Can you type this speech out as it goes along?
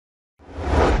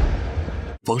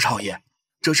冯少爷，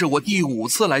这是我第5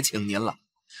次来请您了。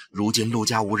如今陆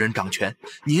家无人掌权，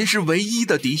您是唯一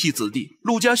的嫡系子弟，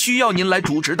陆家需要您来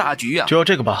主持大局啊！就要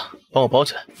这个吧，帮我包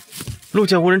起来。陆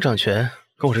家无人掌权，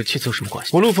跟我这妻子有什么关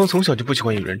系？我陆枫从小就不喜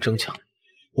欢与人争抢，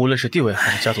无论是地位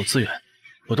还是家族资源，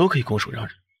我都可以拱手让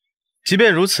人。即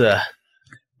便如此，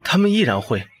他们依然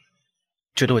会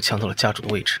觉得我抢走了家主的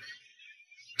位置，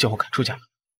将我赶出家门。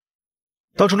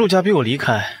当初陆家逼我离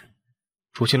开，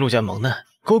如今陆家蒙难，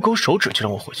勾勾手指就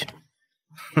让我回去。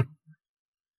哼！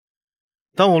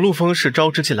当我陆枫是招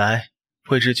之即来，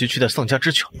挥之即去的丧家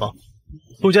之犬吗？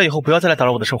陆家以后不要再来打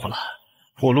扰我的生活了，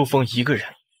我陆枫一个人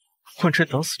混吃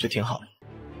等死就挺好的。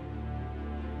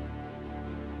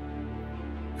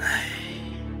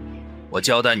我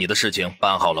交代你的事情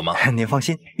办好了吗？您放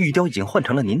心，玉雕已经换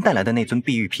成了您带来的那尊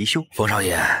碧玉貔貅。冯少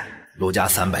爷，陆家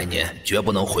300年绝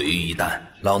不能毁于一旦，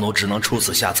老奴只能出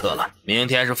此下策了。明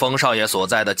天是冯少爷所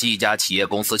在的季家企业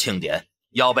公司庆典，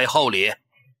要备厚礼。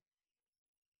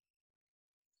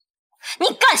你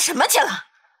干什么去了？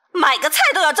买个菜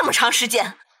都要这么长时间，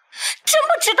真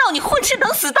不知道你混吃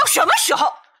等死到什么时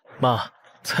候。妈，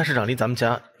菜市场离咱们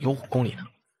家有5公里呢，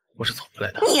我是走回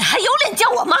来的。你还有脸叫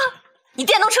我妈？你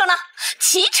电动车呢？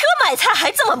骑车买菜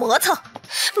还这么磨蹭，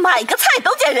买个菜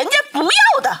都见人家不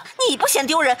要的，你不嫌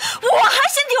丢人，我还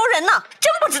嫌丢人呢。真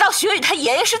不知道学宇他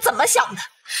爷爷是怎么想的，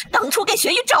当初给学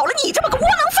宇找了你这么个窝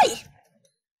囊废。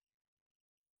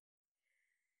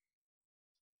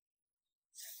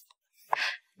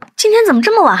今天怎么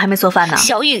这么晚还没做饭呢？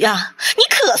小雨啊，你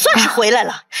可算是回来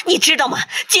了。你知道吗？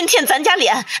今天咱家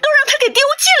脸都让他给丢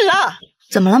尽了。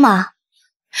怎么了妈？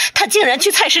他竟然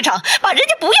去菜市场把人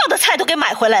家不要的菜都给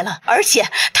买回来了，而且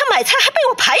他买菜还被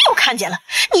我牌友看见了。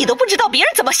你都不知道别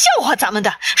人怎么笑话咱们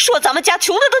的，说咱们家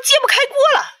穷的都揭不开锅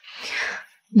了。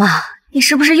妈，你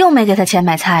是不是又没给他钱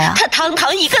买菜啊？他堂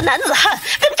堂一个男子汉，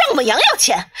跟丈母娘要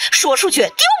钱，说出去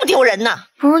丢不丢人呢？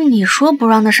不是你说不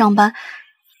让他上班，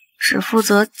只负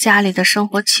责家里的生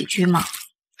活起居吗？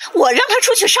我让他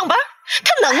出去上班，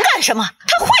他能干什么？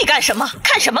他会干什么？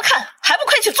看什么看？还不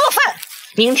快去做饭！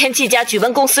明天季家举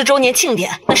办公司周年庆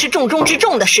典，那是重中之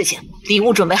重的事情。礼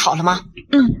物准备好了吗？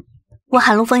我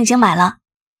喊陆枫已经买了。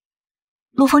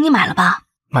陆枫，你买了吧？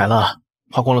买了，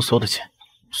花光了所有的钱，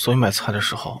所以买菜的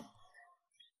时候……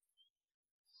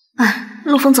哎，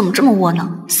陆枫怎么这么窝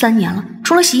囊？3年了，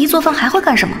除了洗衣做饭还会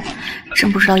干什么？真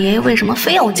不知道爷爷为什么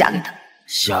非要我嫁给他。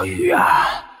小雨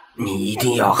啊，你一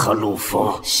定要和陆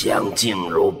枫相敬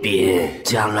如宾，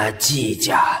将来季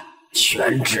家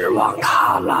全指望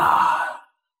他了。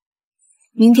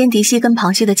明天嫡系跟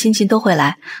旁系的亲戚都会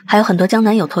来，还有很多江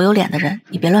南有头有脸的人，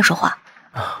你别乱说话。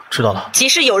知道了。即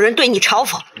使有人对你嘲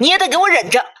讽，你也得给我忍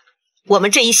着。我们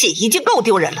这一系已经够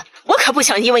丢人了，我可不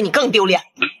想因为你更丢脸。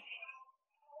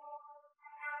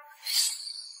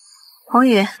宏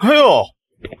宇，哎呦，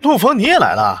陆枫你也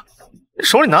来了，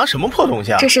手里拿什么破东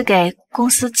西啊？这是给公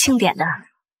司庆典的。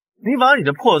你把你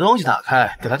的破东西打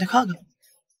开，给大家看看。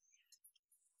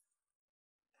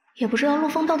也不知道陆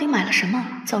枫到底买了什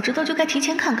么，早知道就该提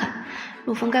前看看。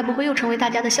陆枫该不会又成为大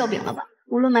家的笑柄了吧？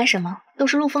无论买什么，都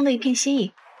是陆枫的一片心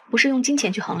意，不是用金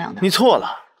钱去衡量的。你错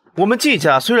了，我们季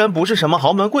家虽然不是什么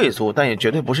豪门贵族，但也绝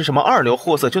对不是什么2流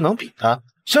货色就能比的。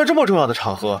像这么重要的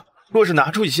场合，若是拿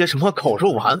出一些什么口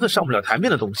肉丸子上不了台面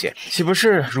的东西，岂不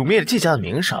是辱灭了季家的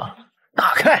名声？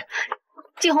打开！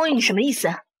季宏宇，你什么意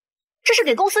思？这是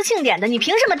给公司庆典的，你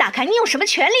凭什么打开？你有什么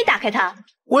权利打开它？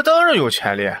我当然有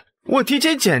权利，我提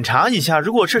前检查一下，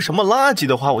如果是什么垃圾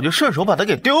的话，我就顺手把它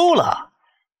给丢了。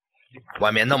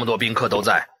外面那么多宾客都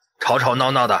在，吵吵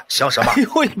闹闹的，想什么？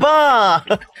会吧？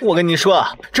我跟你说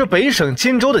啊，这北省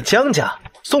荆州的江家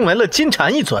送来了金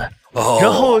蝉1尊。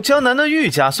然后江南的玉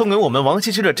家送给我们王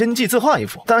羲之的真迹字画1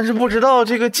幅，但是不知道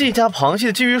这个季家旁系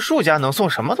的季玉树家能送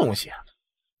什么东西啊？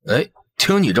哎，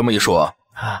听你这么一说，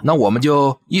那我们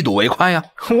就一睹为快呀！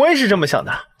我也是这么想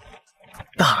的。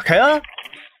打开啊！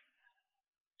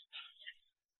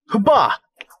爸，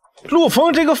陆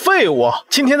枫这个废物，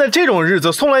今天在这种日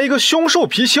子送来一个凶兽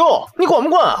貔貅，你管不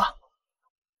管啊？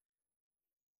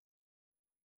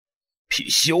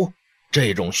貔貅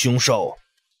这种凶兽，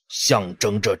象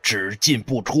征着只进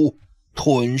不出，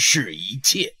吞噬一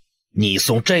切。你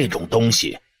送这种东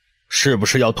西，是不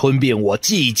是要吞并我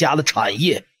季家的产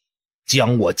业，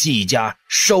将我季家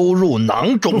收入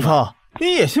囊中？陆枫，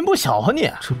你野心不小啊你！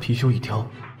这貔貅一条，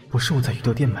不是我在玉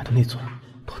雕店买的那尊，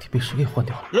到底被谁给换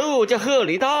掉了？陆家贺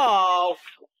礼到！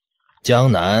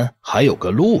江南还有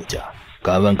个陆家，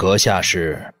敢问阁下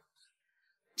是？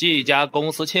季家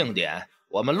公司庆典，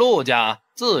我们陆家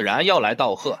自然要来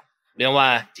道贺。另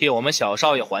外替我们小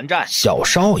少爷还债。小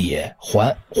少爷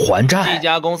还债？季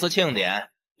家公司庆典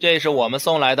这是我们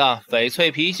送来的翡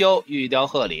翠貔貅玉雕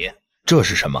贺礼。这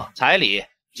是什么？彩礼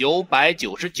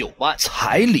999万。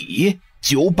彩礼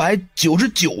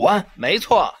999万？没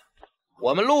错，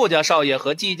我们陆家少爷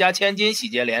和季家千金喜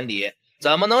结连理，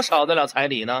怎么能少得了彩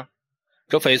礼呢？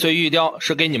这翡翠玉雕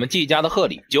是给你们季家的贺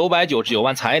礼，999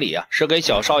万彩礼啊，是给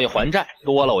小少爷还债，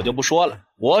多了我就不说了，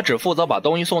我只负责把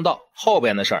东西送到，后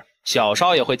边的事儿小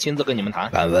少爷会亲自跟你们谈。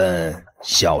敢问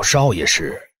小少爷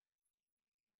是？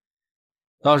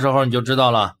到时候你就知道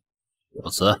了。有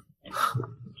词。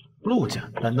陆家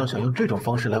难道想用这种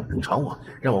方式来补偿我，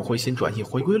让我回心转意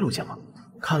回归陆家吗？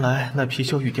看来那貔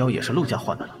貅玉雕也是陆家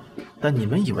换的了。但你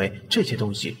们以为这些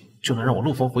东西就能让我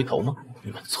陆枫回头吗？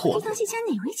你们错了。这趟戏家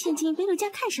哪位千金被陆家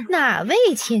看上？哪位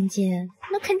千金？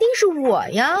那肯定是我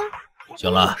呀！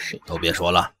行了，都别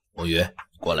说了。红宇，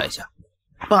过来一下。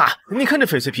爸，你看这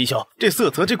翡翠貔貅，这色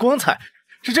泽，这光彩，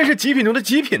这真是极品中的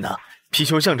极品呢！貔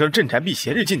貅象征镇宅辟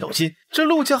邪，日进斗金，这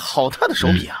陆家好大的手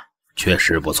笔啊！确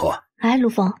实不错。哎，陆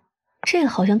枫，这个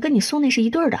好像跟你送那是一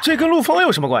对的。这跟陆枫有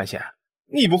什么关系？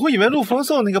你不会以为陆枫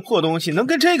送那个破东西能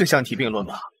跟这个相提并论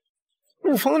吧？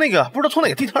陆枫那个不知道从哪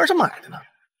个地摊上买的呢。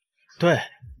对，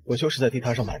我就是在地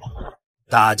摊上买的。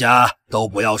大家都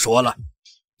不要说了，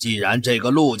既然这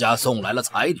个陆家送来了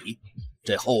彩礼，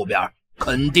这后边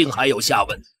肯定还有下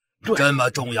文。这么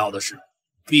重要的事，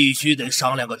必须得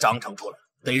商量个章程出来，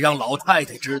得让老太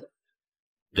太知道。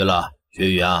对了，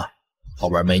雪雨啊，后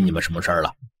边没你们什么事儿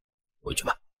了，回去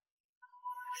吧。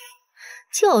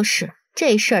就是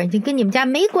这事儿已经跟你们家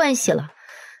没关系了。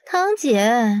堂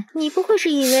姐，你不会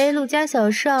是以为陆家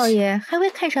小少爷还会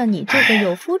看上你这个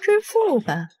有夫之妇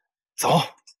吧？走，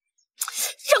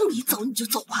让你走你就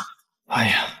走吧。哎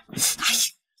呀，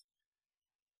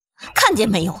看见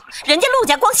没有，人家陆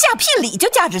家光下聘礼就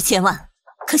价值千万，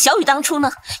可小雨当初呢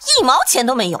，1毛钱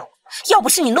都没有。要不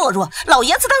是你懦弱，老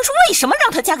爷子当初为什么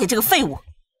让她嫁给这个废物？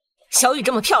小雨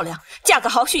这么漂亮，嫁个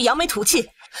豪婿扬眉吐气，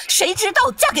谁知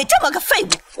道嫁给这么个废物？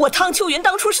我汤秋云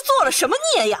当初是做了什么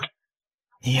孽呀？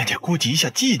你也得顾及一下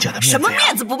季家的面子呀。什么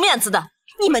面子不面子的？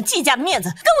你们季家的面子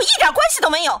跟我一点关系都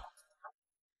没有。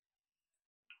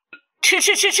吃，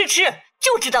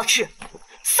就知道吃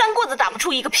，3棍子打不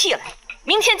出一个屁来。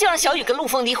明天就让小雨跟陆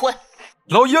枫离婚。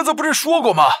老爷子不是说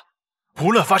过吗？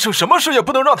无论发生什么事，也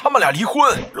不能让他们俩离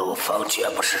婚。陆枫绝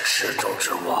不是池中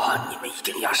之物，你们一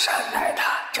定要善待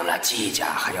他，将来季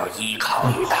家还要依靠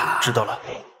于他。知道了。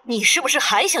你是不是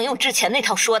还想用之前那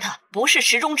套说他不是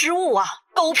池中之物啊？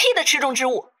狗屁的池中之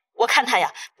物！我看他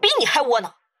呀，比你还窝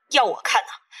囊。要我看呐，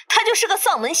他就是个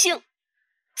丧门星，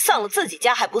丧了自己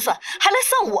家还不算，还来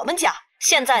丧我们家。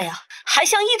现在呀，还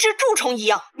像一只蛀虫一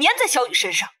样粘在小雨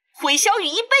身上，毁小雨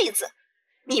一辈子。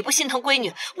你不心疼闺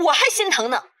女，我还心疼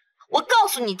呢。我告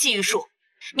诉你季玉树，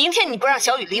明天你不让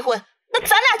小雨离婚，那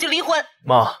咱俩就离婚。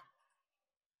妈，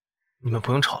你们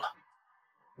不用吵了，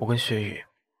我跟雪雨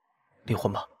离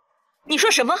婚吧。你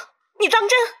说什么？你当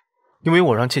真？因为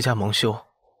我让季家蒙羞，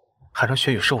还让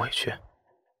雪雨受委屈，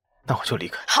那我就离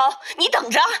开。好，你等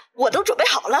着，我都准备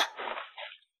好了。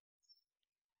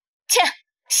签，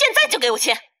现在就给我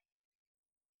签。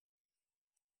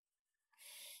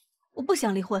我不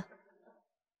想离婚。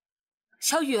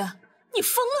小雨，你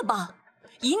疯了吧？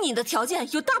以你的条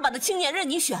件，有大把的青年任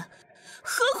你选，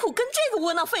何苦跟这个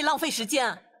窝囊废浪费时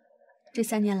间？这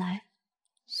3年来，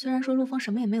虽然说陆枫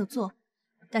什么也没有做，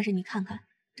但是你看看，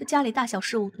这家里大小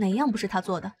事务哪样不是他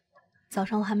做的？早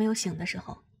上我还没有醒的时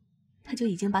候，他就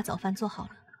已经把早饭做好了。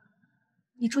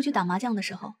你出去打麻将的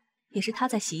时候，也是他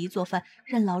在洗衣做饭，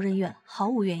任劳任怨，毫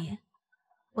无怨言。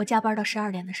我加班到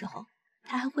12点的时候，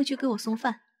他还会去给我送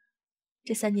饭。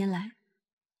这3年来，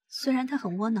虽然他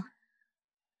很窝囊，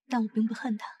但我并不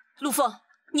恨他。陆枫，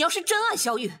你要是真爱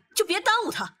小雨，就别耽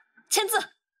误他。签字。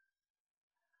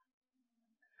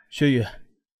雪雨，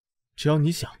只要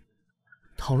你想，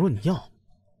倘若你要，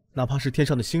哪怕是天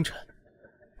上的星辰，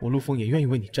我陆枫也愿意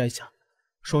为你摘下，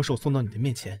双手送到你的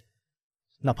面前。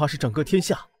哪怕是整个天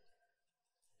下，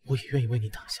我也愿意为你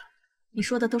挡下。你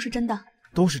说的都是真的？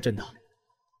都是真的。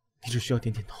你只需要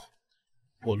点点头，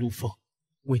我陆枫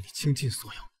为你倾尽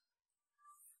所有。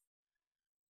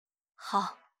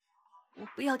好，我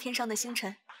不要天上的星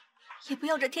辰，也不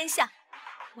要这天下，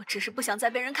我只是不想再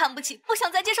被人看不起，不想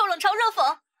再接受冷嘲热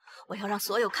讽。我要让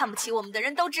所有看不起我们的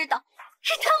人都知道，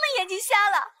是他们眼睛瞎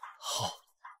了。好，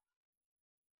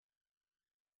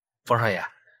冯少爷，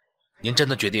您真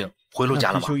的决定回陆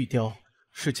家了吗？貔貅一雕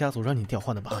是家族让你调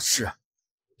换的吧？是，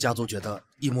家族觉得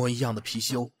一模一样的貔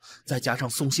貅，再加上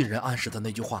送信人暗示的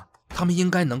那句话，他们应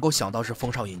该能够想到是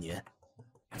冯少爷您。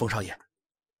冯少爷，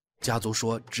家族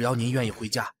说只要您愿意回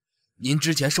家，您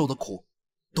之前受的苦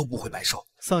都不会白受。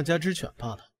丧家之犬罢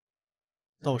了，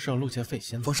倒是让陆家费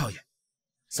心了。冯少爷，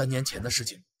 3年前的事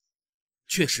情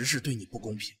确实是对你不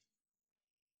公平，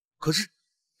可是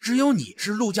只有你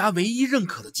是陆家唯一认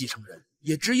可的继承人，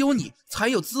也只有你才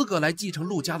有资格来继承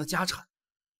陆家的家产。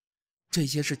这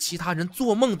些是其他人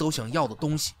做梦都想要的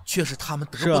东西，却是他们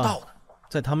得不到的。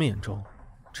在他们眼中，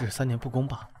只是3年不公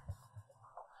罢了。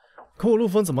可我陆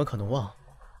枫怎么可能忘？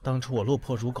当初我落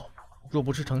魄如狗，若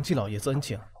不是承季老爷子恩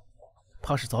情，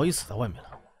怕是早已死在外面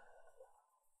了。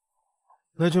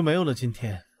那就没有了今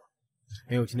天，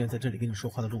没有今天在这里跟你说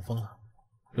话的陆枫了。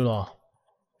陆老，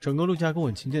整个陆家跟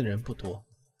我亲近的人不多，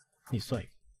你算一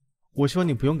个。我希望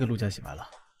你不用给陆家洗白了，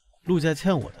陆家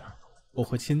欠我的，我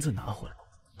会亲自拿回来，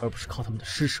而不是靠他们的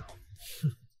施舍。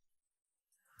哼，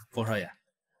冯少爷，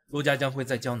陆家将会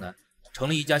在江南成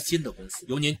立一家新的公司，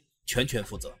由您全权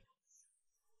负责。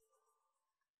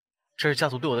这是家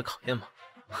族对我的考验吗？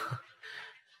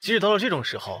即使到了这种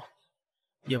时候，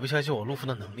也不相信我陆枫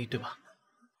的能力，对吧？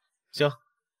行，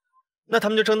那他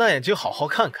们就睁大眼睛好好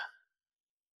看看，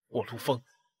我陆枫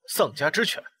丧家之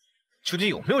犬究竟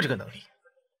有没有这个能力。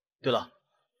对了，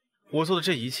我做的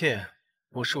这一切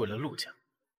不是为了陆家，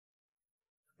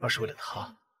而是为了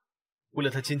他，为了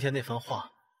他今天那番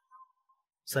话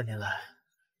，3年来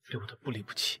对我的不离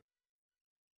不弃。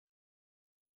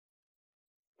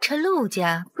这陆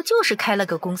家不就是开了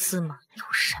个公司吗？有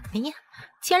什么呀？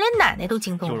竟然连奶奶都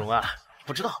惊动了。有容啊，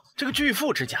不知道这个巨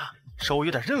富之家稍微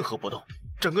有点任何波动，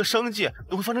整个商界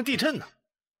都会发生地震呢。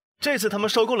这次他们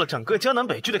收购了整个江南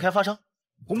北区的开发商，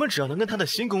我们只要能跟他的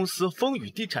新公司风雨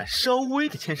地产稍微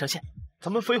的牵上线，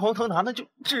咱们飞黄腾达那就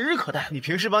指日可待。你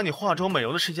平时把你化妆美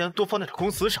容的时间多放在这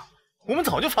公司上，我们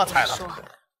早就发财了。说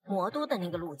魔都的那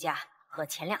个陆家和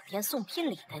前2天送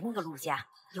聘礼的那个陆家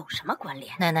有什么关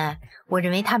联？奶奶，我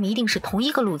认为他们一定是同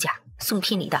一个陆家，送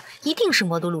聘礼的一定是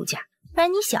魔都陆家，不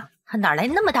然你想他哪来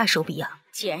那么大手笔啊？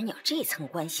既然有这层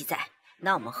关系在，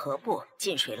那我们何不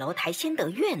近水楼台先得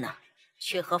月呢？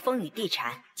去和风雨地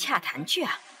产洽谈去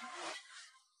啊！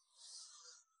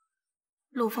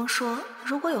陆枫说，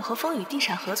如果有和风雨地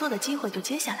产合作的机会就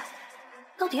接下来，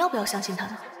到底要不要相信他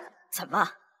呢？怎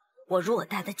么，我偌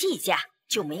大的季家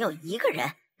就没有一个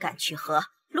人敢去和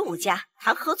陆家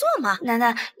谈合作吗？奶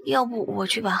奶，要不我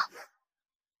去吧。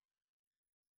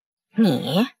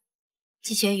你，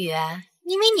季雪雨，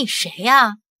你以为你谁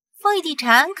呀？风雨地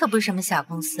产可不是什么小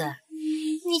公司，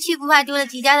你去不怕丢了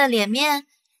季家的脸面？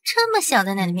这么想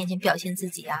在奶奶面前表现自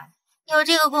己啊？有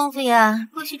这个功夫呀，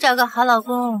不去找个好老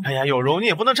公。哎呀，有容你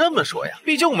也不能这么说呀，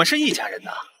毕竟我们是一家人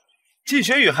呐。季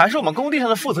雪雨还是我们工地上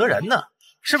的负责人呢，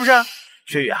是不是？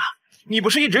雪雨啊，你不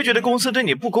是一直觉得公司对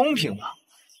你不公平吗？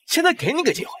现在给你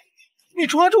个机会，你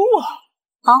抓住啊！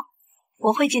好，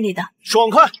我会尽力的。爽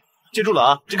快，记住了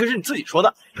啊，这可是你自己说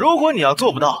的。如果你要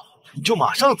做不到，你就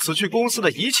马上辞去公司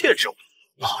的一切职务，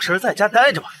老实在家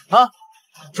待着吧。啊，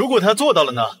如果他做到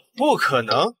了呢？不可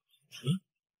能。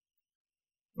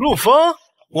陆枫，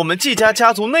我们季家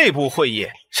家族内部会议，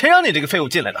谁让你这个废物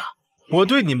进来的？我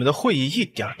对你们的会议一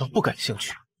点都不感兴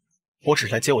趣，我只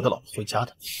是来接我的老婆回家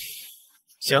的。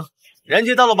行，人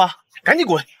接到了吧？赶紧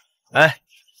滚！哎，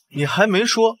你还没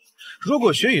说，如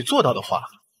果雪雨做到的话，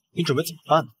你准备怎么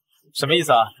办呢？什么意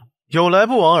思啊？有来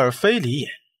不往而非礼也。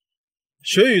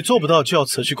雪雨做不到就要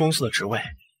辞去公司的职位，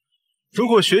如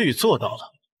果雪雨做到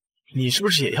了，你是不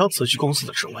是也要辞去公司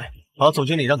的职位，把总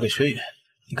经理让给雪雨？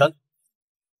你看，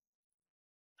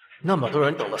那么多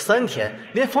人等了3天，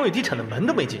连风雨地产的门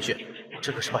都没进去，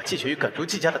这可是把季雪雨赶出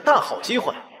季家的大好机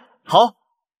会。好，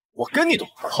我跟你赌。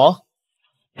好，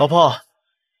老婆，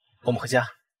我们回家。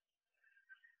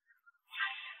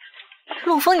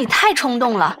陆枫，你太冲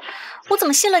动了，我怎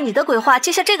么信了你的鬼话，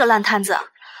接下这个烂摊子？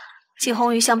季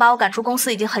红宇想把我赶出公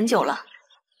司已经很久了，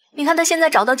你看他现在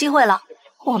找到机会了。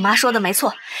我妈说的没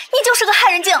错，你就是个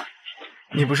害人精。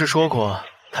你不是说过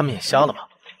他们眼瞎了吗？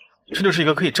这就是一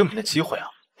个可以证明的机会啊。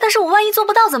但是我万一做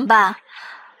不到怎么办？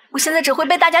我现在只会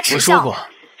被大家耻笑。我说过，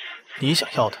你想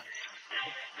要的，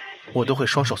我都会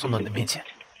双手送到你的面前。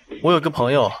我有个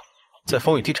朋友在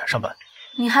风雨地产上班。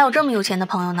你还有这么有钱的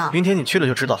朋友呢？明天你去了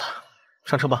就知道了。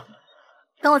上车吧。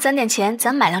等我攒点钱，咱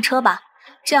们买辆车吧，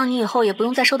这样你以后也不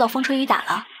用再受到风吹雨打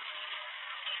了。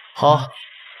好，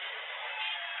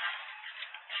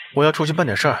我要出去办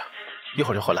点事儿，一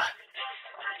会儿就回来。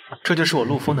这就是我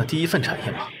陆枫的第一份产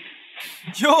业吗？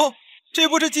哟，这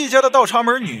不是季家的倒插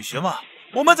门女婿吗？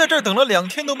我们在这儿等了2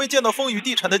天都没见到风雨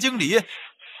地产的经理，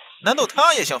难道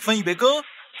他也想分一杯羹？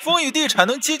风雨地产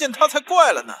能接见他才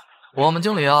怪了呢。我们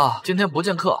经理啊，今天不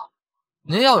见客，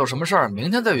您要有什么事儿，明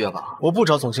天再约吧。我不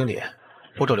找总经理，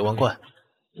我找刘万贯。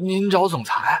您找总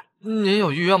裁？您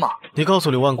有预约吗？你告诉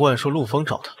刘万贯说陆枫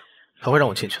找他，他会让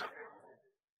我进去的。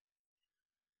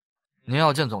您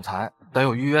要见总裁，得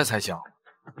有预约才行。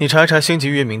你查一查星级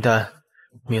预约名单，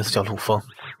名字叫陆枫。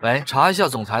喂，查一下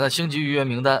总裁的星级预约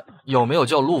名单，有没有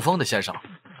叫陆枫的先生？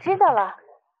知道了。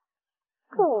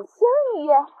5星预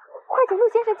约，快请陆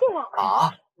先生进来。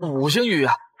啊，5星预约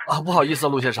啊！不好意思，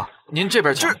陆先生，您这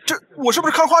边请。我是不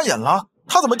是看花眼了？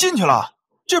他怎么进去了？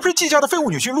这不是季家的废物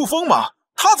女婿陆枫吗？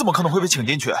他怎么可能会被请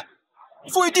进去？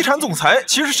丰裕地产总裁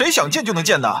岂是谁想见就能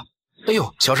见的？哎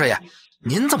呦，小少爷，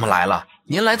您怎么来了？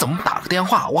您来怎么不打个电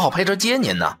话，我好陪着接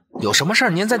您呢？有什么事儿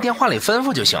您在电话里吩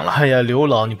咐就行了。哎呀，刘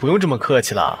老，你不用这么客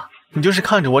气了，你就是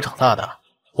看着我长大的，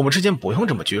我们之间不用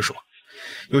这么拘束。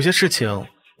有些事情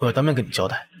我要当面跟你交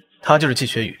代。他就是季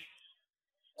学宇，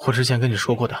我之前跟你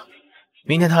说过的，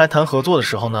明天他来谈合作的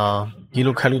时候呢，一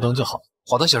路开绿灯就好。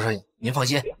好的，小少爷，您放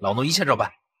心，老奴一切照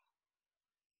办。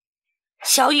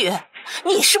小雨，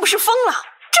你是不是疯了？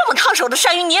这么烫手的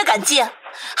山芋你也敢接？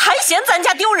还嫌咱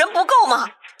家丢人不够吗？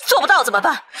做不到怎么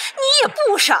办？你也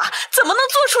不傻，怎么能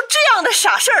做出这样的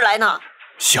傻事儿来呢？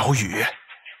小雨，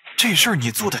这事儿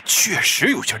你做的确实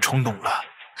有些冲动了。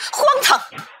荒唐，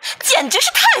简直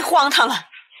是太荒唐了！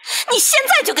你现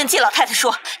在就跟季老太太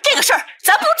说，这个事儿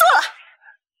咱不做了。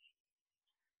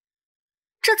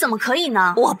这怎么可以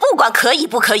呢？我不管可以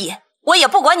不可以，我也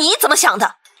不管你怎么想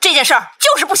的，这件事儿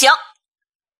就是不行。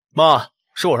妈，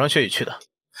是我让薛宇去的。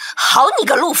好你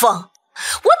个陆枫，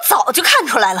我早就看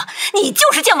出来了，你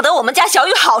就是见不得我们家小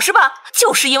雨好是吧？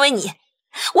就是因为你，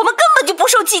我们根本就不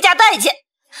受季家待见。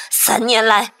3年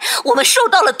来，我们受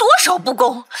到了多少不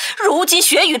公？如今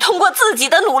雪雨通过自己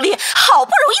的努力，好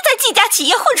不容易在季家企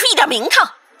业混出一点名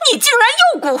堂，你竟然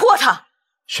又蛊惑他！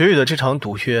雪雨的这场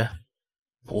赌约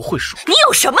不会输。你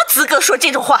有什么资格说这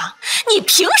种话？你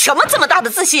凭什么这么大的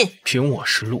自信？凭我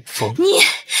是陆枫。你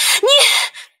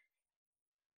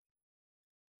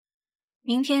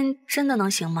明天真的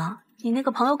能行吗？你那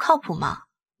个朋友靠谱吗？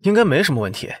应该没什么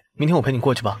问题，明天我陪你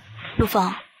过去吧。陆枫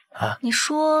啊，你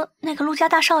说那个陆家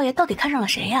大少爷到底看上了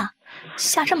谁呀？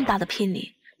下这么大的聘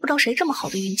礼，不知道谁这么好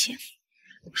的运气。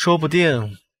说不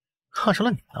定看上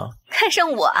了你呢。看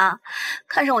上我啊？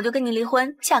看上我就跟你离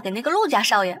婚，嫁给那个陆家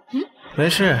少爷。没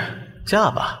事，嫁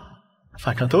吧，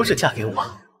反正都是嫁给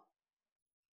我。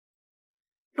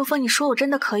陆枫，你说我真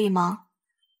的可以吗？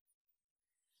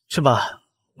去吧，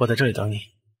我在这里等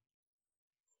你。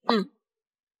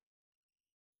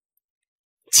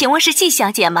请问是季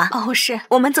小姐吗？哦，是，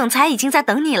我们总裁已经在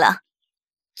等你了。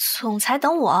总裁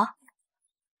等我？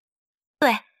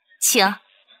对，请。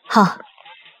好，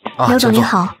刘总你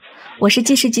好，我是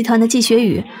季氏集团的季学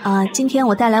宇今天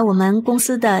我带来我们公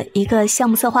司的一个项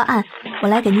目策划案，我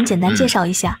来给您简单介绍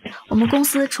一下。我们公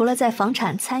司除了在房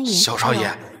产、餐饮，小少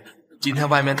爷，今天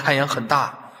外面太阳很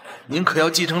大，您可要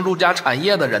继承陆家产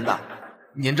业的人呐。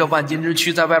您这万金之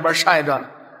躯在外边晒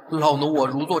着，老奴我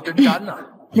如坐针毡呢。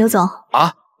刘总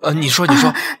啊，你说，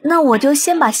那我就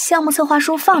先把项目策划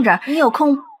书放这儿，你有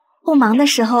空不忙的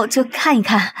时候就看一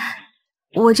看，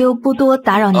我就不多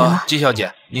打扰您了。季小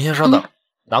姐，您先稍等，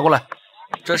拿过来，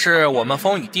这是我们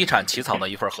丰宇地产起草的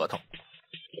一份合同，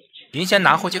您先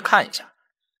拿回去看一下。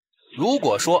如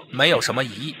果说没有什么异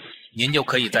议，您就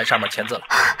可以在上面签字了。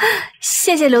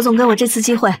谢谢刘总给我这次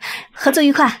机会，合作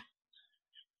愉快。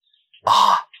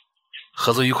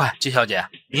合作愉快，季小姐，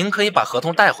您可以把合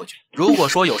同带回去。如果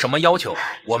说有什么要求，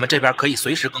我们这边可以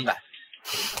随时更改。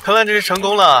看来这是成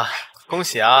功了，恭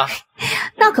喜啊！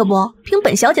那可不，凭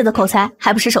本小姐的口才，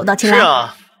还不是手到擒来？是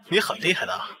啊，你很厉害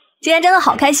的。今天真的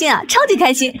好开心啊，超级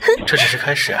开心！这只是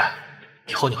开始，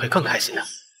以后你会更开心的。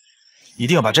一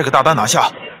定要把这个大单拿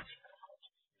下。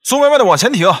送外卖的往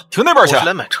前停那边去。我是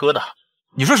来买车的。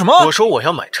你说什么？我说我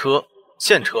要买车，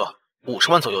现车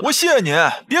50万左右的。我谢您，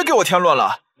别给我添乱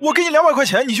了。我给你200块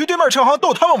钱，你去对面车行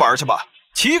逗他们玩去吧。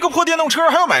骑一个破电动车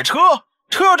还要买车，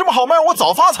车要这么好卖，我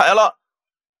早发财了。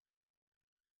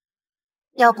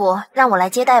要不让我来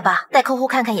接待吧，带客户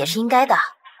看看也是应该的。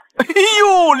哎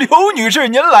呦，刘女士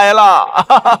您来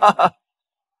了。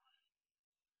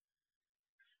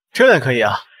这样可以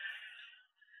啊。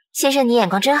先生，你眼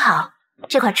光真好。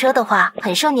这款车的话，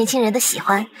很受年轻人的喜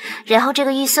欢。然后这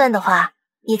个预算的话，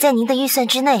也在您的预算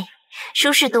之内。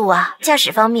舒适度啊，驾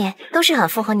驶方面都是很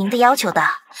符合您的要求的。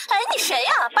哎，你谁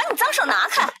呀？把你脏手拿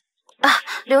开！啊，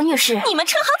刘女士，你们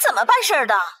车行怎么办事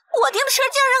的？我订的车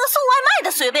竟然让个送外卖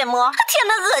的随便摸，天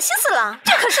哪，恶心死了！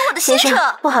这可是我的新车。先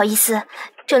生，不好意思，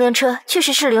这辆车确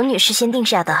实是刘女士先定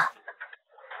下的。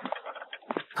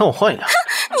那我换一辆。哼，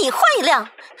你换一辆？你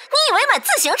以为买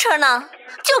自行车呢？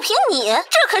就凭你，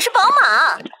这可是宝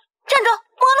马！站住！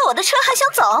摸了我的车还想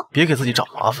走？别给自己找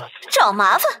麻烦。找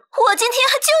麻烦？我今天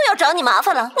就要找你麻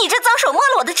烦了！你这脏手摸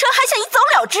了我的车还想一走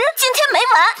了之，今天没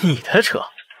完！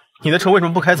你的车为什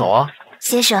么不开走啊？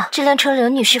先生，这辆车刘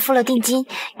女士付了定金，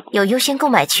有优先购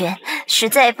买权，实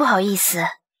在不好意思。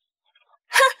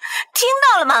哼，听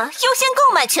到了吗？优先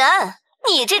购买权，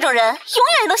你这种人永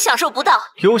远都享受不到。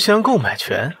优先购买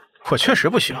权，我确实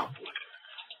不需要。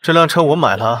这辆车我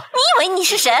买了。你以为你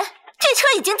是谁？这车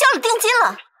已经交了定金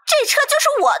了，这车就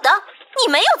是我的，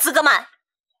你没有资格买。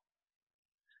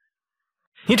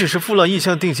你只是付了意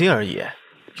向定金而已，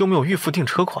又没有预付定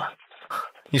车款。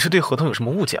你是对合同有什么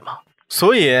误解吗？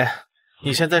所以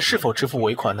你现在是否支付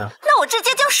尾款呢？那我直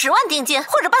接交10万定金，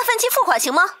或者半分期付款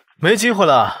行吗？没机会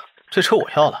了，这车我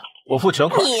要了，我付全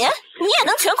款。你也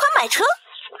能全款买车？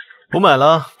我买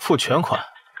了，付全款，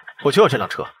我就要这辆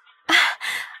车。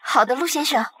好的，陆先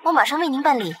生，我马上为您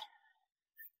办理。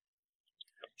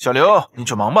小刘，你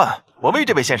去忙吧，我为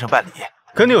这位先生办理。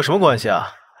跟你有什么关系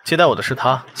啊？接待我的是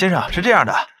他。先生，是这样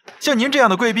的，像您这样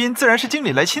的贵宾，自然是经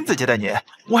理来亲自接待您，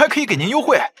我还可以给您优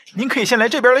惠，您可以先来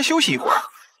这边来休息一会儿。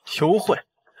优惠？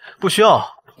不需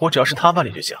要，我只要是他办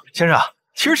理就行。先生，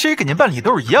其实谁给您办理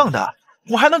都是一样的，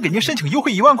我还能给您申请优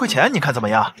惠1万块钱，你看怎么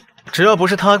样？只要不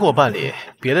是他给我办理，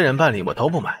别的人办理我都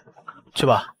不买。去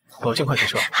吧，我尽快提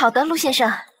车。好的，陆先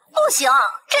生。不行，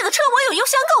这个车我有优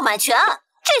先购买权，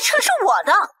这车是我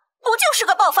的，不就是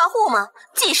个暴发户吗？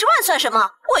几十万算什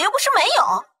么？我又不是没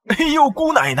有。哎呦，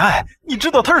姑奶奶，你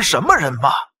知道他是什么人吗？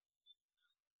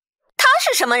他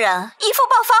是什么人？一副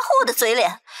暴发户的嘴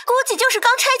脸，估计就是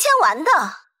刚拆迁完的。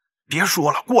别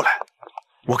说了，过来。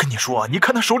我跟你说，你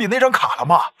看他手里那张卡了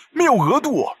吗？没有额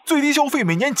度，最低消费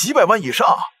每年几百万以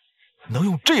上。能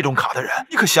用这种卡的人，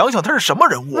你可想想他是什么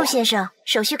人物？陆先生，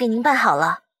手续给您办好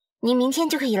了，您明天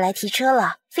就可以来提车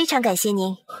了，非常感谢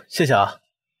您。谢谢啊。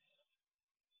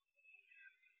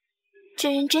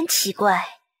这人真奇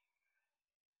怪。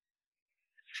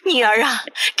女儿啊，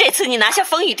这次你拿下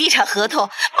风雨地产合同，妈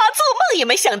做梦也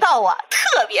没想到啊，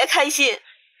特别开心。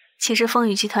其实风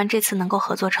雨集团这次能够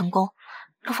合作成功，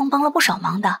陆枫帮了不少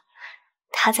忙的。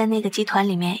他在那个集团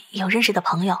里面有认识的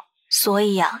朋友，所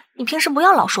以呀，你平时不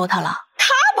要老说他了。他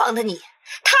帮的你？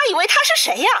他以为他是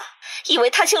谁呀？以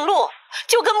为他姓陆，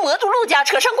就跟魔都陆家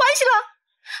扯上关系了？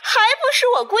还不是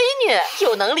我闺女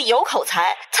有能力有口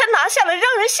才，才拿下了让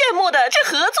人羡慕的这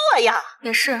合作呀。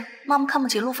也是，妈妈看不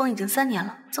起陆枫已经3年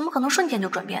了，怎么可能瞬间就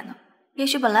转变呢？也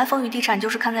许本来风雨地产就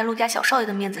是看在陆家小少爷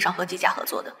的面子上和季家合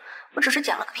作的，我只是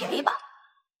捡了个便宜吧。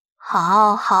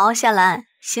好好，夏兰，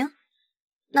行，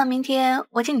那明天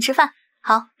我请你吃饭。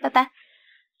好，拜拜。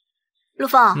陆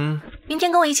枫，明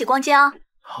天跟我一起逛街啊。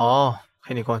好，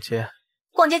陪你逛街。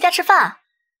逛街加吃饭。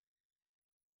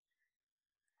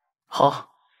好，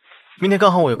明天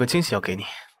刚好我有个惊喜要给你。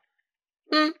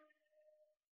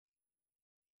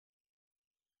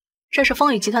这是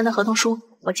风雨集团的合同书，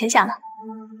我签下了。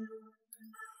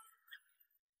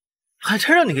还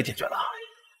真让你给解决了，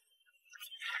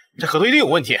这合同一定有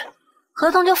问题。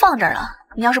合同就放这儿了，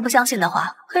你要是不相信的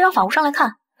话，可以让法务上来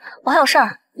看。我还有事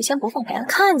儿，就先不奉陪了。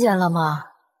看见了吗？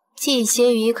季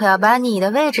协宇可要把你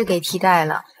的位置给替代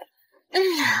了。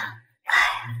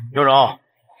刘荣，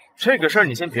这个事儿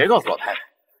你先别告诉老太太。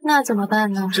那怎么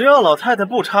办呢？只要老太太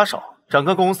不插手，整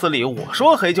个公司里我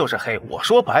说黑就是黑，我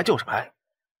说白就是白。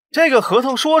这个合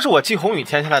同说是我季宏宇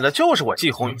签下来的，就是我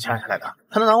季宏宇签下来的，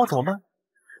他能拿我怎么办？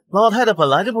老太太本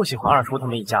来就不喜欢二叔他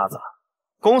们一家子，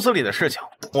公司里的事情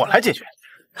我来解决，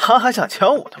她还想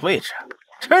抢我的位置，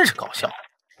真是搞笑。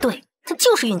对，他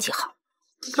就是运气好。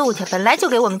陆家本来就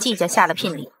给我们季家下了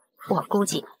聘礼，我估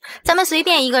计咱们随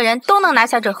便一个人都能拿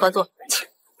下这合作，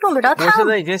用得着他吗？我现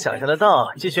在已经想象得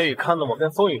到季学宇看到我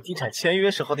跟风雨地产签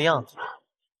约时候的样子了。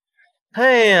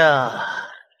哎呀，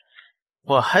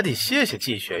我还得谢谢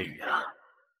季学宇啊！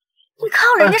你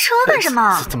靠人家车干什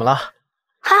么？怎么了？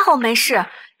还好没事，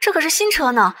这可是新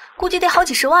车呢，估计得好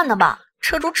几十万呢吧，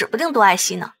车主指不定多爱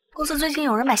惜呢。公司最近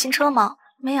有人买新车吗？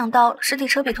没想到实体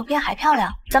车比图片还漂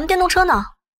亮。咱们电动车呢？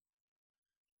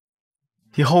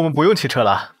以后我们不用骑车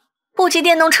了。不骑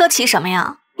电动车骑什么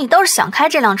呀？你倒是想开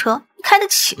这辆车，你开得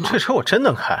起吗？这车我真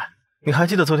能开。你还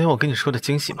记得昨天我跟你说的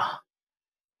惊喜吗？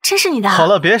真是你的。好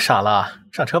了，别傻了，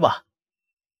上车吧。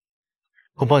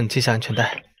我帮你系下安全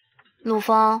带。陆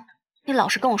枫，你老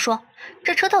实跟我说，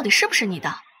这车到底是不是你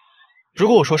的？如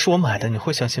果我说是我买的，你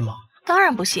会相信吗？当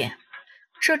然不信。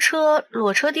这车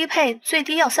裸车低配最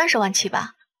低要30万起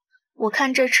吧？我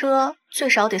看这车最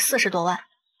少得40多万，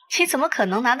你怎么可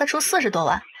能拿得出40多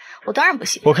万？我当然不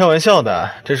信。我开玩笑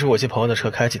的，这是我借朋友的车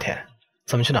开几天。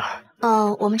咱们去哪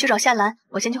儿？我们去找夏兰，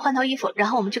我先去换套衣服，然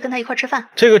后我们去跟她一块吃饭。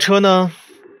这个车呢，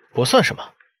不算什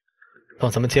么。到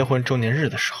咱们结婚周年日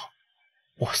的时候，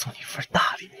我送你一份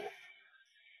大礼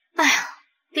物。哎呀，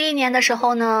第1年的时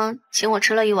候呢，请我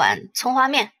吃了一碗葱花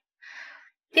面；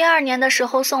第2年的时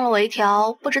候送了我一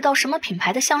条不知道什么品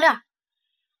牌的项链；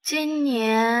今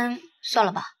年算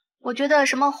了吧，我觉得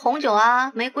什么红酒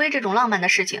啊、玫瑰这种浪漫的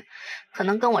事情，可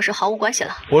能跟我是毫无关系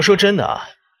了。我说真的啊，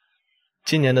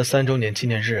今年的3周年纪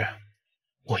念日，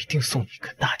我一定送你一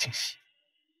个大惊喜。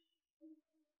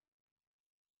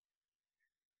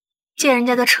借人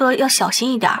家的车要小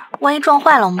心一点，万一撞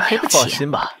坏了我们赔不起。放心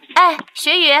吧。哎，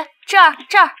雪雨，这儿。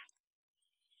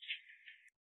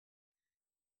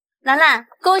兰兰，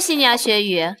恭喜你啊，雪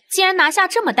雨，竟然拿下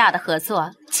这么大的合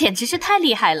作，简直是太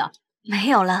厉害了。没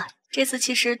有了，这次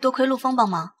其实多亏陆枫帮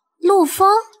忙。陆枫？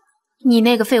你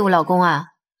那个废物老公啊，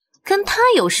跟他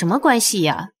有什么关系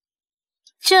呀？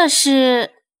这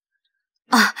是……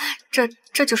啊，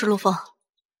这就是陆枫。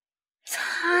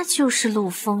他就是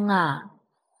陆枫啊。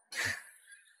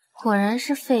果然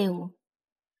是废物，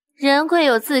人贵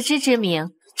有自知之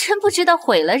明，真不知道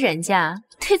毁了人家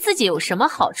对自己有什么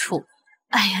好处。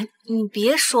哎呀，你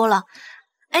别说了。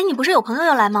哎，你不是有朋友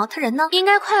要来吗？他人呢？应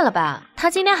该快了吧，他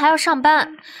今天还要上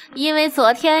班，因为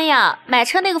昨天呀买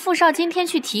车那个富少今天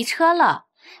去提车了，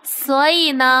所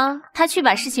以呢他去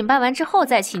把事情办完之后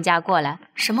再请假过来。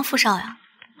什么富少呀？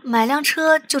买辆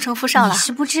车就成富少了？你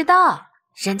是不知道，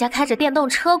人家开着电动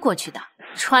车过去的，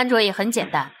穿着也很简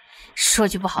单，说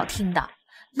句不好听的，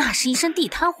那是一身地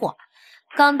摊货。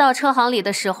刚到车行里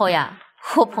的时候呀，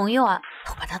我朋友啊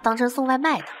都把他当成送外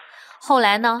卖的。后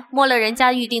来呢，摸了人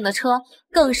家预定的车，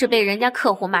更是被人家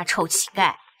客户骂臭乞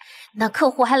丐。那客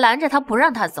户还拦着他不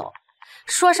让他走，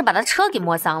说是把他车给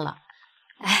摸脏了。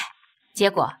哎，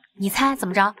结果你猜怎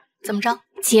么着？怎么着？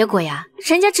结果呀，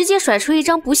人家直接甩出一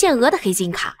张不限额的黑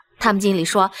金卡。他们经理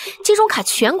说，这种卡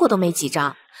全国都没几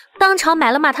张，当场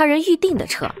买了骂他人预定的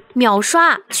车，秒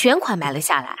刷全款买了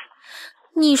下来。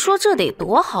你说这得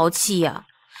多豪气呀！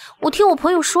我听我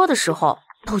朋友说的时候，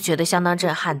都觉得相当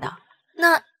震撼的。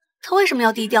那他为什么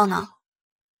要低调呢？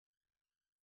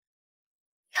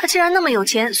他既然那么有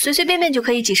钱，随随便便就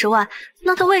可以几十万，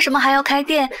那他为什么还要开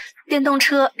电动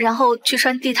车，然后去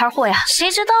穿地摊货呀？谁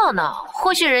知道呢？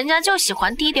或许人家就喜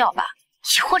欢低调吧，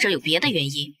也或者有别的原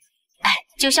因。哎，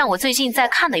就像我最近在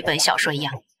看的一本小说一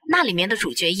样，那里面的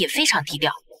主角也非常低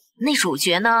调。那主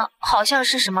角呢，好像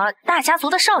是什么大家族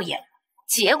的少爷，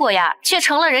结果呀，却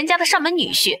成了人家的上门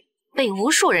女婿，被无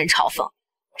数人嘲讽。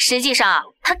实际上，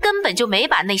他根本就没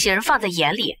把那些人放在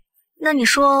眼里。那你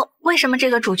说，为什么这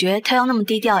个主角他要那么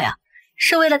低调呀？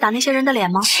是为了打那些人的脸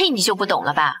吗？这你就不懂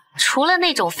了吧？除了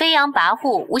那种飞扬跋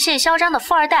扈、无限嚣张的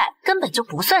富二代，根本就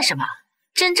不算什么。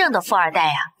真正的富二代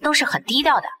呀，都是很低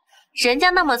调的。人家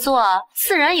那么做，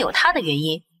自然有他的原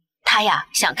因。他呀，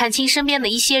想看清身边的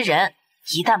一些人，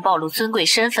一旦暴露尊贵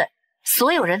身份，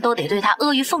所有人都得对他阿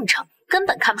谀奉承，根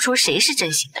本看不出谁是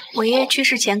真心的。我爷爷去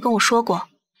世前跟我说过，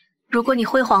如果你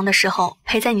辉煌的时候，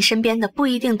陪在你身边的不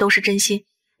一定都是真心，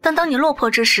但当你落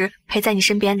魄之时，陪在你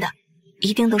身边的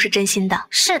一定都是真心的。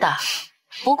是的，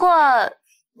不过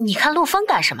你看陆枫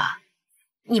干什么？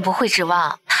你不会指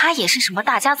望他也是什么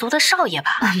大家族的少爷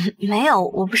吧？没有，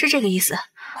我不是这个意思。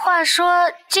话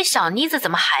说这小妮子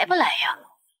怎么还不来呀？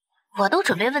我都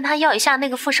准备问他要一下那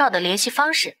个富少的联系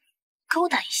方式，勾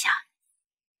搭一下。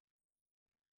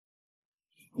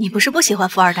你不是不喜欢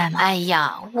富二代吗？哎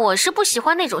呀，我是不喜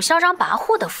欢那种嚣张跋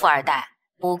扈的富二代。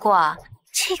不过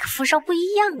这个富少不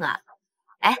一样啊。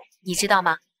哎，你知道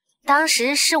吗？当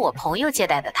时是我朋友接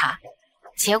待的他，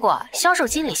结果销售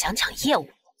经理想抢业务，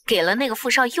给了那个富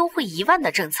少优惠1万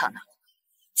的政策呢。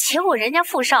结果人家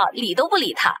富少理都不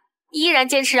理他，依然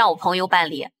坚持让我朋友办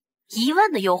理，1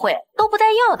万的优惠都不带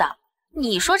要的。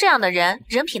你说这样的人，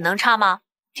人品能差吗？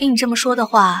听你这么说的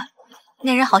话，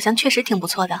那人好像确实挺不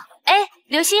错的。哎，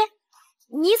刘希，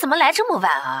你怎么来这么晚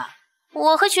啊？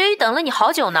我和雪雨等了你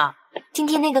好久呢。今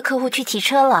天那个客户去提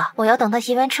车了，我要等他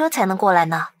提完车才能过来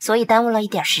呢，所以耽误了一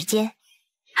点时间。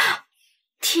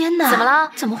天哪，怎么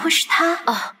了？怎么会是他？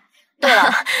哦，对了，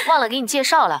忘了给你介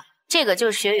绍了，这个就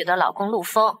是雪雨的老公陆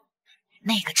枫，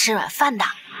那个吃软饭的。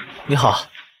你好，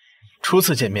初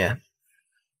次见面，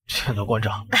见多关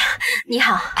照。你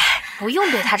好，哎，不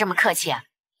用对他这么客气，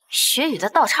雪雨的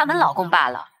倒插门老公罢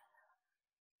了。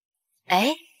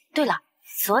哎，对了，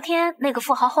昨天那个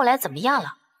富豪后来怎么样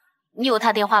了？你有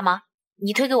他电话吗？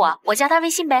你推给我，我加他微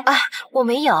信呗。啊，我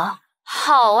没有。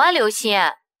好啊，刘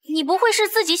鑫，你不会是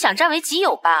自己想占为己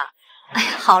有吧？哎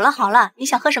呀，好了好了，你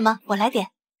想喝什么？我来点。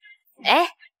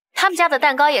哎，他们家的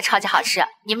蛋糕也超级好吃，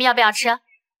你们要不要吃？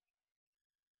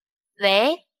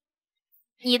喂，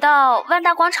你到万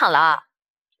达广场了？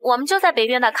我们就在北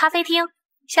苑的咖啡厅。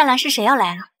夏兰是谁要来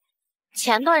啊？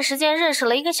前段时间认识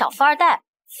了一个小富二代，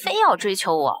非要追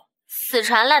求我，死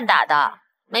缠烂打的，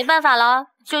没办法了，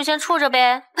就先处着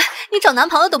呗。你找男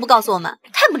朋友都不告诉我们，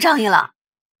太不仗义了。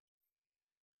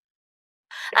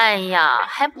哎呀，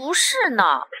还不是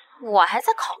呢，我还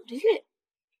在考虑。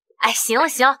哎，行了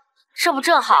行，这不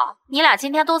正好你俩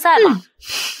今天都在吗？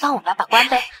帮我把关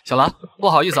呗。小兰，不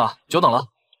好意思啊，久等了。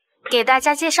给大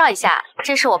家介绍一下，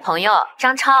这是我朋友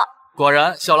张超。果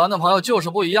然，小兰的朋友就是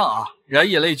不一样啊，人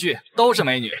以类聚，都是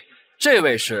美女。这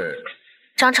位是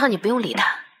张超，你不用理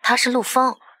他，他是陆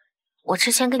枫，我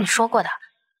之前跟你说过的，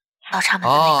倒插门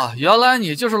的那个。原来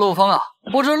你就是陆枫啊！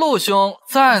不知陆兄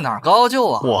在哪儿高就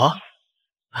啊？我，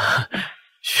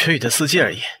雪雨的司机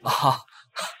而已。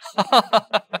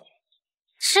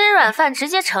吃软饭直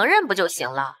接承认不就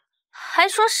行了？还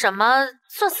说什么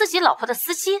做自己老婆的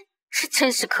司机，是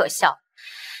真是可笑。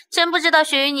真不知道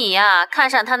雪雨你呀，看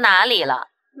上他哪里了？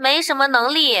没什么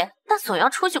能力，但总要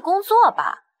出去工作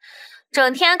吧？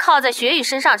整天靠在雪雨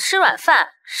身上吃软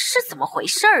饭，是怎么回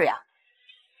事呀？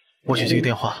我去接个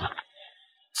电话。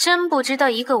真不知道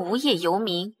一个无业游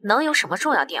民能有什么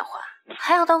重要电话，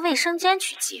还要到卫生间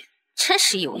去接，真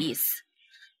是有意思。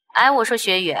哎，我说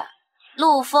雪雨，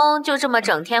陆枫就这么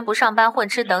整天不上班混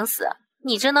吃等死，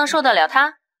你真能受得了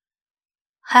他？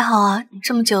还好啊，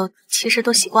这么久其实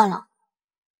都习惯了。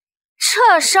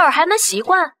这事儿还能习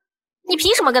惯？你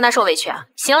凭什么跟他受委屈啊？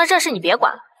行了，这事你别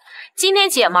管了。今天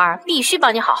姐们儿必须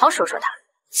帮你好好说说他，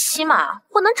起码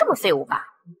不能这么废物吧？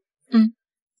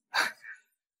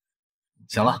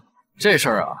行了，这事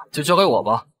儿啊就交给我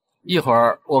吧。一会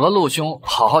儿我跟陆兄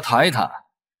好好谈一谈。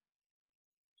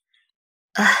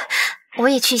我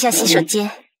也去一下洗手间。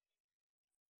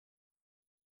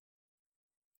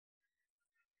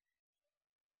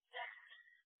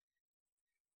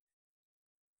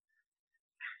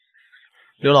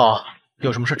刘老，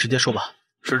有什么事直接说吧。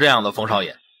是这样的，冯少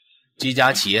爷，季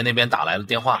家企业那边打来了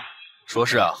电话，说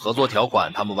是合作条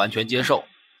款他们完全接受，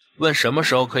问什么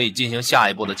时候可以进行下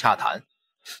一步的洽谈。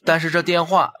但是这电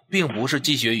话并不是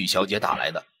季雪雨小姐打来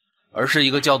的，而是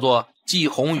一个叫做季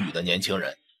宏宇的年轻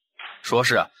人，说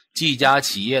是季家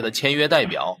企业的签约代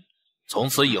表，从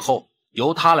此以后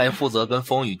由他来负责跟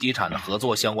风雨地产的合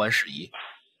作相关事宜。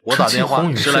我打电话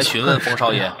是来询问冯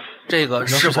少爷，这个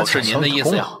是否是您的意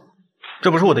思呀？这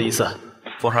不是我的意思。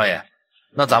冯少爷，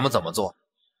那咱们怎么做？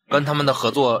跟他们的合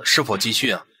作是否继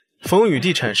续啊？风雨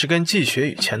地产是跟季雪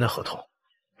雨签的合同，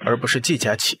而不是季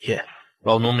家企业。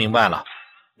老奴明白了。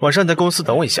晚上在公司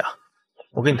等我一下，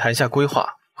我跟你谈一下规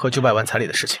划和900万彩礼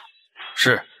的事情。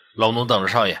是，老奴等着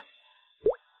少爷。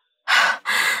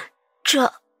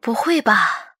这不会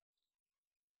吧？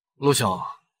陆兄，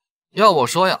要我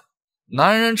说呀，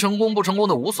男人成功不成功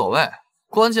的无所谓，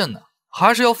关键的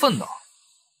还是要奋斗。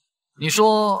你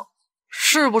说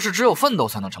是不是只有奋斗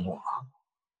才能成功啊？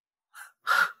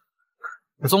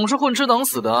总是混吃等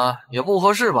死的也不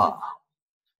合适吧？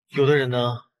有的人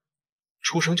呢，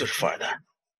出生就是富二代，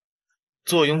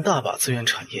坐拥大把资源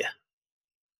产业，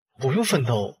不用奋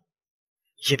斗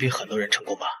也比很多人成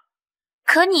功吧。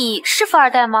可你是富二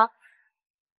代吗？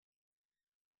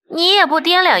你也不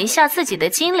掂量一下自己的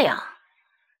斤两。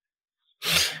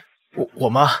我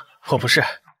吗？我不是。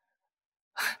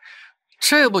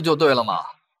这不就对了吗？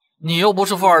你又不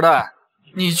是富二代，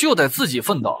你就得自己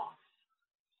奋斗。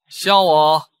像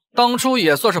我当初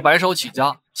也算是白手起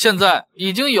家，现在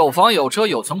已经有房有车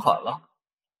有存款了。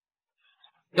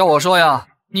要我说呀，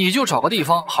你就找个地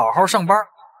方好好上班，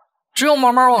只有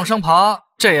慢慢往上爬，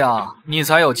这样你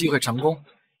才有机会成功。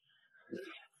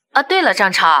啊，对了，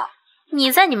张超，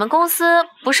你在你们公司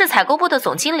不是采购部的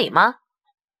总经理吗？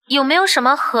有没有什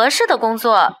么合适的工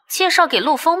作介绍给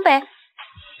陆枫呗？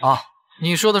啊，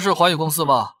你说的是华宇公司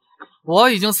吧？我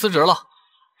已经辞职了。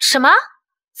什么？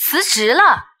辞职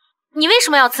了？你为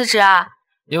什么要辞职啊？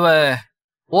因为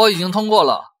我已经通过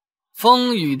了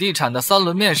风雨地产的3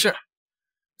轮面试，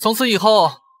从此以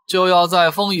后就要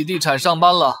在风雨地产上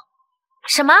班了。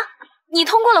什么？你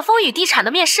通过了风雨地产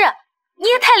的面试？你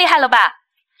也太厉害了吧！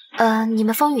你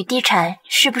们风雨地产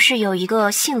是不是有一个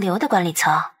姓刘的管理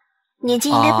层？年纪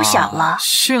应该不小了。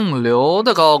姓刘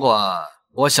的高管，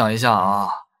我想一下啊。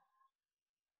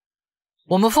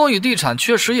我们风雨地产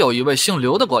确实有一位姓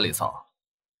刘的管理层，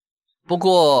不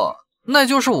过那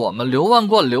就是我们刘万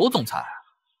贯刘总裁，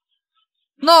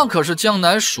那可是江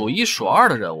南数1数2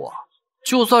的人物，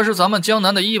就算是咱们江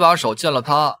南的一把手见了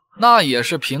他，那也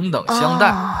是平等相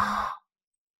待。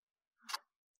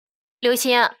刘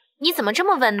星，你怎么这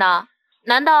么问呢？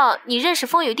难道你认识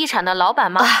风雨地产的老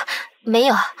板吗？没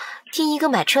有，听一个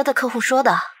买车的客户说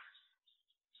的。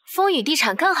风雨地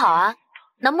产更好啊，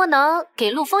能不能给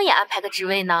陆枫也安排个职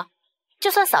位呢？就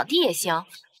算扫地也行。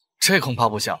这恐怕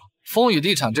不行，风雨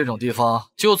地产这种地方，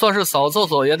就算是扫厕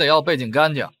所也得要背景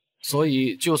干净，所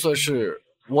以就算是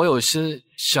我有心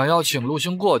想要请陆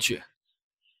兄过去，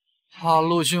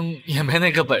陆兄也没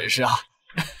那个本事啊。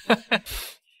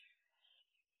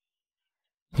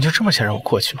你就这么想让我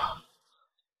过去吗？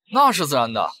那是自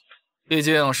然的，毕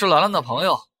竟是兰兰的朋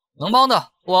友，能帮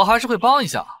的我还是会帮一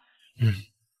下。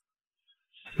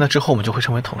那之后我们就会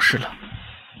成为同事了。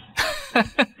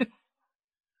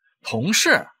同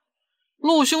事？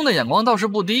陆兄的眼光倒是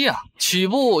不低啊，起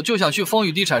步就想去风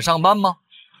雨地产上班吗？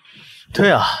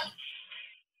对啊，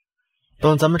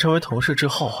等咱们成为同事之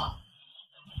后啊，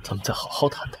咱们再好好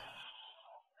谈谈。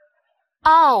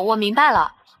哦，我明白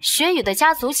了，雪雨的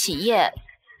家族企业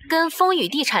跟风雨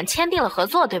地产签订了合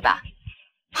作，对吧？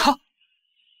哈，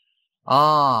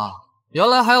啊，原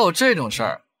来还有这种事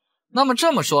儿。那么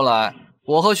这么说来，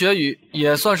我和雪雨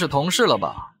也算是同事了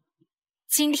吧？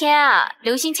今天啊，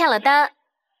刘星签了单，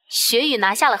雪雨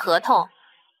拿下了合同，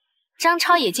张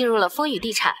超也进入了风雨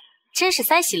地产，真是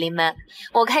三喜临门。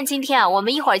我看今天啊，我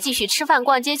们一会儿继续吃饭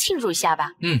逛街庆祝一下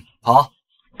吧。好。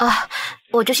啊，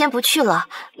我就先不去了。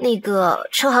那个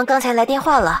车行刚才来电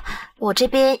话了，我这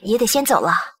边也得先走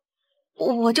了。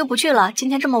我就不去了，今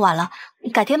天这么晚了，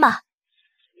改天吧。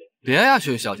别呀，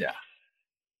雪雨小姐，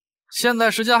现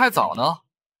在时间还早呢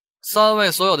，3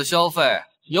位所有的消费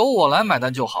由我来买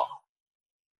单就好。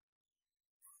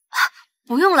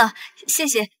不用了，谢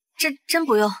谢，真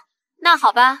不用。那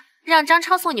好吧，让张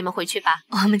超送你们回去吧。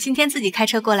我们今天自己开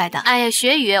车过来的。哎呀，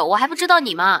雪雨，我还不知道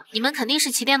你们肯定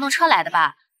是骑电动车来的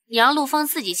吧？你让陆枫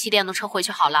自己骑电动车回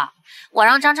去好了，我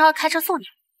让张超开车送你。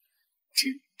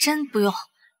真不用，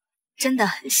真的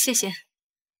谢谢。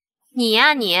你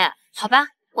呀你，好吧，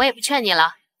我也不劝你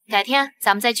了，改天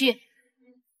咱们再聚。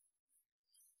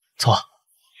走。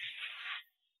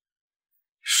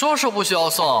说是不需要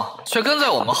送，却跟在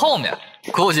我们后面，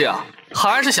估计啊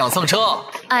还是想蹭车。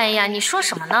哎呀，你说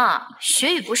什么呢？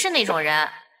雪雨不是那种人。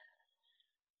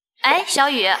哎，小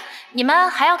雨，你们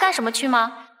还要干什么去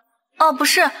吗？哦，不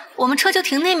是，我们车就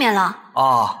停那面了。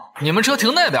啊，你们车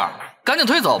停那边，赶紧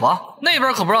推走吧，那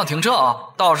边可不让停车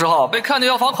啊，到时候被看见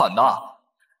要罚款的。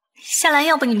夏兰，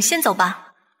要不你们先走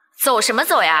吧。走什么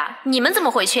走呀？你们怎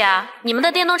么回去啊？你们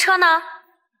的电动车呢？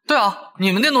对啊，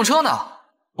你们电动车呢？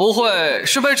不会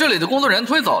是被这里的工作人员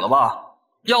推走了吧？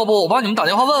要不我帮你们打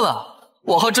电话问问，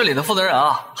我和这里的负责人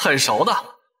啊很熟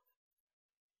的。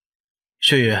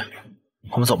雪雨，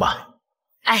我们走吧。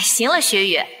哎，行了，雪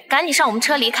雨，赶紧上我们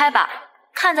车离开吧。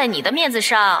看在你的面子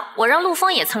上，我让陆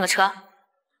枫也蹭个车。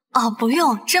哦，不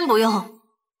用，真不用。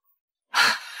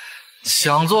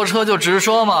想坐车就直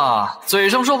说嘛，嘴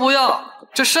上说不要，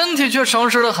这身体却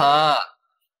诚实得很。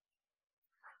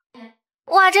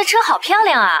哇，这车好漂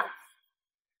亮啊！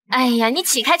哎呀，你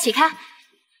起开起开，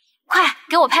快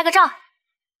给我拍个照。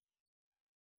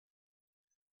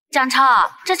张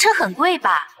超，这车很贵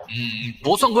吧？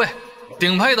不算贵，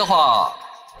顶配的话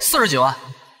40几万。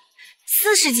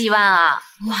40几万啊！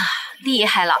哇，厉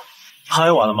害了！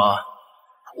拍完了吗？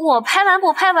我拍完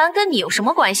不拍完跟你有什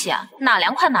么关系啊？哪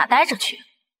凉快哪待着去。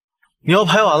你要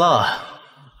拍完了，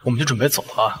我们就准备走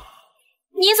了。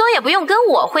你走也不用跟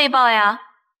我汇报呀。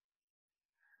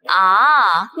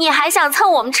啊，你还想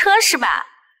蹭我们车是吧？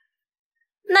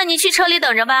那你去车里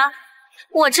等着吧。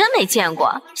我真没见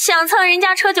过想蹭人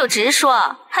家车就直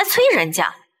说，还催人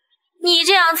家。你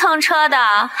这样蹭车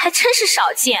的还真是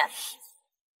少见。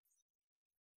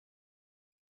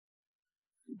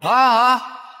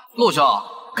陆兄，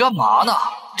干嘛呢？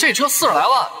这车40来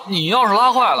万，你要是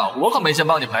拉坏了，我可没钱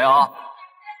帮你赔啊。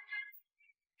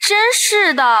真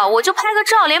是的，我就拍个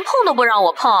照，连碰都不让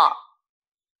我碰，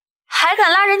还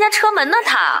敢拉人家车门呢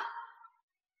他。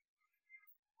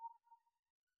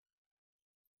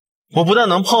我不但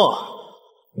能碰，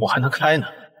我还能开呢。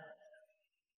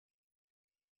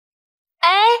哎，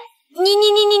你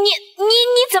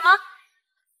怎么？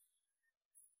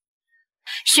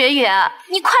雪雨，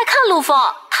你快看陆枫，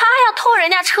他还要偷人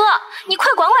家车，你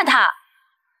快管管他。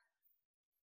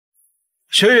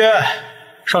雪雨，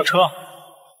上车。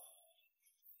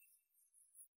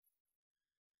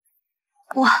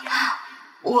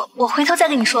我回头再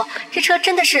跟你说，这车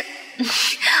真的是，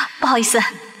不好意思，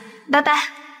拜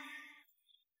拜。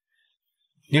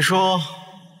你说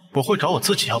我会找我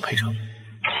自己要赔偿？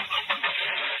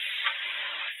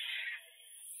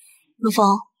陆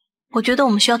枫，我觉得我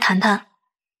们需要谈谈。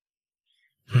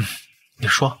你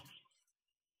说。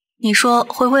你说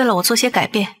会为了我做些改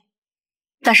变，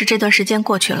但是这段时间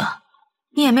过去了，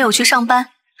你也没有去上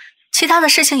班，其他的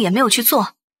事情也没有去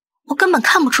做，我根本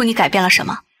看不出你改变了什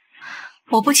么。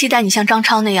我不期待你像张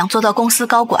超那样做到公司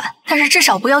高管，但是至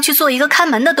少不要去做一个看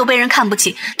门的，都被人看不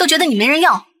起，都觉得你没人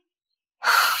要。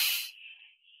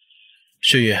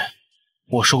雪雨，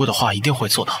我说过的话一定会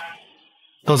做到。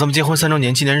等咱们结婚3周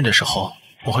年纪念日的时候，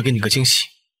我会给你个惊喜，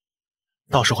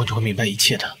到时候你就会明白一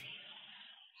切的。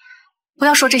不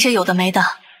要说这些有的没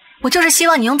的，我就是希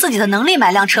望你用自己的能力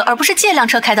买辆车，而不是借辆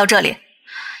车开到这里。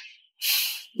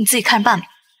你自己看着办吧。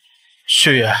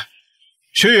雪雨，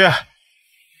雪雨，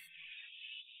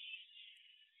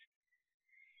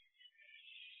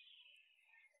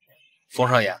冯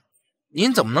少爷，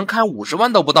您怎么能开50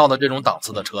万都不到的这种档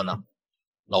次的车呢？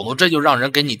老奴这就让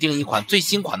人给你订一款最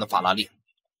新款的法拉利。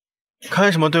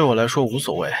开什么对我来说无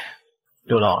所谓，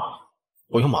刘老，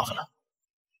不用麻烦了。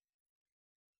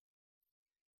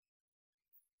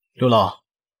刘老，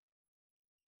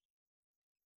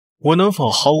我能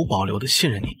否毫无保留的信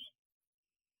任你？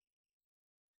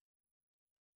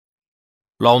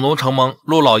老奴承蒙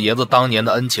陆老爷子当年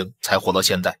的恩情，才活到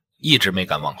现在，一直没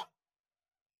敢忘怀。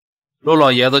陆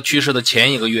老爷子去世的前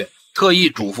1个月，特意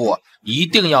嘱咐我一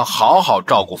定要好好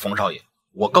照顾冯少爷，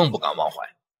我更不敢忘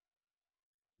怀。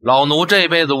老奴这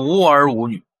辈子无儿无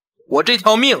女，我这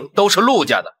条命都是陆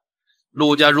家的，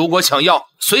陆家如果想要，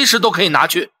随时都可以拿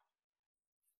去。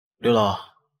刘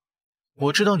老，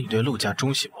我知道你对陆家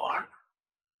忠心不二，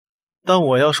但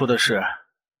我要说的是，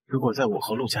如果在我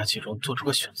和陆家其中做出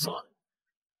个选择，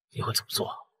你会怎么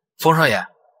做？冯少爷，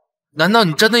难道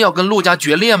你真的要跟陆家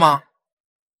决裂吗？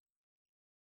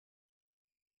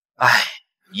哎，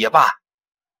也罢，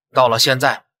到了现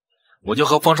在，我就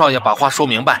和冯少爷把话说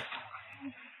明白。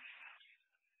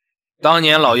当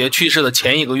年老爷去世的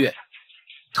前1个月，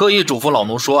特意嘱咐老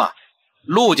奴说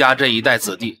陆家这一代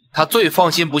子弟，他最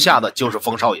放心不下的就是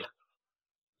冯少爷。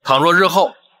倘若日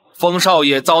后冯少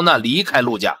爷遭难离开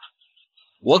陆家，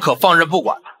我可放任不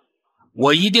管，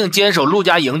我一定坚守陆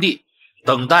家营地，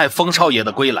等待冯少爷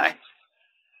的归来。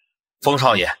冯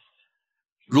少爷，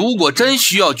如果真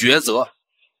需要抉择，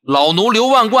老奴刘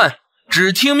万贯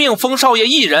只听命冯少爷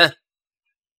一人。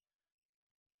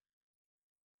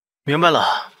明白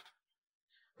了，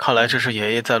看来这是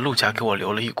爷爷在陆家给我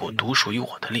留了一股独属于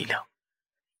我的力量。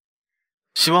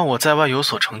希望我在外有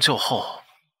所成就后，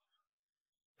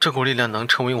这股力量能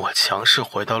成为我强势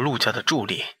回到陆家的助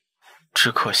力。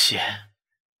只可惜，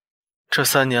这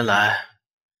3年来，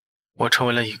我成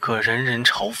为了一个人人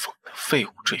嘲讽的废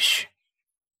物赘婿。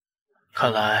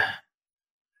看来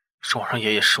是我让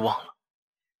爷爷失望了。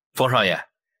冯少爷，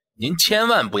您千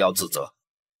万不要自责，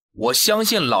我相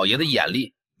信老爷的眼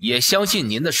力，也相信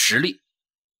您的实力。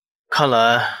看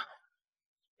来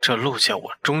这陆家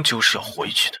我终究是要回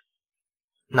去的，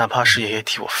哪怕是爷爷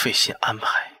替我费心安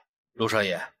排。陆少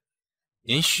爷，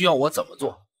您需要我怎么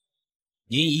做？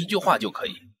您一句话就可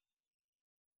以。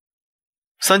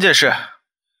3件事。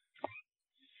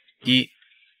1，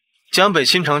江北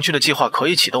新城区的计划可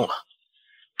以启动了，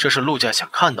这是陆家想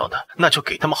看到的，那就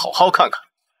给他们好好看看。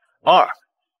2，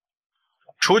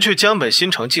除去江北新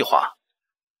城计划，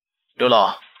刘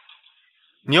老，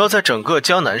你要在整个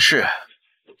江南市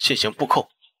进行布控，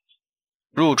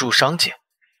入驻商界，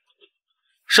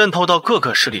渗透到各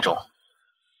个势力中，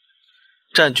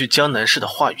占据江南市的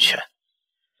话语权。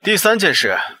第3件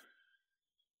事，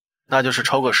那就是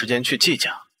抽个时间去季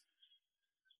家，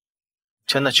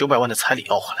将那900万的彩礼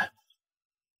要回来。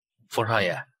冯少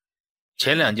爷，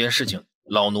前2件事情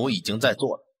老奴已经在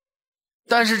做了，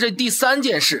但是这第3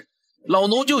件事，老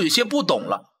奴就有些不懂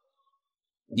了。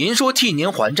您说替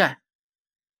您还债，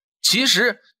其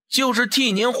实就是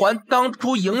替您还当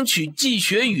初迎娶季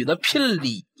雪雨的聘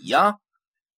礼呀。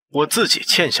我自己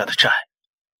欠下的债，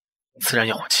自然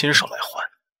要我亲手来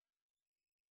还。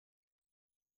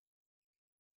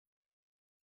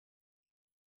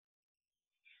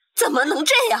怎么能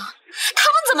这样？他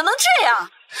们怎么能这样？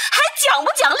还讲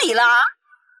不讲理了？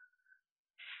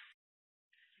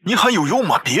你喊有用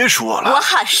吗？别说了。我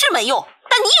喊是没用，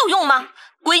但你有用吗？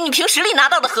闺女凭实力拿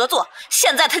到的合作，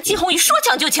现在他季红宇说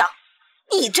抢就抢，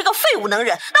你这个废物能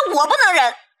忍，但我不能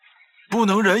忍。不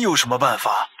能忍有什么办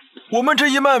法？我们这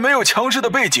一脉没有强势的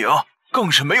背景，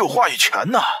更是没有话语权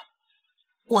呐。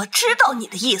我知道你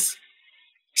的意思，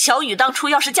小雨当初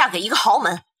要是嫁给一个豪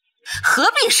门，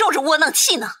何必受着窝囊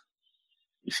气呢？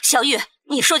小雨，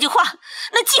你说句话，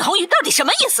那季红宇到底什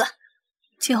么意思？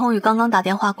季红宇刚刚打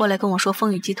电话过来跟我说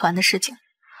风雨集团的事情，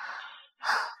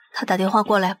他打电话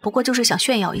过来不过就是想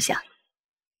炫耀一下，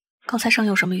高材生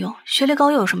有什么用？学历高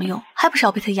又有什么用？还不是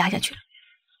要被他压下去？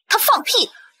他放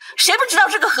屁！谁不知道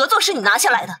这个合作是你拿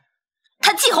下来的？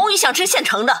他季红宇想吃现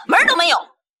成的，门都没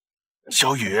有。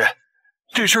小雨，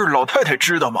这事儿老太太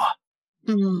知道吗？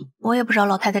我也不知道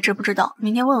老太太知不知道，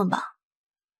明天问问吧。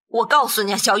我告诉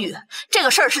你啊，小雨，这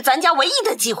个事儿是咱家唯一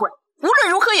的机会，无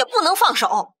论如何也不能放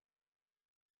手。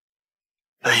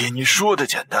哎呀，你说的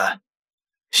简单，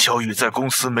小雨在公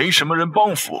司没什么人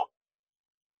帮扶，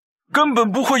根本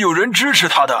不会有人支持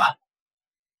他的，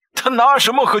他拿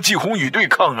什么和季红宇对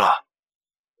抗啊？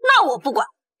那我不管，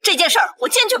这件事儿我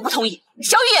坚决不同意，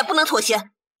小雨也不能妥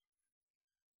协。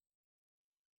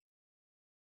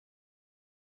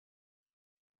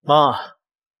妈，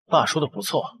爸说的不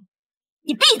错。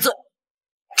你闭嘴！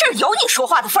这有你说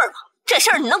话的份儿吗？这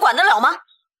事儿你能管得了吗？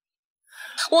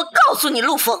我告诉你，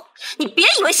陆枫，你别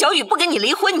以为小雨不跟你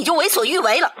离婚，你就为所欲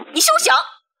为了，你休想！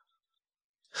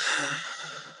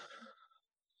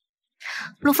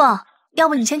陆枫，要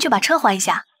不你先去把车还一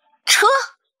下。车？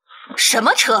什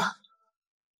么车？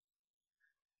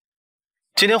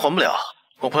今天还不了，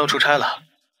我朋友出差了，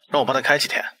让我帮他开几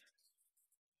天。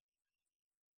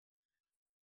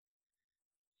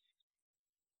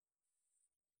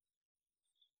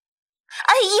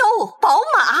哎呦，宝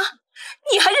马，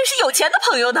你还认识有钱的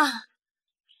朋友呢？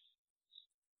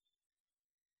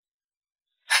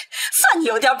算你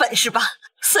有点本事吧，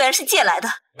虽然是借来的，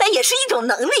但也是一种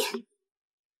能力。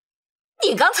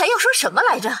你刚才要说什么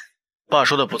来着？爸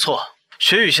说的不错，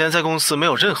雪雨现在在公司没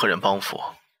有任何人帮扶，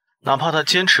哪怕他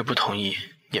坚持不同意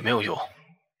也没有用。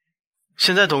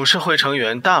现在董事会成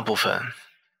员大部分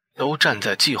都站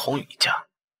在季红宇一家，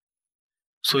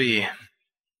所以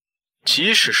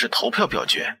即使是投票表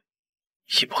决，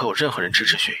也不会有任何人支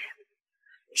持雪雨。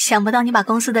想不到你把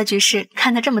公司的局势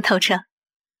看得这么透彻。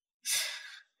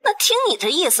那听你这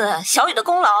意思，小雨的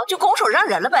功劳就拱手让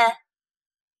人了呗？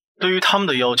对于他们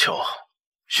的要求，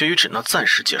雪雨只能暂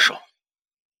时接受。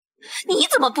你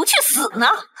怎么不去死呢？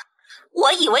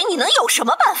我以为你能有什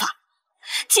么办法，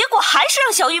结果还是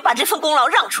让小雨把这份功劳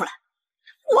让出来。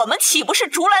我们岂不是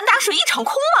竹篮打水一场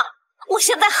空吗？我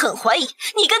现在很怀疑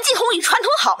你跟季红宇串通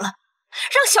好了，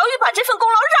让小雨把这份功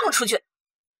劳让出去。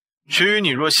雪雨，你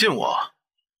若信我，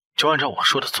就按照我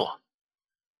说的做。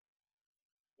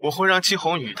我会让季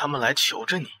红宇他们来求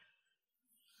着你，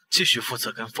继续负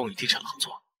责跟风雨地产合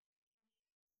作。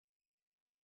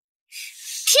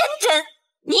天真！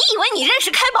你以为你认识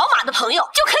开宝马的朋友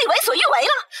就可以为所欲为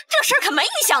了？这事儿可没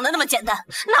你想的那么简单。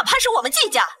哪怕是我们季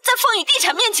家，在风雨地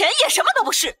产面前也什么都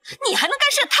不是，你还能干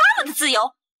涉他们的自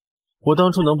由？我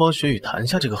当初能帮雪雨谈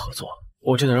下这个合作，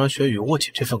我就能让雪雨握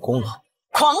紧这份功劳。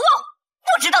狂妄，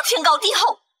不知道天高地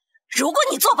厚。如果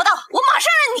你做不到，我马上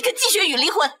让你跟季雪雨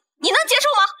离婚，你能接受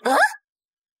吗？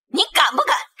你敢不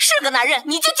敢？是个男人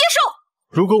你就接受。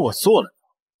如果我做了，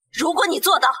如果你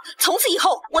做到，从此以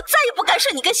后我再也不干涉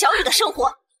你跟小雨的生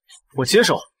活。我接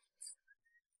受。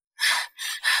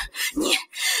你，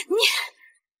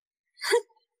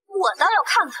我倒要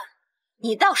看看，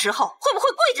你到时候会不会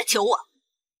跪着求我？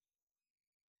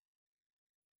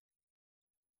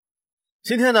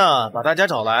今天呢，把大家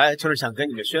找来，就是想跟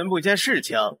你们宣布一件事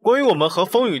情，关于我们和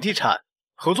风雨地产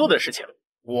合作的事情，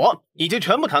我已经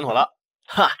全部谈妥了。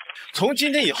哈，从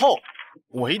今天以后，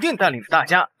我一定带领着大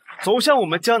家走向我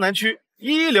们江南区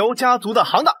一流家族的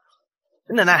行当。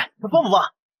奶奶，帮不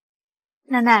帮？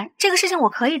奶奶，这个事情我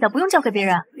可以的，不用交给别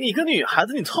人。你个女孩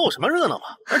子，你凑什么热闹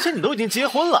嘛？而且你都已经结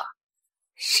婚了。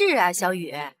是啊，小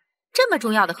雨，这么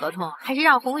重要的合同，还是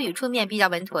让宏宇出面比较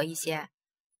稳妥一些。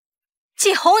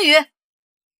季宏宇，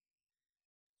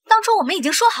当初我们已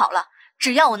经说好了，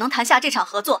只要我能谈下这场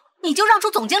合作，你就让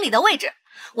出总经理的位置。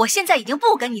我现在已经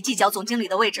不跟你计较总经理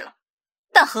的位置了，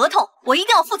但合同我一定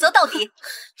要负责到底。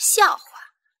笑话，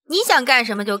你想干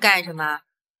什么就干什么，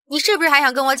你是不是还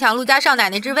想跟我抢陆家少奶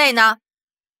奶之位呢？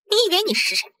你以为你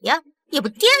是谁呀？也不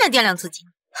掂量掂量自己。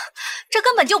这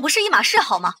根本就不是一码事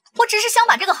好吗？我只是想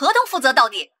把这个合同负责到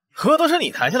底。合同是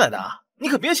你谈下来的，你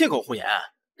可别血口胡言。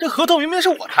这合同明明是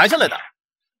我谈下来的。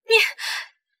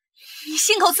你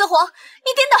信口雌黄，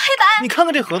你颠倒黑白。你看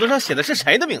看这合同上写的是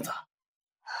谁的名字？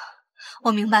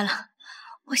我明白了，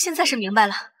我现在是明白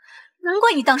了，难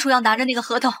怪你当初要拿着那个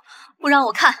合同不让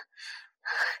我看。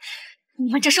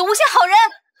你们这是诬陷好人。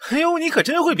哎呦，你可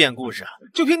真会编故事，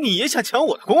就凭你也想抢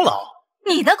我的功劳？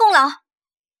你的功劳？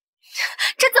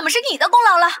这怎么是你的功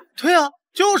劳了？对啊，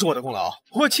就是我的功劳。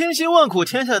我千辛万苦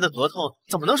签下来的合同，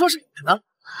怎么能说是你的呢？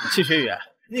谢学宇，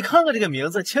你看看这个名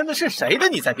字签的是谁的，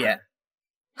你再编。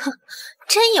哼，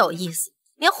真有意思，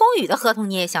连宏宇的合同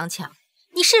你也想抢？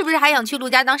你是不是还想去陆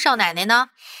家当少奶奶呢？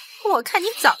我看你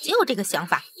早就有这个想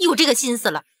法，有这个心思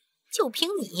了。就凭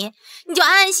你，你就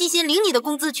安安心心领你的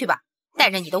工资去吧，带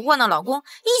着你的窝囊老公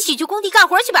一起去工地干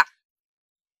活去吧。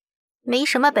没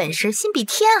什么本事，心比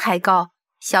天还高。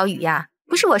小雨呀，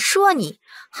不是我说你，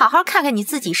好好看看你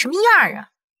自己什么样啊！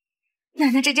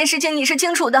奶奶，这件事情你是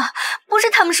清楚的，不是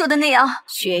他们说的那样。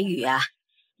雪雨啊，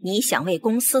你想为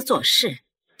公司做事，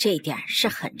这点是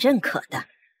很认可的，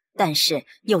但是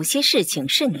有些事情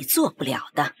是你做不了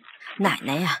的。奶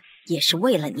奶呀，也是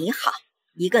为了你好。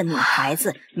一个女孩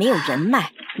子没有人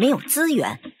脉，没有资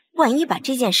源，万一把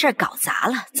这件事搞砸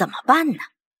了怎么办呢？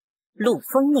陆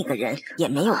枫那个人也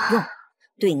没有用，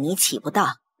对你起不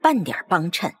到半点帮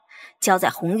衬，交在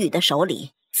宏宇的手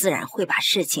里，自然会把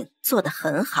事情做得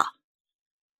很好。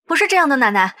不是这样的，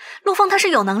奶奶，陆枫他是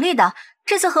有能力的，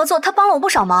这次合作他帮了我不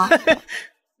少忙。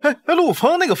陆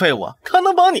枫那个废物，他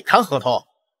能帮你谈合同？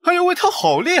哎呦喂，他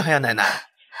好厉害呀，奶奶！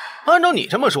按照你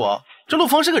这么说，这陆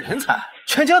枫是个人才，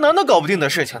全江南都搞不定的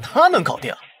事情，他能搞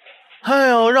定。哎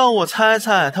呦，让我猜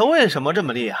猜，他为什么这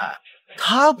么厉害？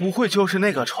他不会就是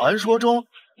那个传说中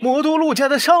魔都陆家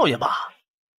的少爷吧？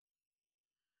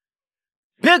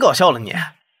别搞笑了你，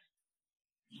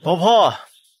老婆，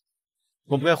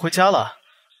我们该回家了。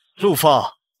陆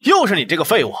枫，又是你这个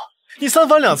废物！你三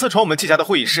番两次闯我们季家的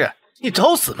会议室，你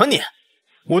找死吗你？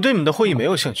我对你们的会议没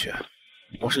有兴趣，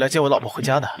我是来接我老婆回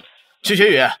家的。季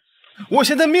学宇，我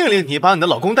现在命令你把你的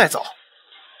老公带走，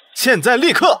现在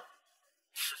立刻！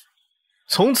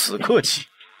从此刻起，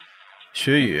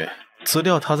学宇辞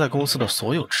掉他在公司的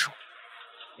所有职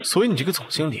务，所以你这个总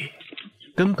经理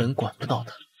根本管不到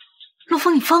他。陆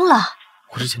枫，你疯了！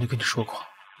我之前就跟你说过，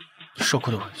你受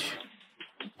过的委屈，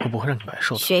我不会让你白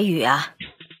受的。学宇啊，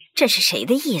这是谁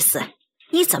的意思？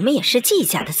你怎么也是季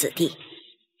家的子弟？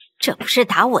这不是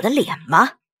打我的脸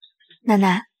吗？奶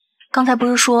奶，刚才不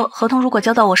是说合同如果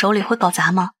交到我手里会搞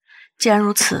砸吗？既然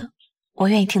如此，我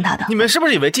愿意听他的。你们是不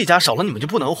是以为季家少了你们就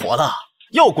不能活了？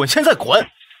要滚现在滚！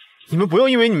你们不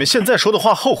用因为你们现在说的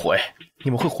话后悔，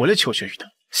你们会回来求学宇的。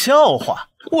笑话，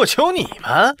我求你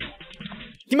们？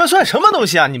你们算什么东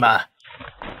西啊你们？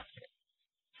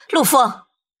陆枫，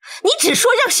你只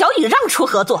说让小雨让出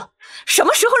合作，什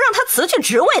么时候让他辞去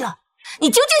职位了？你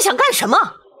究竟想干什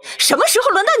么？什么时候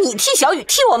轮到你替小雨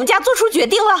替我们家做出决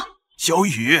定了？小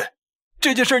雨，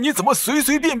这件事你怎么随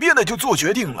随便便的就做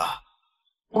决定了？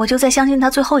我就再相信他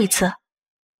最后一次。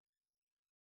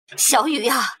小雨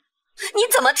呀，你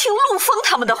怎么听陆枫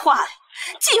他们的话呀？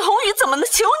季红宇怎么能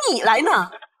求你来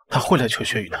呢？他会来求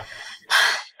学宇的。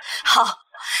好，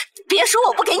别说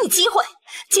我不给你机会，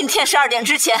今天12点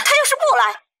之前他要是不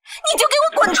来，你就给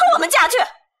我滚出我们家去！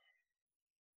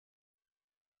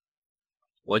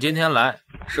我今天来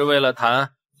是为了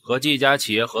谈和季家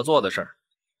企业合作的事儿，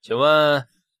请问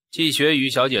季学宇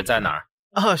小姐在哪儿？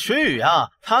啊，学宇啊，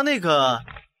她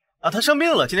她生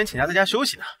病了，今天请假在家休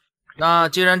息呢。那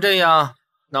既然这样，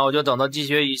那我就等到季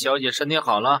学宇小姐身体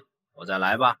好了，我再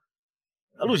来吧。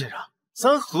陆先生，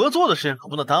咱合作的事情可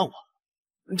不能耽误。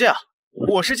这样，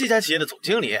我是季家企业的总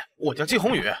经理，我叫季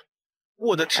宏宇，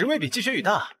我的职位比季学宇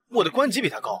大，我的官级比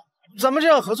他高，咱们这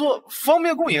样合作方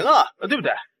便共赢啊，对不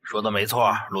对？说的没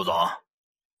错，陆总，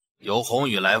由宏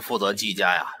宇来负责季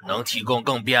家呀，能提供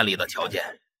更便利的条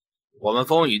件。我们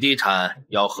风雨地产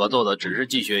要合作的只是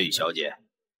季学宇小姐，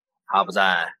她不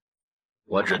在，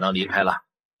我只能离开了。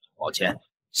抱歉，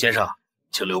先生，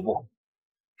请留步。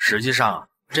实际上，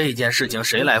这件事情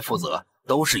谁来负责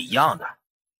都是一样的，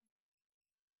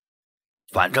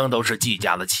反正都是季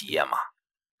家的企业嘛。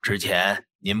之前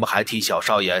您不还替小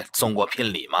少爷送过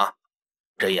聘礼吗？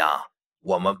这样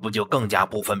我们不就更加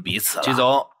不分彼此了？季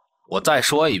总，我再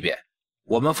说一遍，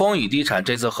我们风雨地产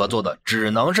这次合作的只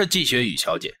能是季学宇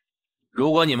小姐。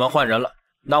如果你们换人了，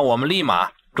那我们立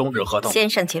马终止合同。先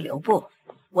生请留步，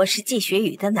我是季学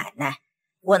宇的奶奶，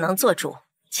我能做主，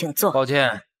请坐。抱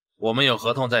歉，我们有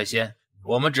合同在先，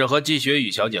我们只和季学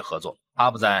宇小姐合作，她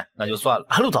不在那就算了。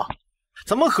陆总，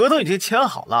咱们合同已经签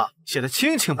好了，写的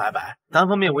清清白白，单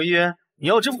方面违约你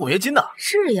要支付违约金的。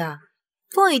是呀，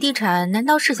风雨地产难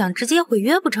道是想直接毁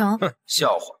约不成？哼，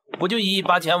笑话，不就1亿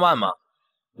8千万吗？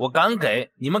我敢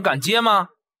给，你们敢接吗？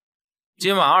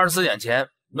今晚24点前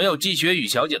没有季学宇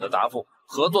小姐的答复，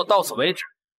合作到此为止，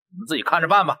你们自己看着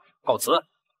办吧。告辞。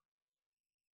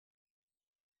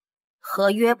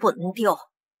合约不能丢，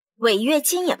违约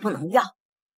金也不能要，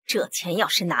这钱要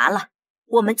是拿了，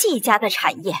我们季家的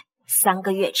产业3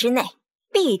个月之内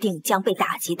必定将被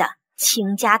打击的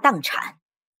倾家荡产。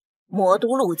魔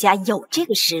都陆家有这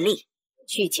个实力，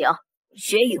去请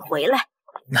学宇回来。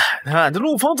奶奶，这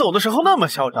陆枫走的时候那么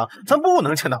嚣张，咱不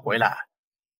能请他回来。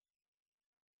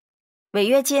违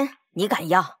约金你敢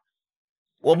要？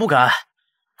我不敢。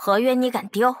合约你敢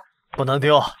丢？不能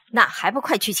丢。那还不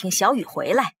快去请小雨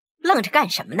回来？愣着干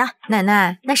什么呢？奶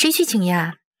奶，那谁去请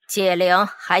呀？解铃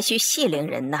还需系铃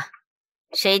人呢，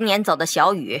谁撵走的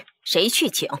小雨，谁去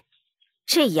请，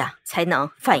这样才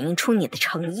能反映出你的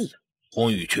诚意。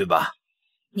宏宇去吧。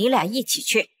你俩一起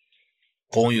去。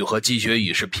宏宇和季学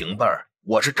宇是平辈儿，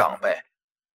我是长辈，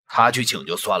他去请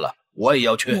就算了，我也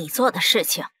要去。你做的事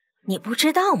情你不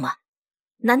知道吗？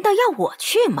难道要我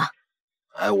去吗？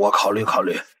我考虑考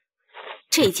虑。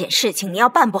这件事情你要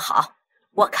办不好，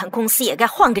我看公司也该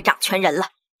换个掌权人了。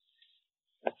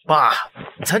爸，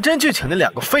咱真去请那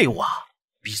2个废物啊！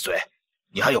闭嘴，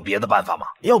你还有别的办法吗？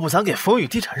要不咱给风雨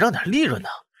地产让点利润呢？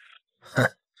哼，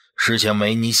事情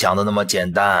没你想的那么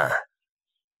简单。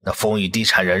那风雨地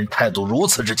产人态度如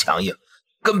此之强硬，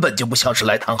根本就不像是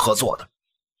来谈合作的。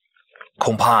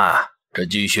恐怕这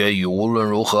季学宇无论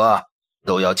如何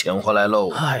都要请回来喽。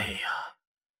哎呀，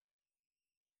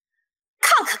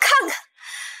看看，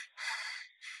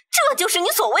这就是你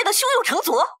所谓的胸有成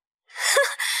竹。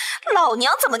哼，老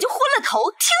娘怎么就昏了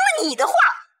头，听了你的话？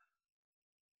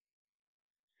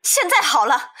现在好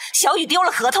了，小雨丢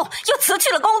了合同，又辞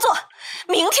去了工作，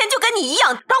明天就跟你一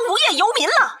样当无业游民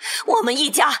了。我们一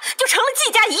家就成了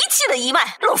季家遗弃的一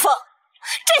脉。陆枫，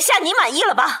这下你满意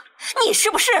了吧？你是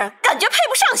不是感觉配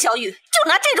不上小雨，就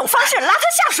拿这种方式拉他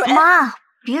下水？妈，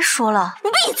别说了。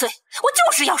你闭嘴！我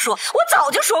就是要说，我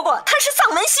早就说过他是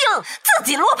丧门星，自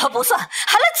己落魄不算，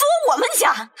还来作我们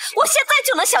家。我现在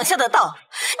就能想象得到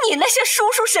你那些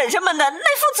叔叔婶婶们的那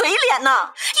副嘴脸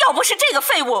呐！要不是这个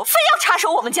废物非要插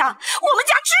手我们家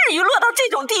至于落到这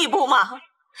种地步吗？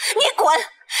你滚！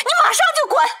你马上就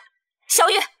滚！小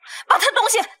雨，把他东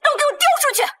西都给我丢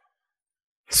出去！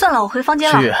算了，我回房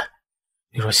间了。雪雨，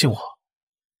你若信我，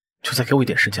就再给我一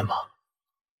点时间吧。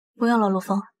不用了，陆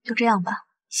枫，就这样吧。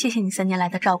谢谢你3年来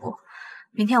的照顾，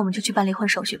明天我们就去办离婚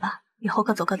手续吧，以后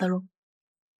各走各的路。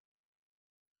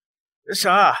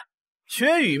婶儿，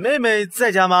雪雨妹妹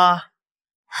在家吗？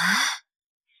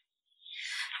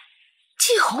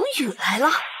季红宇来了，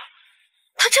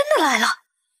他真的来了，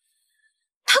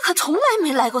他可从来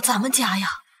没来过咱们家呀。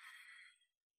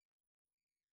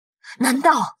难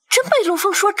道真被陆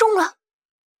枫说中了，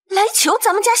来求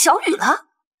咱们家小雨了？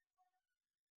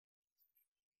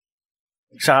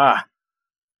婶儿，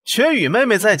雪雨妹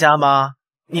妹在家吗？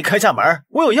你开下门，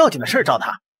我有要紧的事找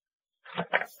她。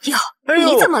哟，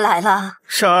你怎么来了？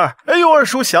婶儿，哎呦，二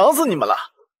叔想死你们了。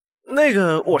那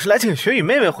个，我是来请雪雨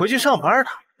妹妹回去上班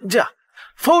的。这样，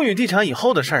风雨地产以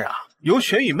后的事儿啊，由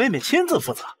雪雨妹妹亲自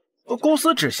负责，公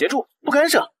司只协助不干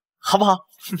涉，好不好？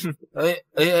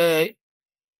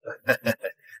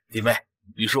弟妹，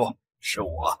吕叔，是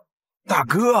我。大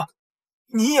哥，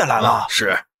你也来了？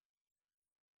是。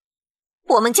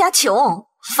我们家穷，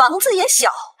房子也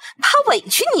小，怕委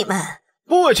屈你们。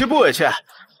不委屈，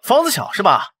房子小是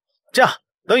吧？这样，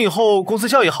等以后公司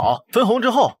效益好，分红之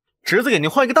后，侄子给您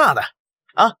换一个大的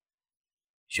啊。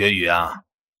雪雨啊，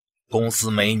公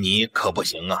司没你可不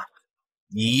行啊，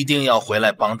你一定要回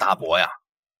来帮大伯呀。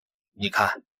你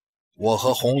看，我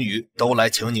和红雨都来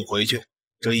请你回去，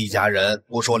这一家人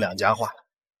不说两家话，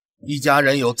一家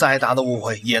人有再大的误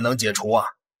会也能解除啊，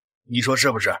你说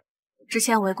是不是？之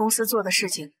前我为公司做的事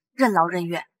情任劳任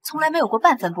怨，从来没有过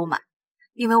半分不满，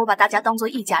因为我把大家当做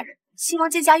一家人，希望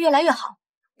这家越来越好。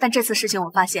但这次事情我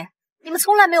发现，你们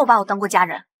从来没有把我当过家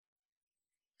人。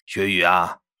雪雨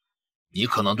啊，你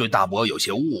可能对大伯有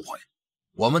些误会，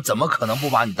我们怎么可能不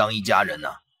把你当一家人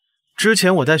呢？之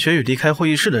前我带雪雨离开会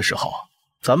议室的时候，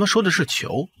咱们说的是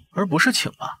求，而不是请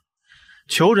啊。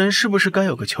求人是不是该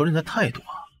有个求人的态度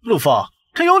啊？陆枫，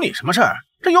这有你什么事儿？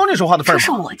这有你说话的份吗？这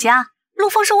是我家，陆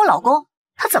枫是我老公，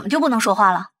他怎么就不能说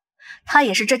话了？他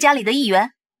也是这家里的一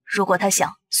员，如果他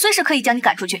想，随时可以将你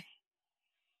赶出去。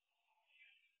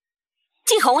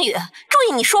季红宇，注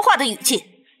意你说话的语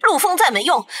气。陆枫再没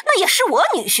用，那也是我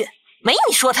女婿，没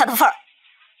你说他的份儿。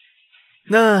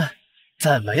那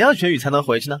怎么样，雪雨才能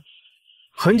回去呢？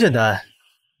很简单，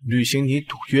履行你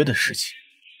赌约的事情。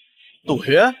赌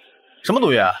约？什么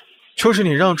赌约？就是你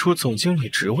让出总经理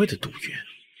职位的赌约。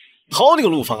好你个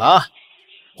陆枫啊！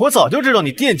我早就知道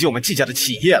你惦记我们季家的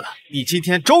企业了，你今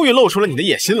天终于露出了你的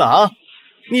野心了啊！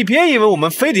你别以为我们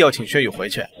非得要请雪雨回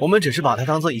去，我们只是把她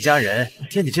当做一家人，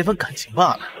惦记这份感情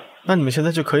罢了。那你们现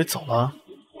在就可以走了。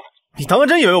你当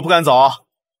真以为我不敢走？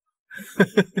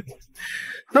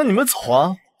那你们走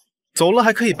啊，走了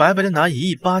还可以白白的拿1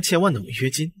亿8千万的违约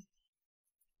金，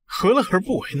何乐而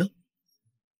不为呢？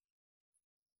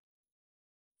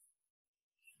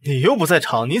你又不在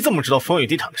场，你怎么知道风雨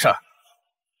地产的事儿？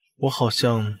我好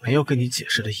像没有跟你解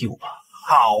释的义务吧？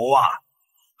好啊，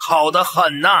好得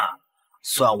很呐，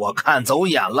算我看走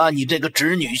眼了，你这个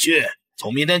侄女婿。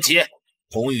从明天起，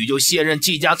红宇就卸任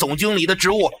季家总经理的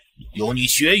职务，由你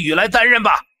雪雨来担任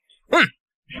吧。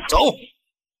走。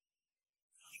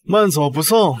慢走不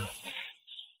送。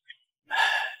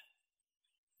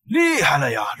厉害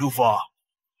了呀，陆枫，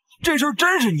这事儿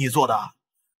真是你做的？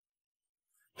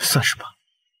算是吧。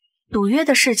赌约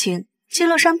的事情，季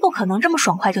乐山不可能这么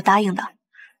爽快就答应的，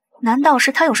难道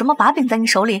是他有什么把柄在你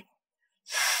手里？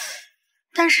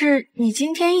但是你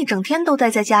今天一整天都待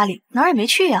在家里，哪儿也没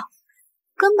去呀，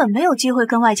根本没有机会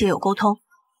跟外界有沟通，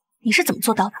你是怎么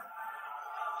做到的？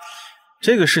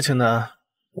这个事情呢，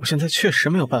我现在确实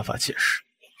没有办法解释。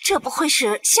这不会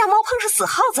是瞎猫碰上死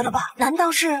耗子了吧？难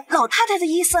道是老太太的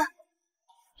意思？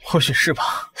或许是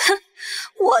吧。哼，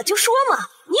我就说嘛，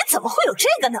你怎么会有这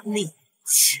个能力？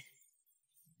切！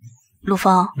陆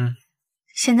枫，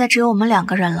现在只有我们2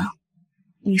个人了，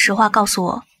你实话告诉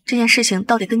我，这件事情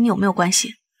到底跟你有没有关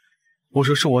系？我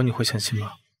说是我，你会相信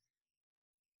吗？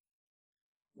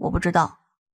我不知道。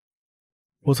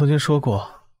我曾经说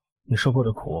过，你受过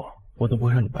的苦，我都不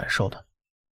会让你白受的。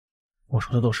我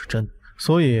说的都是真的，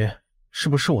所以是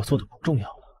不是我做的不重要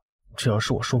了，只要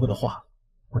是我说过的话，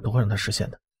我都会让它实现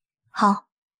的。好，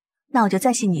那我就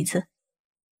再信你一次。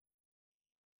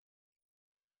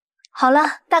好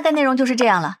了，大概内容就是这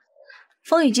样了。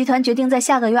风雨集团决定在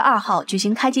下个月2号举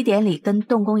行开机典礼跟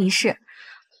动工仪式，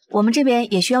我们这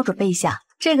边也需要准备一下。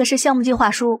这个是项目计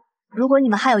划书，如果你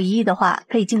们还有疑义的话，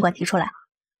可以尽管提出来。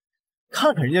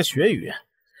看看人家雪雨，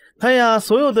哎呀，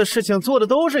所有的事情做的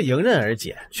都是迎刃而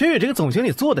解。雪雨这个总经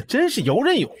理做的真是游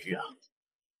刃有余啊！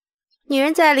女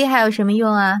人再厉害有什么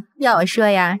用啊？要我说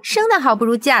呀，生的好不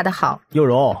如嫁的好。有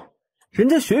容，人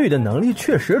家雪雨的能力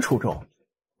确实出众，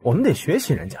我们得学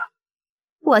习人家。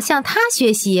我向她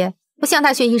学习？我向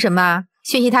她学习什么？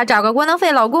学习她找个窝囊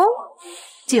废老公？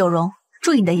季有容，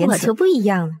注意你的言辞。我就不一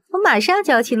样了，我马上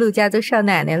就要去陆家做少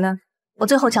奶奶了。我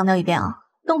最后强调一遍啊，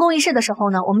动工仪式的时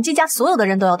候呢，我们季家所有的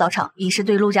人都要到场，以示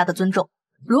对陆家的尊重。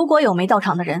如果有没到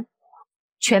场的人，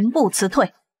全部辞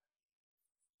退。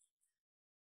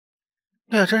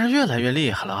哎呀，真是越来越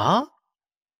厉害了啊！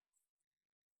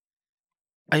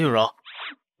哎，有容，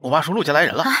我爸说陆家来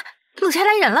人了。啊，陆家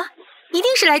来人了，一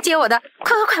定是来接我的！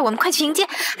快快快，我们快去迎接！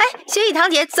哎，雪雨堂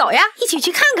姐，走呀，一起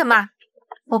去看看嘛！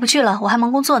我不去了，我还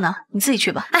忙工作呢，你自己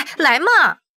去吧。哎，来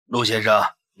嘛！陆先生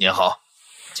您好，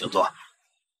请坐。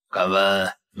敢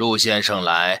问陆先生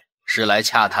是来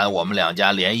洽谈我们2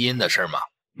家联姻的事吗？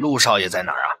陆少爷在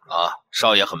哪儿啊？啊，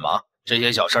少爷很忙，这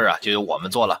些小事啊就由我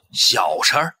们做了。小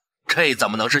事儿？这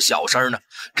怎么能是小事呢？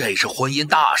这是婚姻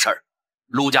大事儿。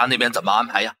陆家那边怎么安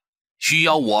排呀？需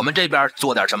要我们这边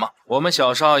做点什么？我们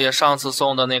小少爷上次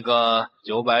送的那个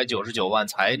999万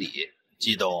彩礼，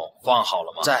季董放好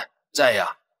了吗？在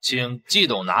呀，请季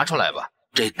董拿出来吧。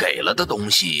这给了的东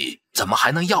西怎么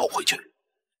还能要回去？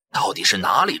到底是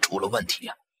哪里出了问题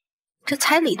呀？这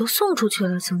彩礼都送出去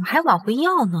了，怎么还往回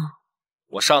要呢？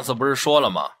我上次不是说了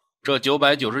吗？这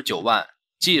999万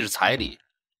既是彩礼，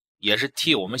也是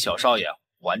替我们小少爷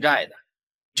还债的，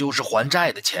就是还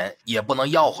债的钱也不能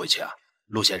要回去啊。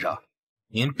陆先生，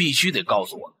您必须得告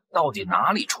诉我到底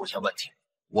哪里出现问题，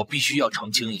我必须要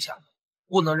澄清一下，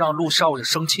不能让陆少爷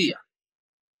生气呀。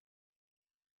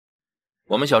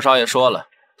我们小少爷说了，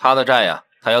他的债呀，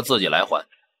他要自己来还。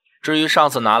至于上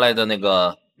次拿来的那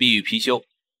个碧玉貔貅，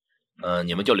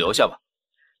你们就留下吧，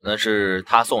那是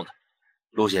他送的。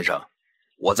陆先生，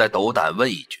我再斗胆问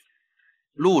一句，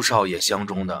陆少爷相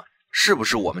中的是不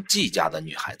是我们季家的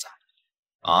女孩子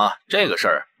啊？这个事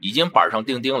儿已经板上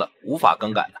钉钉了，无法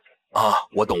更改了啊！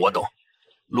我懂。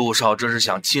陆少这是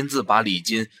想亲自把礼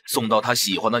金送到他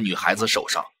喜欢的女孩子手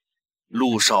上，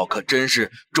陆少可真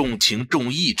是重情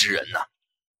重义之人呐。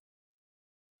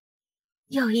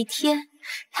有一天，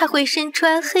他会身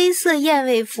穿黑色燕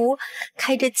尾服，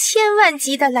开着1000万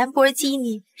级的兰博基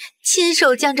尼，亲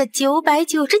手将这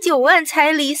999万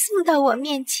彩礼送到我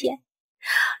面前。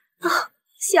哦，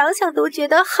想想都觉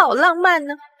得好浪漫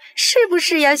呢，是不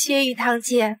是呀，雪雨堂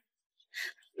姐？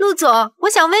陆总，我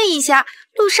想问一下，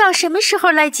陆少什么时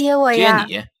候来接我呀？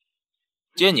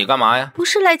接你干嘛呀？不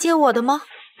是来接我的吗？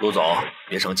陆总，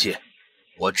别生气，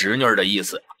我侄女儿的意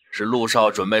思是陆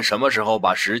少准备什么时候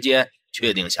把时间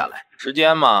确定下来。时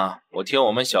间嘛，我听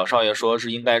我们小少爷说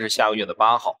应该是下个月的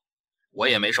8号。我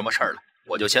也没什么事儿了，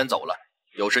我就先走了。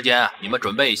有时间啊，你们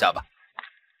准备一下吧。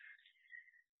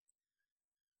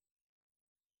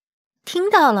听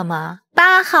到了吗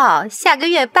？8号，下个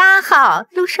月8号，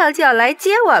陆少就要来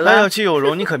接我了。哎呀，季有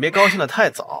容，你可别高兴得太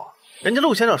早。人家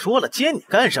陆先生说了，接你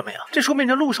干什么呀？这说明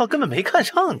这陆少根本没看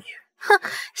上你。哼，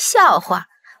笑话！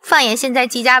放眼现在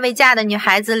季家未嫁的女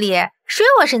孩子里，谁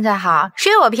我身材好，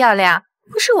谁我漂亮？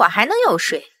不是我还能有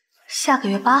谁？下个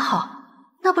月8号，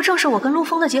那不正是我跟陆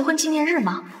枫的结婚纪念日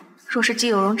吗？若是季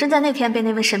有容真在那天被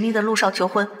那位神秘的陆少求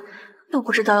婚，又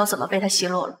不知道要怎么被他奚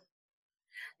落了。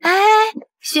哎，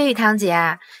雪雨堂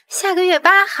姐，下个月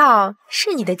8号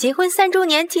是你的结婚3周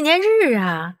年纪念日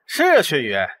啊！是啊，雪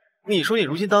雨，你说你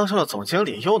如今当上了总经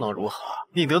理又能如何？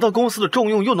你得到公司的重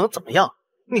用又能怎么样？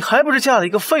你还不是嫁了一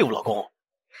个废物老公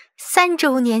？3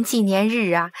周年纪念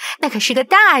日啊，那可是个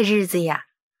大日子呀！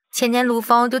前年陆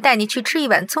枫都带你去吃一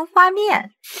碗葱花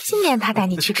面，今年他带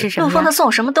你去吃什么？陆枫他送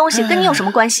我什么东西，跟你有什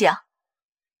么关系啊？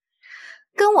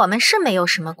跟我们是没有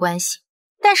什么关系，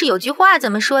但是有句话怎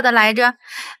么说的来着？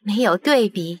没有对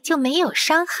比就没有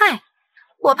伤害。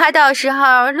我怕到时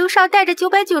候陆少带着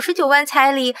999万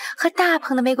彩礼和大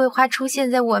捧的玫瑰花出现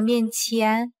在我面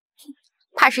前，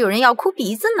怕是有人要哭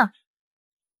鼻子呢。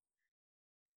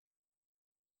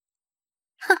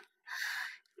哼，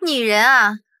女人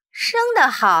啊，生得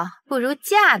好不如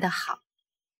嫁得好，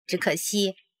只可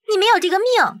惜你没有这个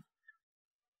命。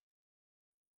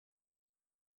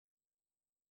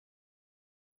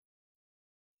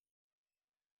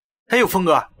哎呦，峰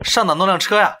哥，上哪弄辆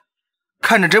车呀？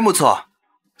看着真不错，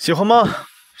喜欢吗？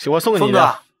喜欢送给你的。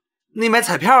峰哥，你买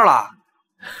彩票了？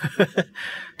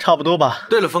差不多吧。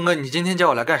对了，峰哥，你今天叫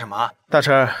我来干什么？大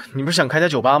成，你不是想开家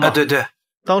酒吧吗？对对，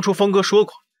当初峰哥说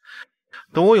过，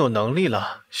等我有能力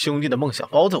了，兄弟的梦想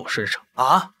包在我身上。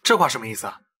啊，这话什么意思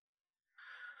啊？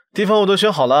地方我都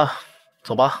选好了，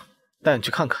走吧，带你去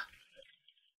看看。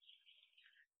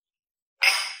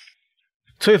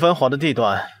最繁华的地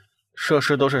段，设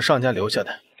施都是上家留下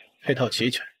的，配套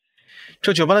齐全。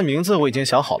这酒吧的名字我已经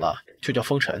想好了，就叫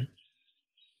风尘。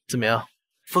怎么样？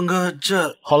峰哥，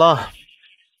这好了，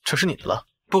这是你的了。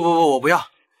不，我不要。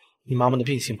你妈妈的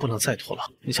病情不能再拖了，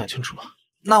你想清楚了。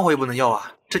那我也不能要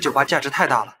啊，这酒吧价值太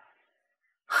大了。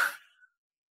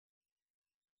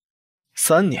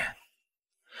3年，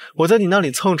我在你那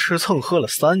里蹭吃蹭喝了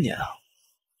3年啊！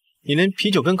你连啤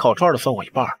酒跟烤串都分我一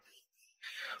半。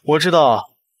我知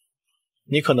道，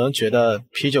你可能觉得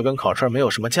啤酒跟烤串没有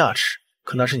什么价值，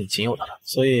可那是你仅有的了，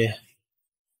所以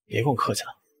别跟我客气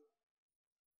了。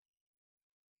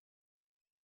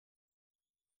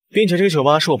并且这个酒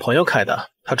吧是我朋友开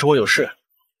的，他知我有事，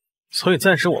所以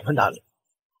暂时我们打理，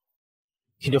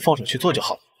你就放手去做就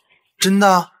好了。真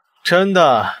的？真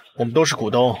的，我们都是股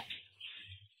东。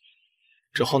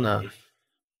之后呢，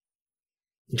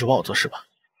你就帮我做事吧。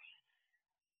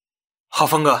好，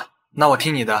峰哥，那我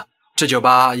听你的。这酒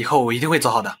吧以后我一定会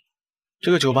做好的。这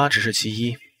个酒吧只是其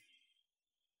一，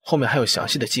后面还有详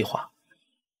细的计划，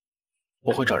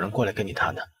我会找人过来跟你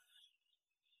谈的。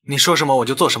你说什么我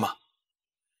就做什么。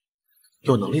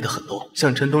有能力的很多，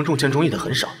像陈东重情重义的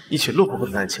很少，一起落魄过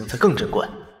的感情才更珍贵。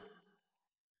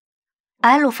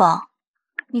哎，陆枫，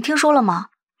你听说了吗？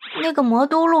那个魔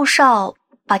都陆少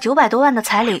把900多万的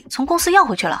彩礼从公司要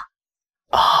回去了。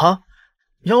啊？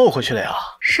要回去了呀？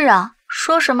是啊，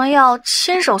说什么要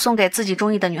亲手送给自己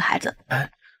中意的女孩子。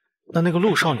哎，那个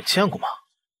陆少你见过吗？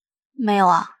没有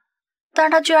啊，但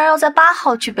是他居然要在8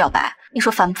号去表白，你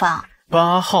说烦不烦啊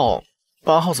？8号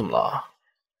怎么了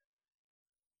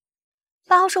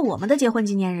？8号是我们的结婚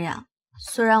纪念日呀。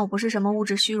虽然我不是什么物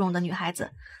质虚荣的女孩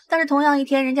子，但是同样一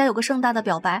天人家有个盛大的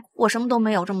表白，我什么都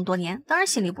没有这么多年，当然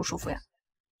心里不舒服呀。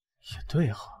也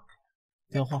对哈。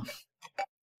电话。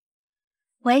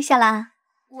喂，小兰。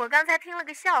我刚才听了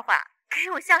个笑话，给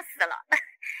我笑死了。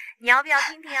你要不要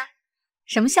听听？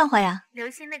什么笑话呀？刘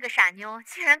星那个傻妞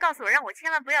竟然告诉我，让我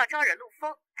千万不要招惹陆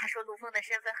枫。她说陆枫的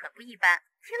身份很不一般，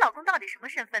你老公到底什么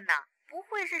身份呢？不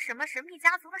会是什么神秘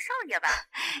家族的少爷吧？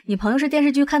你朋友是电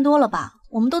视剧看多了吧？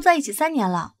我们都在一起3年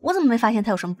了，我怎么没发现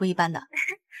他有什么不一般的？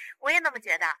我也那么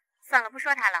觉得。算了，不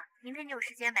说他了。明天你有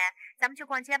时间没？咱们去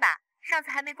逛街吧。上次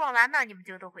还没逛完呢，你们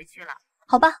就都回去了。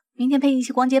好吧，明天陪你一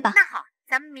起逛街吧。那好，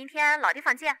咱们明天老地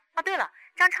方见。哦，对了，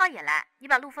张超也来，你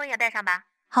把陆枫也带上吧。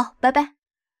好，拜拜。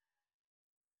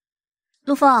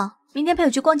陆枫，明天陪我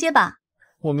去逛街吧。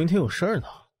我明天有事儿呢，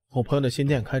我朋友的新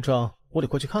店开张，我得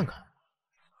过去看看。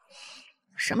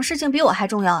什么事情比我还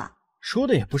重要啊？说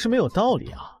的也不是没有道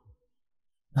理啊。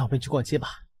那我陪你去逛街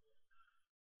吧。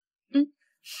嗯。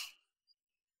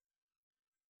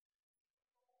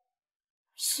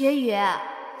雪雨，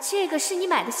这个是你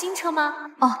买的新车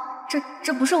吗？哦，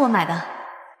这不是我买的。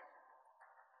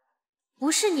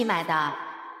不是你买的，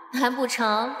难不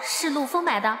成是陆枫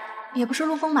买的？也不是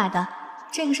陆枫买的，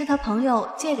这个是他朋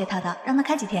友借给他的，让他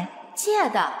开几天。借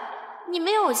的？你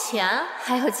没有钱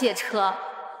还要借车，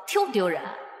丢不丢人？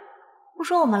不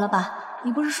说我们了吧？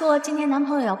你不是说今天男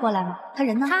朋友也要过来吗？他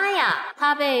人呢？他呀，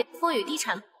他被风雨地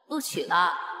产录取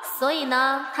了，所以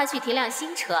呢，他去提辆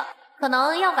新车，可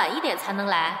能要晚一点才能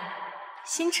来。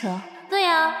新车？对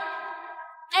呀。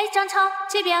哎，张超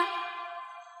这边。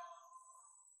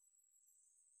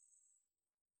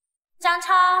张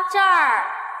超这儿。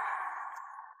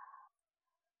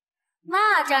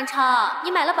哇，张超，你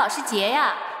买了保时捷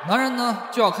呀？男人呢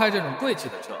就要开这种贵气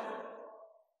的车，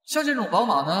像这种宝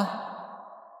马呢，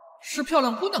是漂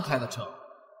亮姑娘开的车，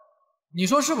你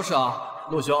说是不是啊，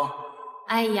陆兄？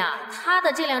哎呀，他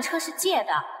的这辆车是借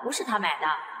的，不是他买的。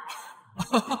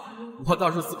我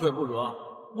倒是自愧不如，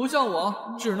不像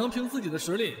我只能凭自己的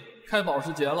实力开保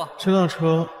时捷了。这辆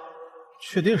车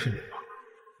确定是你吗？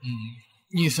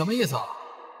你什么意思啊？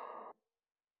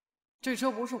这车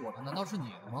不是我的，难道是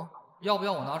你的吗？要不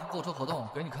要我拿出购车合同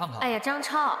给你看看？哎呀，张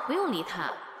超，不用理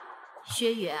他。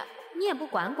薛宇，你也不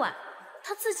管管，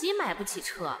他自己买不起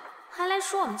车，还来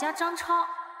说我们家张超。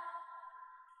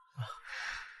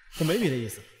我没别的意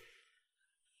思，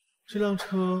这辆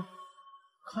车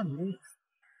看着没意思。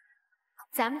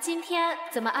咱们今天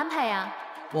怎么安排呀？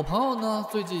我朋友呢，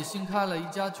最近新开了一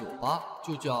家酒吧，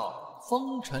就叫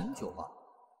风尘酒吧，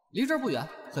离这儿不远，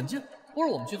很近，不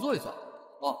如我们去坐一坐。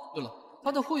哦，对了，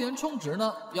他的会员充值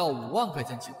呢要5万块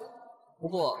钱起步，不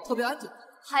过特别安静。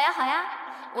好呀好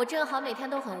呀，我正好每天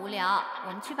都很无聊，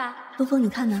我们去吧。陆枫，你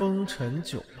看呢？风尘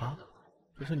酒吧，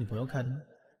这是你朋友开的吗？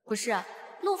不是，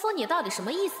陆枫，你到底什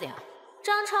么意思呀？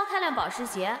张超开辆保时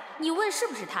捷，你问是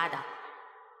不是他的？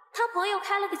他朋友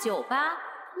开了个酒吧，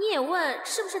你也问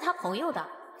是不是他朋友的？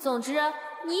总之，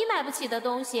你买不起的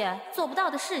东西，做不到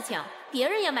的事情，别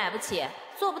人也买不起，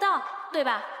做不到，对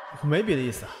吧？我没别的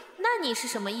意思啊。那你是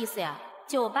什么意思呀？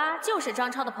酒吧就是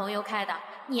张超的朋友开的，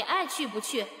你爱去不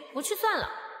去，不去算了。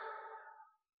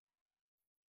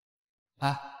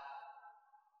哎，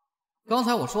刚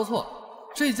才我说错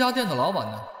了，这家店的老板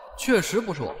呢，确实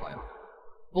不是我朋友。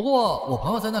不过我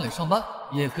朋友在那里上班，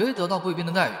也可以得到贵宾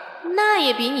的待遇。那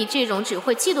也比你这种只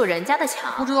会嫉妒人家的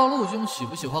强。不知道陆兄喜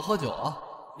不喜欢喝酒啊？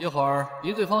一会儿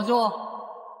一醉方休啊。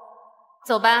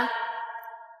走吧。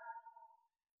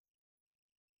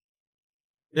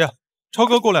呀，超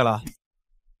哥过来了。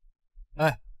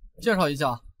哎，介绍一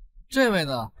下，这位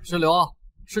呢是刘傲，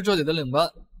是这里的领班；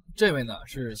这位呢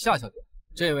是夏小姐，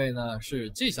这位呢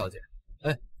是季小姐。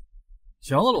哎，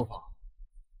行了，陆芳，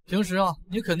平时啊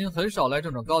你肯定很少来这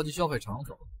种高级消费场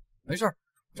所，没事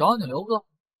找你刘哥，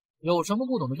有什么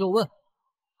不懂的就问，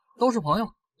都是朋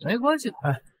友，没关系的。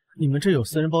哎，你们这有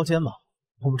私人包间吗？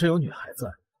我们这有女孩子，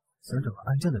想找个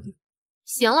安静的地方。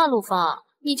行了，陆枫，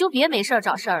你就别没事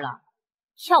找事儿了。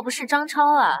要不是张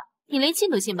超啊，你连进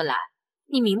都进不来。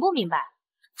你明不明白？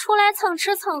出来蹭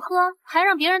吃蹭喝，还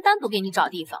让别人单独给你找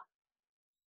地方，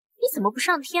你怎么不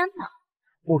上天呢？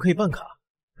我可以办卡，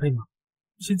可以吗？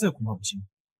现在恐怕不行，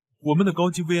我们的高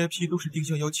级 VIP 都是定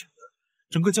向邀请的，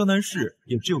整个江南市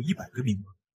也只有100个名额。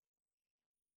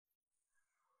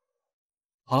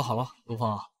好了好了，陆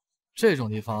枫，这种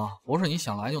地方不是你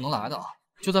想来就能来的啊，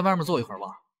就在外面坐一会儿吧。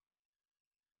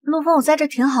陆枫，我在这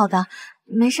挺好的，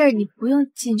没事，你不用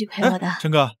进去陪我的。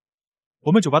陈哥，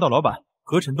我们酒吧的老板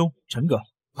何晨东，陈哥。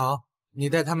好，你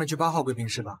带他们去8号贵宾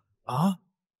室吧。啊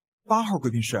，8号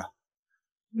贵宾室？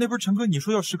那不是陈哥你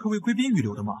说要时刻为贵宾预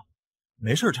留的吗？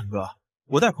没事，陈哥，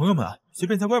我带朋友们随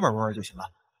便在外边玩玩就行了，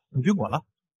你不用管了。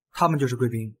他们就是贵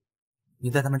宾，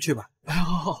你带他们去吧。哎呦，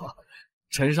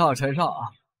陈少啊，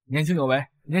年轻有为，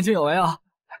年轻有为啊！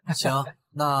行，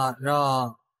那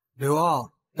让刘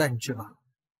傲带你去吧。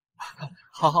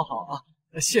好啊，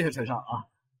谢谢陈少啊。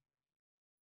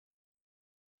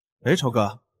哎，超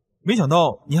哥，没想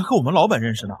到你还和我们老板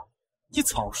认识呢，你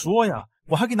早说呀，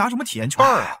我还给你拿什么体验券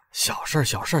啊？小事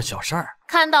儿。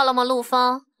看到了吗，陆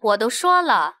枫，我都说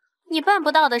了，你办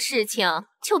不到的事情，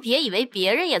就别以为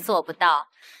别人也做不到。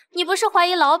你不是怀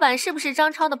疑老板是不是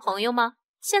张超的朋友吗？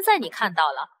现在你看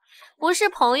到了，不是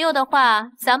朋友的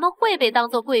话，咱们会被当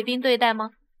作贵宾对待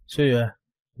吗？薛宇，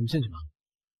你们进去吧。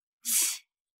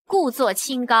故作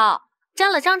清高，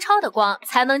沾了张超的光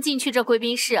才能进去这贵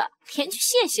宾室，连句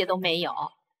谢谢都没有。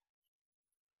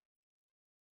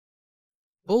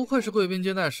不愧是贵宾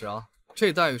接待室啊，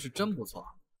这待遇是真不错。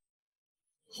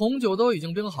红酒都已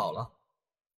经冰好了，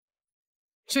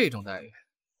这种待遇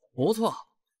不错。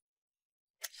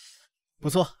不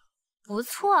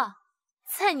错，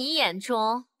在你眼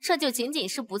中这就仅仅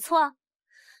是不错？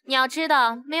你要知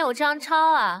道，没有张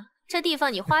超啊，这地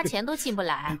方你花钱都进不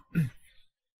来。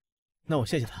那我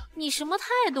谢谢他。你什么态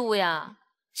度呀？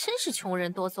真是穷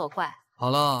人多作怪。好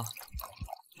了，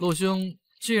陆兄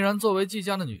既然作为季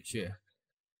家的女婿，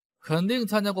肯定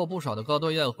参加过不少的高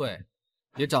端宴会，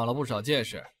也长了不少见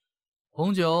识，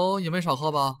红酒也没少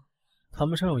喝吧？谈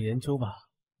不上有研究吧，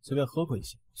随便喝过一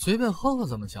些。随便喝喝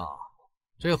怎么讲？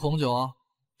这红酒啊，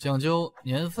讲究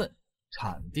年份、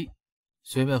产地，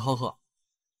随便喝喝，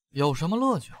有什么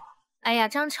乐趣啊？哎呀，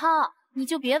张超，你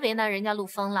就别为难人家陆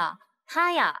枫了。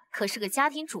她呀，可是个家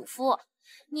庭主妇，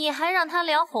你还让她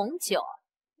聊红酒，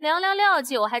聊料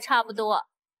酒还差不多。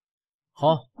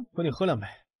好，和你喝2杯。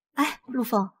哎，陆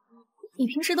枫，你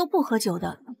平时都不喝酒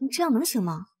的，你这样能行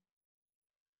吗？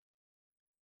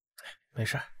没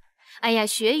事。哎呀，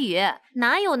雪雨，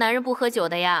哪有男人不喝酒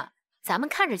的呀？咱们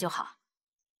看着就好。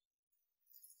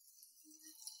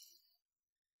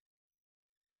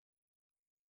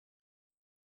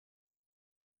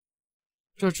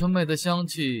这纯美的香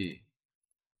气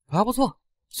还不错，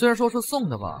虽然说是送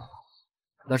的吧，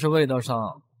但是味道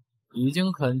上已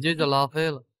经很接近拉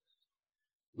菲了。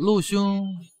陆兄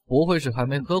不会是还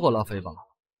没喝过拉菲吧？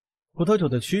葡萄酒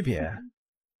的区别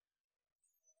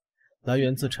来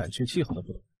源自产区气候的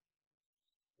不同。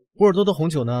波尔多的红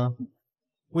酒呢，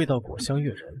味道果香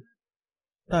悦人，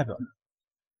代表的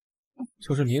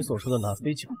就是你所说的拉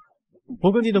菲酒。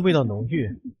勃艮第的味道浓郁，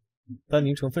单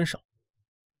宁成分少，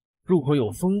入口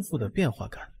有丰富的变化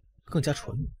感，更加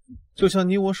纯，就像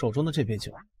你我手中的这杯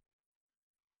酒。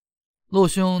陆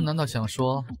兄难道想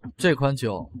说这款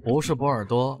酒不是波尔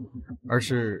多，而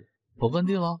是勃艮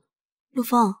第了？陆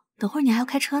枫，等会儿你还要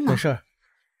开车呢。没事，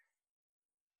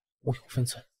我有分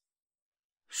寸。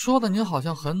说的你好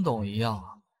像很懂一样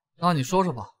啊。那你说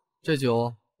说吧，这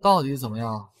酒到底怎么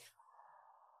样？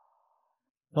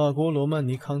法国罗曼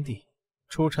尼康帝，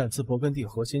出产自勃艮第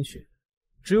核心区，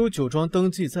只有酒庄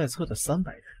登记在册的300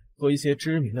人和一些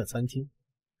知名的餐厅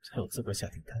才有资格下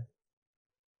订单。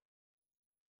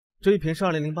这一瓶是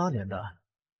2008年的，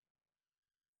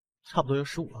差不多要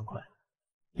15万块。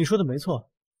你说的没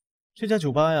错，这家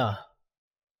酒吧呀，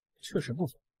确实不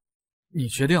菲。你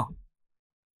确定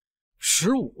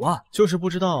？15万？就是不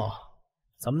知道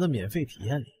咱们的免费体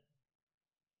验里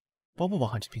包不包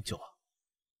含这瓶酒啊？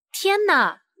天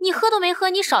哪，你喝都没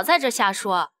喝，你少在这瞎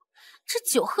说。这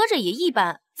酒喝着也一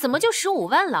般，怎么就15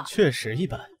万了？确实一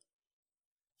般。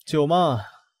酒嘛，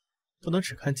不能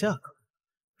只看价格，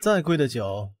再贵的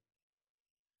酒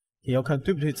也要看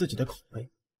对不对自己的口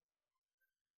味。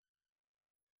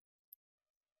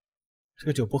这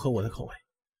个酒不合我的口味。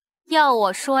要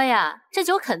我说呀，这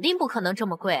酒肯定不可能这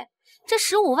么贵。这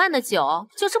15万的酒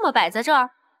就这么摆在这儿，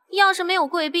要是没有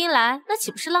贵宾来，那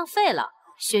岂不是浪费了？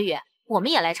雪雨，我们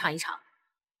也来尝一尝。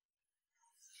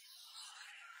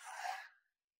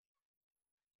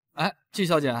哎，季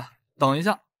小姐，等一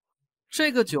下，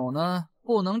这个酒呢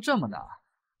不能这么拿。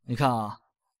你看啊，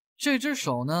这只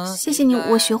手呢……谢谢你，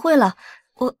我学会了。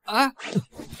哎，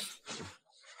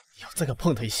你要再敢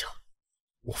碰他一下，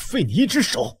我废你一只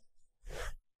手！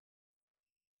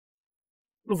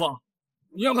陆枫，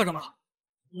你要干什么？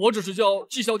我只是叫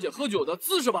季小姐喝酒的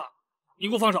姿势吧？你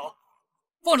给我放手！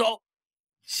放手！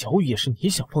小雨也是你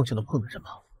想碰就能碰的人吗？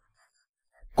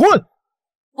滚！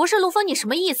不是陆枫，你什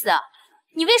么意思？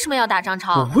你为什么要打张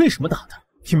超？我为什么打他？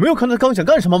你没有看他刚想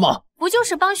干什么吗？不就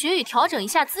是帮雪雨调整一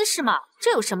下姿势吗？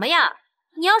这有什么呀？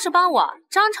你要是帮我，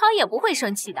张超也不会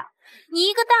生气的。你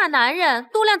一个大男人，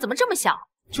度量怎么这么小？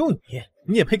就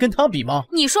你也配跟他比吗？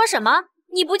你说什么？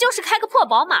你不就是开个破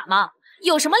宝马吗？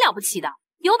有什么了不起的？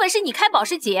有本事你开保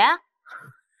时捷！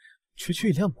区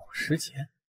一辆保时捷，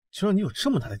就让你有这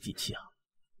么大的底气啊！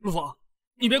陆枫，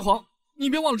你别狂，你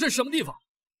别忘了这是什么地方，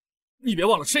你别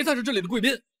忘了谁才是这里的贵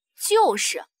宾。就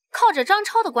是靠着张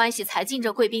超的关系才进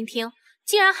这贵宾厅，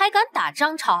竟然还敢打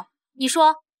张超！你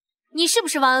说你是不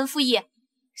是忘恩负义？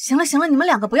行了，你们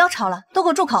2个不要吵了，都给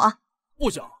我住口啊！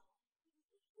不行，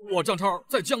我张超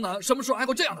在江南什么时候挨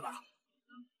过这样的打？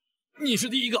你是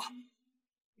第一个。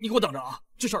你给我等着啊！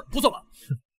这事儿不算完。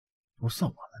不算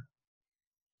完？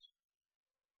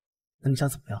那你想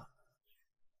怎么样？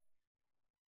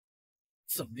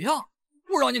怎么样？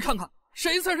我让你看看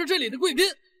谁才是这里的贵宾！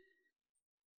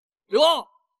刘，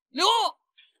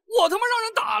我他妈让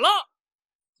人打了！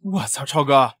我操，超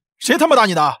哥，谁他妈打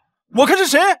你的？我看是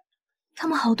谁？他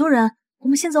们好多人，我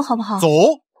们先走好不好？走？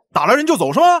打了人就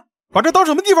走是吗？把这当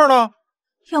什么地方呢？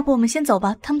要不我们先走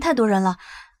吧，他们太多人了，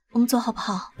我们走好不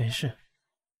好？没事。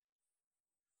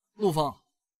陆枫，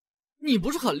你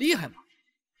不是很厉害吗？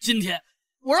今天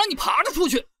我让你爬着出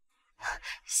去。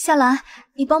夏兰，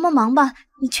你帮忙吧，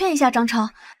你劝一下张超。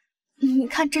你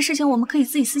看这事情我们可以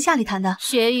自己私下里谈的。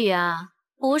雪雨啊，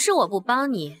不是我不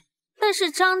帮你，但是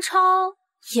张超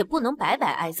也不能白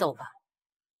白挨揍吧？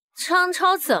张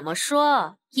超怎么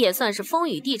说也算是风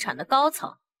雨地产的高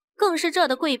层，更是这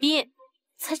的贵宾，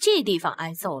在这地方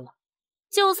挨揍了。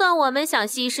就算我们想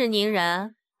息事宁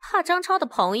人，怕张超的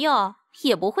朋友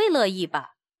也不会乐意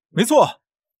吧？没错，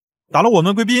打了我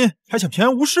们贵宾还想平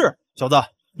安无事，小子，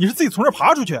你是自己从这儿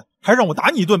爬出去，还让我打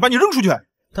你一顿，把你扔出去？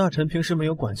大臣平时没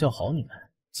有管教好你们，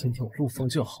今天我陆枫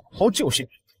就要好好教训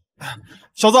你。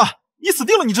小子，你死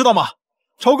定了，你知道吗？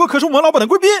超哥可是我们老板的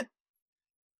贵宾。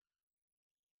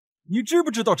你知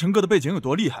不知道陈哥的背景有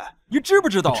多厉害？你知不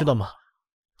知道？你知道吗？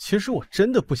其实我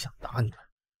真的不想打你们。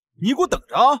你给我等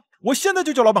着啊！我现在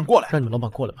就叫老板过来。让你老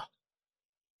板过来吧。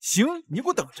行，你给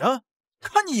我等着，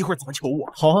看你一会儿怎么求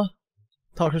我。好啊，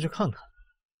到时候去看看，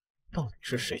到底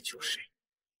是谁救谁。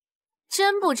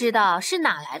真不知道是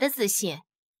哪来的自信。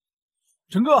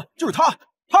陈哥，就是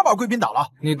他把贵宾打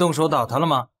了。你动手打他了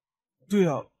吗？对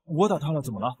啊，我打他了，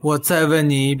怎么了？我再问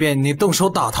你一遍，你动手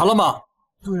打他了吗？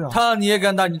对啊。他你也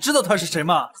敢打？你知道他是谁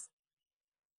吗？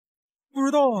不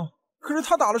知道啊，可是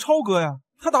他打了超哥呀，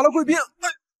他打了贵宾。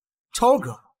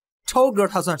超哥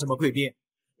他算什么贵宾？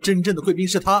真正的贵宾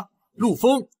是他，陆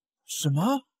枫。什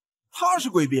么？他是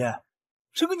贵宾？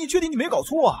陈哥，你确定你没搞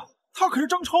错啊？他可是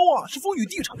张超啊，是风雨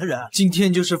地产的人。今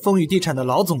天就是风雨地产的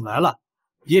老总来了，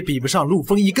也比不上陆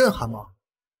枫一根汗毛。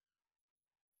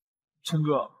陈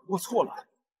哥，我错了，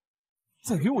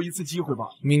再给我一次机会吧。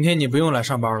明天你不用来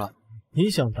上班了。你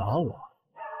想打我，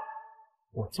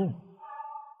我揍你，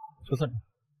就算这。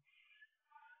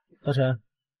大陈，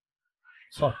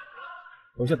算了，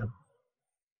留下他们。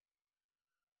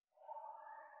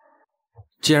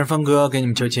既然峰哥给你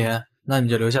们求钱，那你们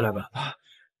就留下来吧。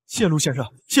谢陆先生，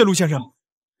谢陆先生。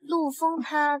陆枫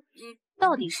他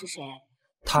到底是谁？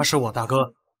他是我大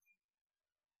哥。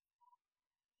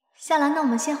夏兰，那我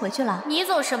们先回去了。你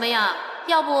走什么呀？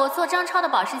要不坐张超的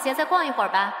保时捷再逛一会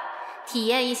儿吧，体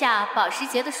验一下保时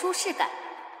捷的舒适感。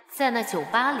在那酒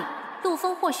吧里，陆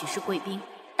枫或许是贵宾，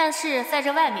但是在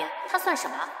这外面，他算什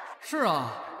么？是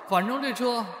啊，反正这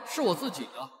车是我自己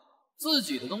的，自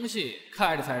己的东西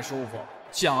开着才舒服，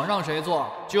想让谁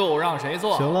坐就让谁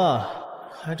坐。行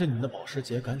了，开着你的保时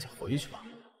捷赶紧回去吧。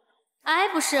哎，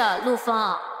不是，陆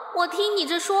枫，我听你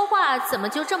这说话怎么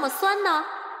就这么酸呢？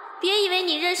别以为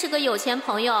你认识个有钱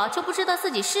朋友就不知道自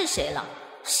己是谁了，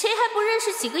谁还不认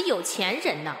识几个有钱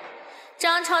人呢？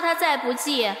张超他再不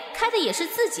济，开的也是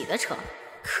自己的车，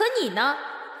可你呢？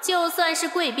就算是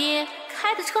贵宾，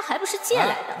开的车还不是借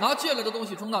来的？拿借来的东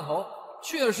西冲大头，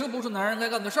确实不是男人该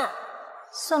干的事儿。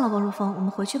算了吧，陆枫，我们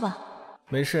回去吧。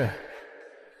没事，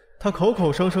他口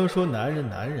口声声说男人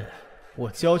男人，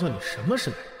我教教你什么是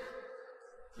男人，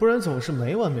不然总是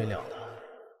没完没了的。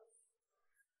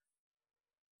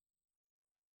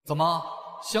怎么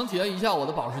想体验一下我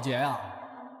的保时捷呀？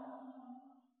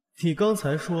你刚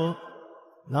才说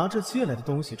拿着借来的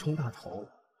东西冲大头，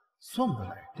算不得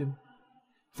男人，对吗？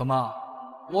怎么，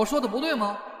我说的不对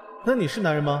吗？那你是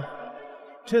男人吗？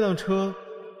这辆车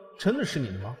真的是你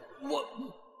的吗？我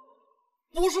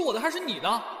不是我的，还是你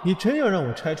的？你真要让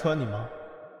我拆穿你吗？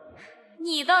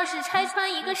你倒是拆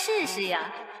穿一个试试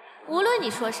呀！无论你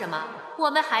说什么，我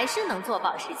们还是能坐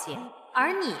保时捷，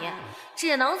而你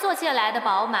只能坐借来的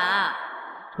宝马。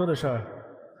车的事儿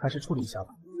还是处理一下吧。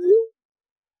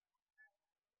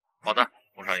好的，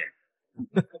洪少爷。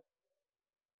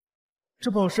这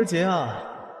保时捷啊，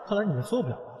看来你们做不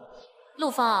了了。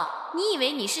陆枫，你以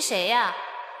为你是谁呀？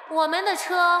我们的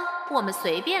车我们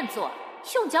随便坐，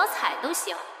用脚踩都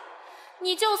行。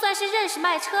你就算是认识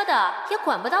卖车的，也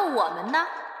管不到我们呢。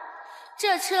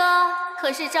这车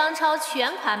可是张超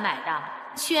全款买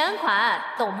的，全款，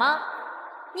懂吗？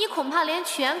你恐怕连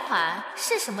全款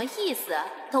是什么意思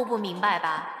都不明白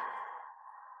吧？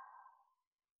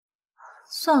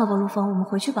算了吧，陆枫，我们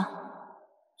回去吧。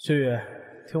薛宇，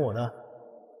听我的，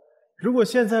如果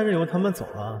现在任由他们走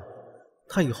了，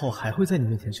他以后还会在你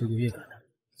面前秀优越感的。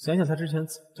想想他之前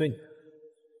怎么对你的，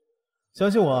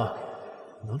相信我，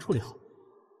你能处理好。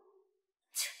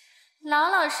老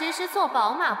老实实坐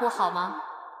宝马不好吗？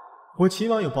我起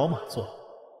码有宝马坐，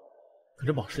可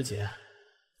这保时捷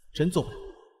真坐不了。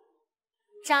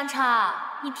张超，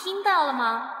你听到了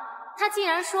吗？他竟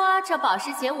然说这保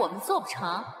时捷我们做不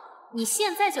成，你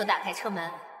现在就打开车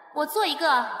门，我做一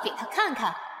个给他看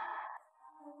看。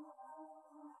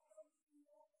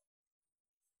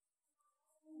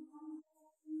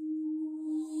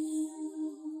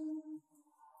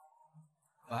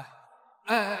喂，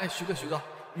哎，徐哥，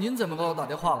您怎么给我打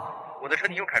电话了？我的车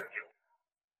你又开出去了，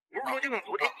不是说就用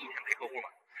昨天1天陪客户吗？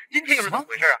今天又是怎么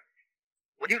回事啊？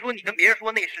我听说你跟别人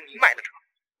说那是你买的车，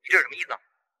你这是什么意思啊？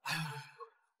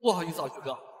不好意思啊，徐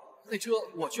哥，那车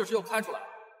我确实又开出来了。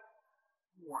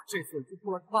我这次就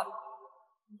出了办法，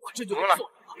我这就懂了，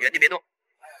原地别动。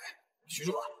徐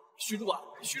主管，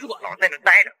老在那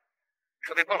待着，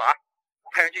车被碰了啊！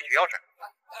我派人去取钥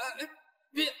匙。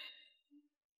别。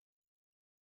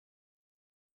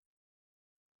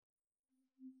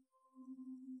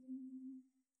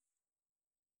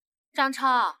张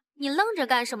超，你愣着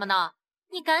干什么呢？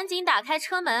你赶紧打开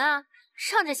车门啊，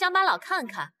让这乡巴佬看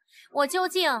看我究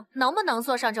竟能不能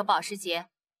坐上这保时捷。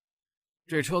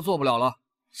这车坐不了了。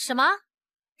什么？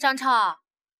张超，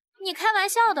你开玩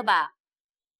笑的吧？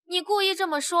你故意这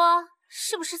么说，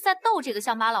是不是在逗这个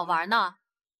乡巴佬玩呢？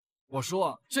我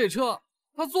说这车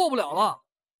他坐不了了。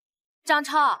张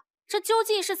超，这究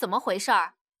竟是怎么回事？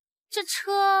这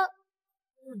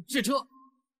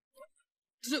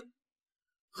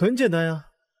很简单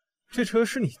呀，这车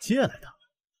是你借来的，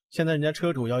现在人家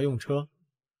车主要用车，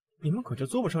你们可就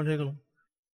坐不上这个了。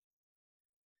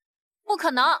不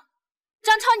可能，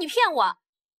张超，你骗我！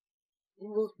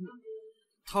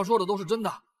他说的都是真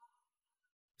的。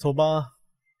走吧，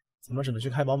怎么只能去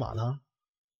开宝马呢？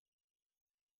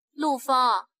陆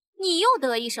枫，你又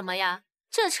得意什么呀？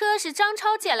这车是张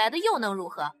超借来的，又能如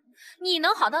何？你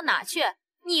能好到哪去？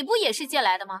你不也是借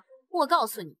来的吗？我告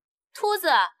诉你，秃子，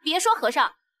别说和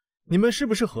尚。你们是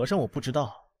不是和尚我不知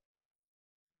道，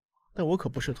但我可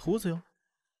不是秃子哟。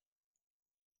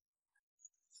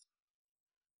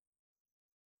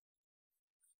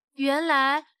原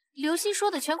来刘星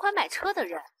说的全款买车的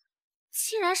人，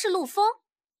竟然是陆枫。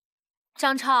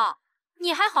张超，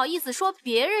你还好意思说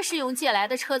别人是用借来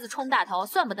的车子冲大头，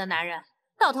算不得男人？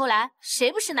到头来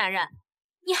谁不是男人？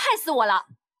你害死我了！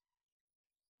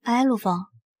哎，陆枫，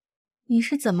你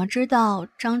是怎么知道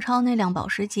张超那辆保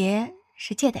时捷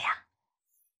是借的呀？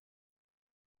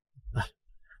哎，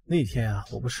那天啊，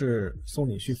我不是送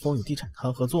你去风雨地产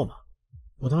谈合作吗？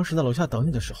我当时在楼下等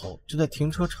你的时候，就在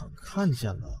停车场看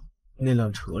见了那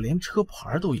辆车，连车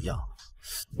牌都一样。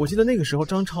我记得那个时候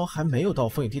张超还没有到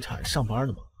风雨地产上班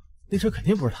呢嘛，那车肯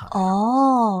定不是他的。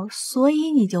哦，所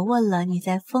以你就问了你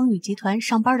在风雨集团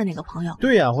上班的那个朋友？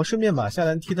对呀，我顺便把夏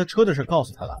兰踢他车的事告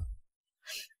诉他了。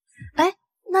哎，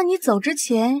那你走之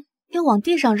前又往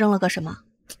地上扔了个什么？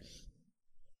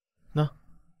那？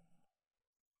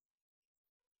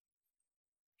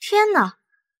天哪，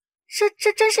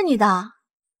这真是你的？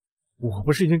我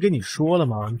不是已经跟你说了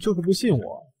吗？你就是不信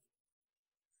我。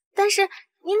但是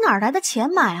你哪来的钱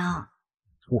买啊？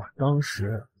我当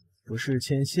时不是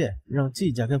牵线让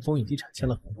季家跟风雨地产签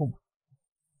了合同吗？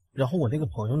然后我那个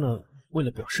朋友呢，为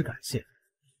了表示感谢，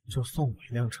就送我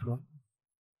一辆车。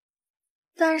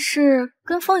但是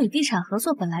跟风雨地产合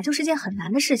作本来就是件很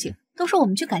难的事情，都说我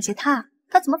们去感谢他，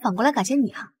他怎么反过来感谢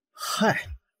你啊？嗨，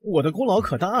我的功劳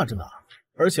可大着呢，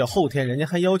而且后天人家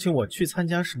还邀请我去参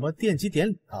加什么奠基典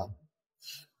礼啊。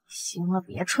行了，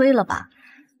别吹了吧，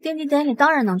奠基典礼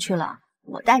当然能去了，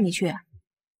我带你去。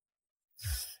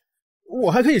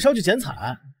我还可以上去剪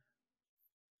彩。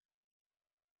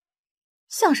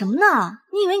想什么呢？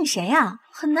你以为你谁呀？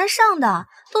很难上的，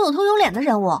都有头有脸的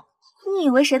人物，你以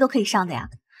为谁都可以上的呀？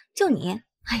就你，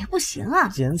哎呀，不行啊！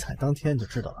剪彩当天就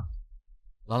知道了。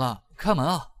兰兰，开门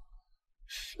啊！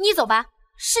你走吧，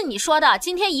是你说的，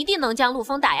今天一定能将陆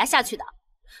枫打压下去的，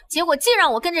结果竟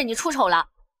让我跟着你出丑了，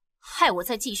害我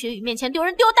在季学宇面前丢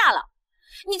人丢大了，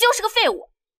你就是个废物。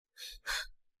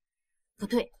不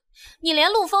对，你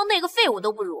连陆枫那个废物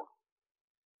都不如。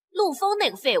陆枫那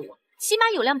个废物起码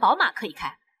有辆宝马可以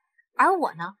开，而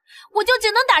我呢，我就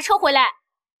只能打车回来。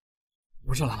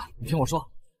不是兰兰，你听我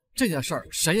说，这件事儿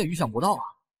谁也预想不到啊。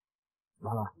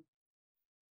兰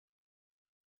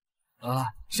兰，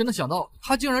谁能想到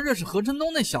他竟然认识何晨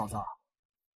东那小子？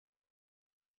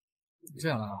这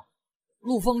样啊，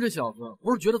陆枫这小子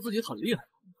不是觉得自己很厉害吗？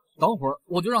等会儿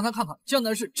我就让他看看江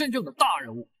南市真正的大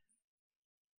人物。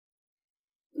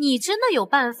你真的有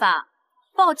办法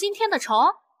报今天的仇？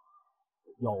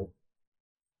有，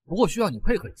不过需要你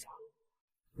配合一下。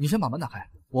你先把门打开，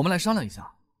我们来商量一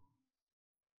下。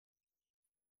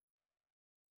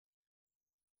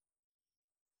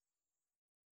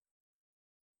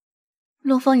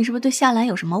陆枫，你是不是对夏兰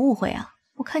有什么误会啊？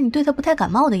我看你对她不太感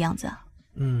冒的样子。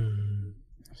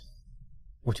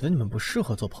我觉得你们不适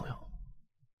合做朋友，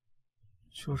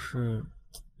就是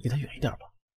离他远一点吧。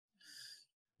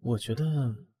我觉得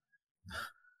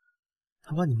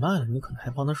他把你卖了，你可能还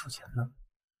帮他数钱呢。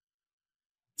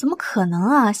怎么可能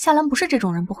啊？夏兰不是这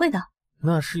种人，不会的。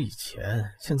那是以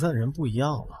前，现在的人不一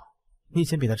样了。你以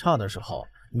前比他差的时候，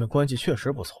你们关系确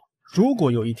实不错。如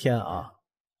果有一天啊，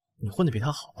你混得比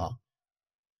他好了，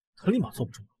他立马坐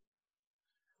不住。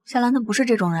夏兰她不是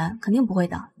这种人，肯定不会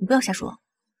的，你不要瞎说。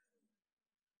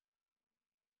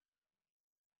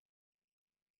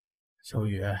小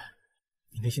雨，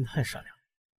你内心太善良。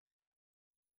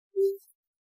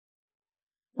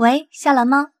喂，夏兰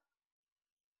吗？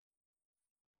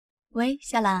喂，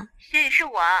夏兰。雪雨，是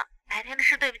我。白天的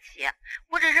事对不起，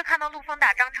我只是看到陆枫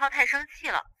打张超太生气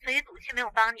了，所以赌气没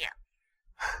有帮你。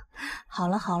好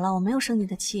了好了，我没有生你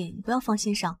的气，你不要放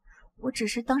心上。我只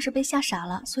是当时被吓傻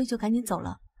了，所以就赶紧走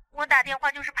了。我打电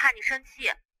话就是怕你生气，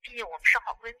毕竟我们是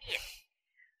好闺蜜。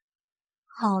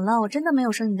好了，我真的没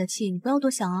有生你的气，你不要多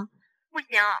想啊。不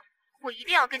行，我一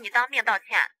定要跟你当面道歉。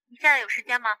你现在有时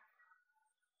间吗？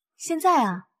现在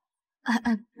啊？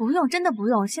不用，真的不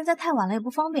用，现在太晚了也不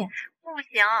方便。不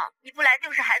行，你不来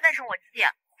就是还在生我气。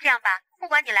这样吧，不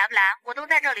管你来不来，我都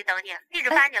在这里等你，地址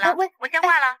发你了。我先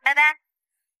挂了，拜拜。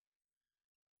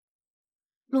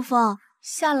陆枫，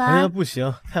夏兰。哎呀，不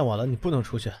行，太晚了，你不能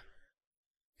出去。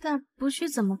但不去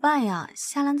怎么办呀？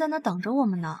夏兰在那等着我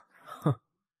们呢。哼，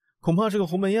恐怕是个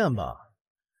鸿门宴吧。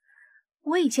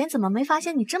我以前怎么没发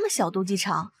现你这么小肚鸡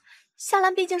肠？夏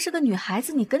兰毕竟是个女孩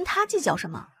子，你跟她计较什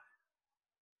么？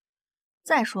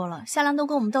再说了，夏兰都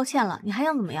跟我们道歉了，你还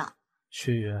想怎么样？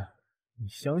雪雨，你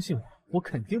相信我，我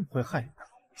肯定不会害你的。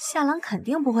夏兰肯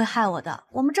定不会害我的，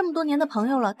我们这么多年的朋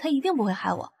友了，他一定不会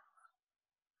害我。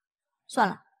算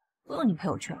了，不用你陪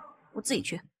我去了，我自己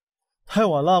去。太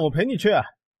晚了，我陪你去。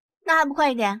那还不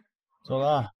快一点？走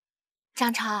了。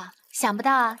张超，想不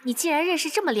到你竟然认识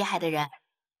这么厉害的人。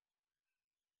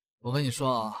我跟你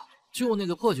说啊，就那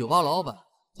个破酒吧老板，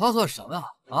他算什么呀？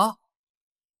啊？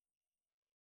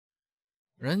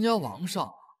人家王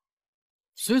上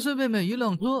随随便便一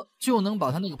辆车就能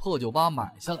把他那个破酒吧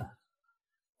买下来，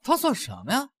他算什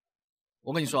么呀？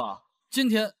我跟你说啊，今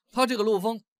天他这个陆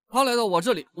枫，他来到我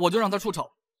这里，我就让他出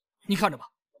丑。你看着吧，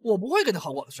我不会跟他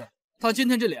好过的事，他今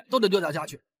天这脸都得丢大家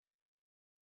去。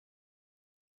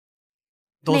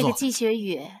那个季雪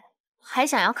雨还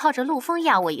想要靠着陆枫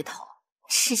压我一头，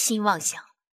痴心妄想。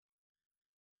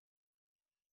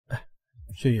哎，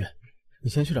雪雨，你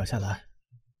先去找夏兰，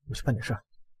我去办点事儿。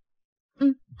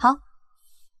嗯，好。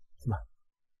怎么？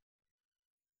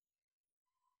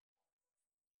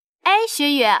哎，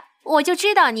雪雨，我就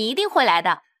知道你一定会来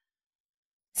的。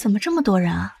怎么这么多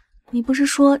人啊？你不是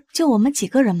说就我们几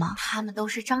个人吗？他们都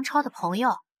是张超的朋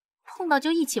友，碰到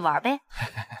就一起玩呗。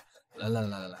来，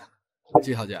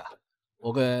季小姐，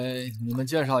我给你们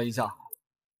介绍一下，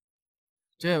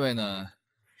这位呢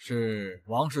是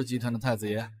王氏集团的太子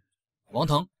爷王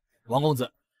腾，王公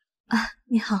子。啊，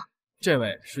你好。这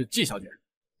位是季小姐。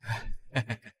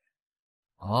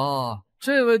哦，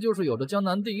这位就是有着江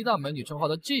南第一大美女称号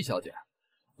的季小姐，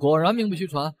果然名不虚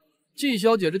传。季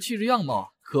小姐这气质样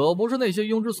貌可不是那些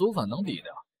庸脂俗粉能比的。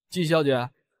季小姐，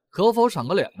可否赏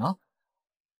个脸呢？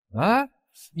哎，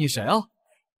你谁啊？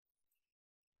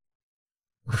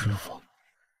我是陆枫。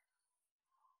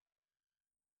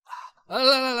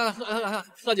来，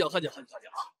喝酒。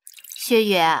雪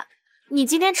雨，你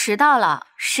今天迟到了，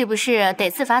是不是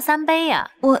得自罚3杯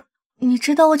呀？你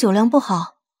知道我酒量不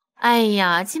好。哎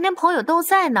呀，今天朋友都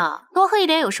在呢，多喝一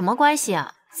点有什么关系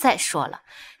啊？再说了，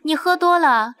你喝多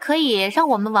了可以让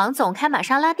我们王总开玛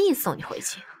莎拉蒂送你回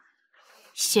去。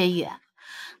雪雨，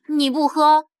你不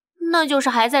喝，那就是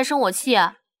还在生我气，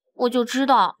我就知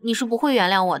道你是不会原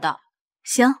谅我的。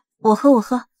行，我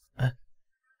喝。哎，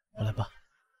我来吧。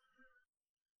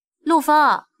陆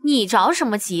枫，你着什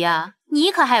么急啊？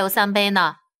你可还有3杯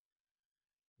呢。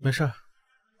没事，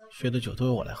薛的酒都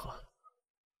由我来喝。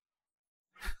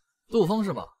陆枫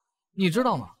是吧？你知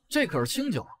道吗？这可是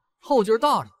清酒，后劲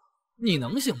大着，你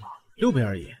能行吗？6杯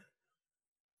而已，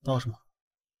倒什么？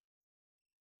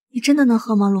你真的能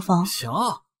喝吗，陆枫？行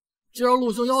啊，既然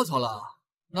陆兄要求了，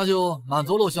那就满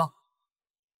足陆兄。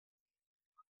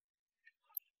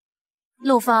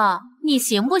陆枫，你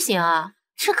行不行啊？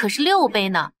这可是6杯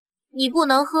呢，你不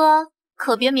能喝，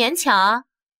可别勉强啊。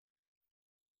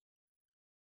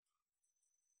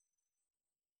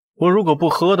我如果不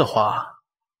喝的话，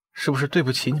是不是对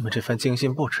不起你们这番精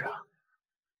心布置啊？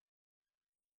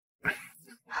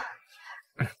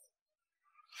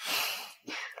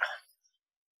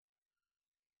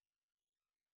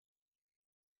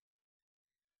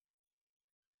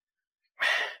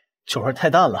酒味太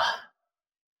淡了。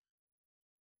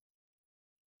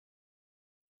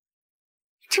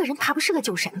这人怕不是个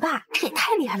酒神吧？这也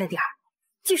太厉害了点儿。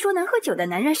据说能喝酒的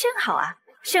男人肾好啊，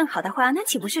肾好的话，那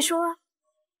岂不是说……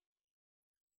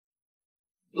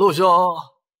陆兄，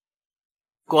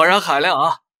果然海量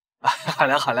啊！海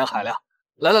量！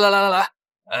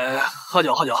来，喝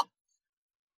酒。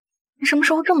你什么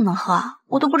时候这么能喝啊？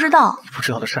我都不知道。你不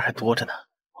知道的事还多着呢。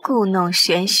故弄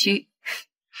玄虚。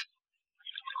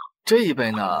这一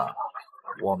杯呢，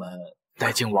我们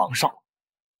得敬王少，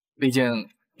毕竟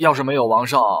要是没有王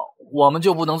少，我们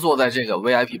就不能坐在这个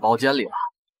VIP 包间里了。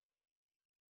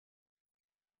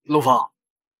陆枫，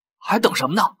还等什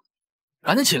么呢？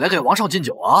赶紧起来给王少敬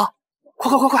酒啊！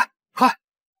快！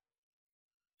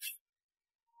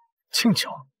敬酒？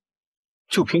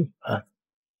就凭你们，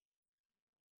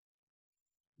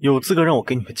有资格让我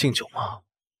给你们敬酒吗？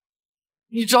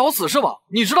你找死是吧？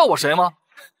你知道我谁吗？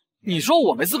你说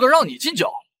我没资格让你敬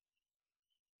酒？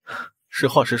实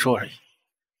话实说而已。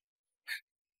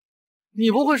你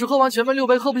不会是喝完前面6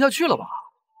杯喝不下去了吧？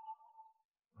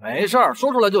没事儿，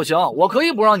说出来就行，我可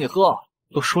以不让你喝。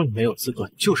都说你没有资格，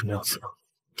你就是没有资格，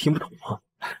听不懂吗？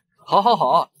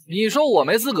好，你说我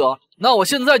没资格，那我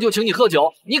现在就请你喝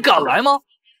酒，你敢来吗？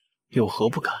有何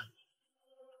不敢？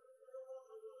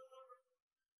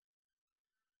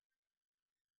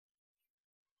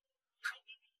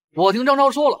我听张超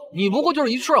说了，你不过就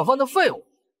是一吃软饭的废物，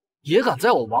也敢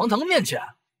在我王腾面前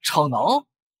逞能？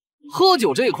喝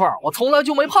酒这一块我从来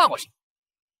就没怕过谁。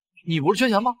你不是缺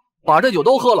钱吗？把这酒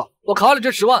都喝了，我卡里这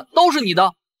10万都是你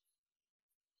的。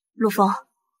陆枫，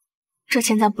这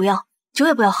钱咱不要，酒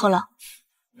也不要喝了。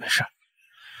没事，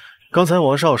刚才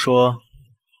王少说，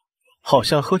好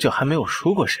像喝酒还没有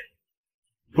输过谁。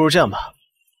不如这样吧，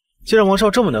既然王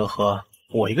少这么能喝，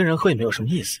我一个人喝也没有什么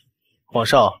意思。王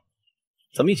少，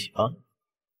咱们一起吧。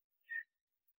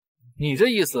你这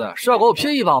意思是要给我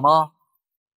拼一把吗？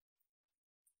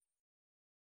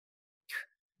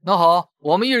那好，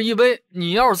我们一人一杯。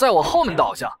你要是在我后面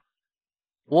倒下，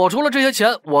我除了这些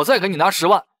钱，我再给你拿10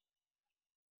万。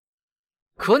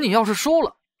可你要是输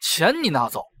了，钱你拿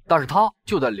走，但是他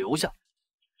就得留下。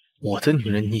我的女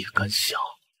人你也敢想？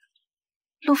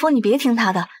陆枫，你别听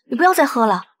他的，你不要再喝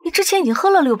了，你之前已经喝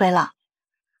了6杯了。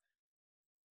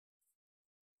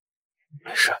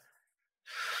没事，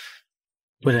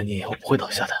为了你我不会倒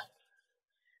下的，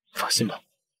放心吧。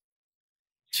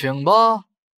请吧。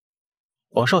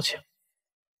王少请。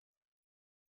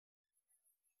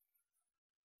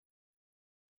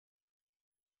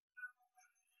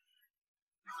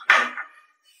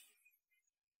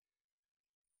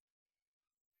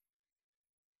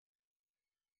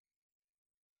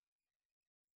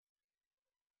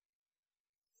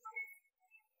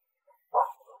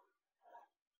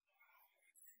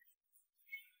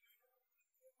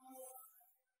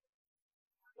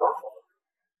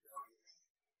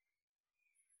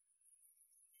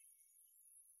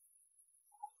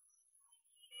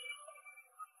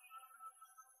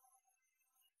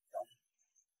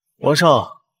王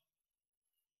少，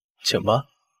请吧。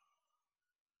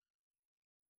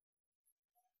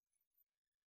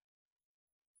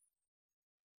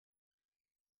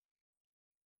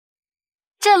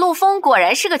这陆枫果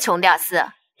然是个穷屌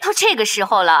丝，都这个时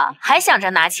候了，还想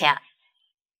着拿钱。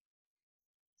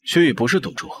薛雨不是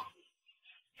赌注，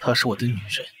她是我的女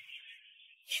人，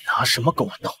你拿什么跟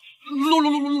我斗？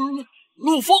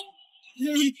陆枫，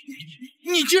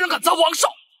你居然敢砸王少！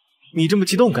你这么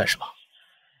激动干什么？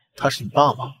他是你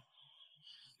爸吗？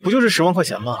不就是10万块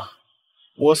钱吗？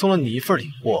我送了你一份礼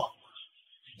物，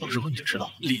到时候你就知道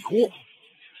了。礼物？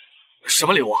什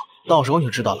么礼物？到时候你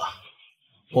就知道了。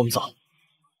我们走。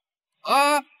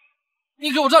哎，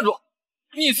你给我站住！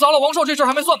你砸了王少这事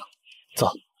还没算呢。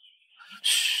走。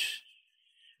嘘，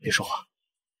别说话，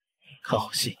看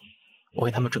好戏，我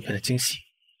给他们准备了惊喜。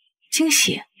惊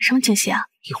喜？什么惊喜啊？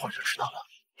一会儿就知道了。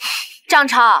张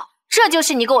超，这就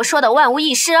是你跟我说的万无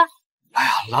一失？哎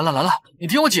呀，兰兰，你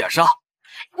听我解释啊！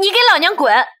你给老娘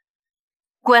滚！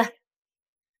滚！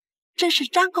这是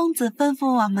张公子吩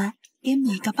咐我们给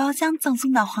每个包厢赠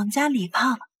送的皇家礼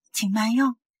炮，请慢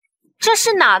用。这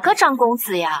是哪个张公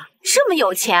子呀？这么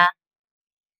有钱？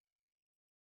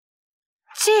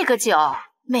这个酒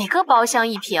每个包厢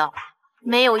1瓶，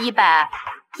没有100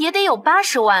也得有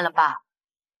80万了吧？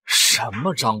什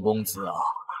么张公子啊？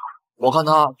我看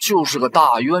他就是个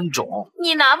大冤种。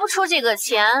你拿不出这个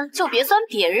钱，就别酸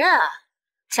别人啊！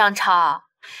张超，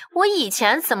我以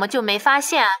前怎么就没发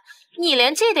现你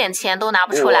连这点钱都拿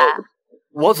不出来？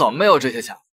我怎么没有这些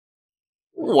钱？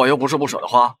我又不是不舍得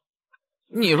花。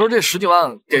你说这10几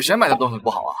万给谁买的东西不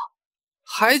好啊？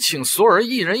还请所有人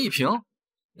1人1瓶，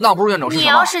那不是冤种是什么？你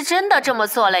要是真的这么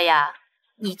做了呀，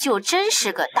你就真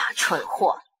是个大蠢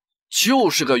货。就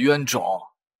是个冤种，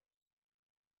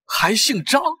还姓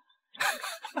张。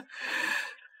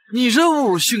你真侮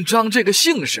辱姓张这个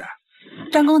姓氏。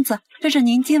张公子，这是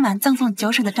您今晚赠送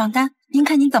酒水的账单，您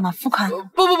看您怎么付款？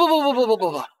不，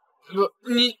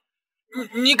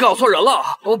你搞错人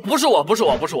了，不是我。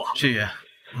薛雨，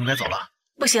我们该走了。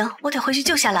不行，我得回去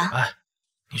救夏兰。哎，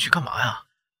你去干嘛呀？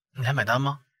你还买单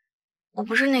吗？我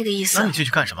不是那个意思。那你进去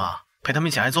干什么？陪他们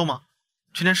一起挨揍吗？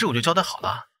这件事我就交代好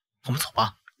了，我们走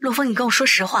吧。陆枫，你跟我说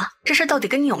实话，这事到底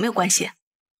跟你有没有关系？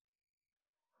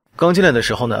刚进来的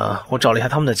时候呢，我找了一下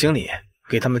他们的经理，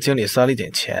给他们经理塞了一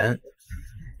点钱，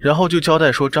然后就交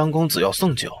代说张公子要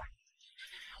送酒，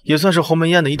也算是鸿门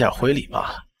宴的一点回礼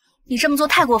吧。你这么做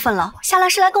太过分了，夏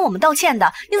兰是来跟我们道歉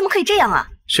的，你怎么可以这样啊？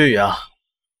薛雨啊，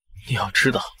你要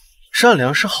知道，善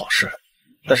良是好事，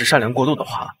但是善良过度的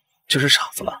话就是傻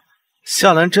子了。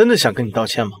夏兰真的想跟你道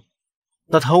歉吗？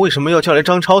那她为什么要叫来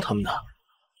张超他们呢？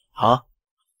啊，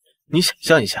你想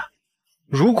象一下，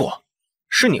如果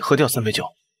是你喝掉3杯酒，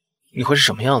你会是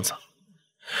什么样子？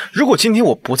如果今天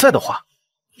我不在的话，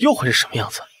又会是什么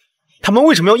样子？他们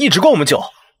为什么要一直灌我们酒？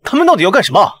他们到底要干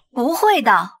什么？不会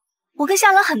的，我跟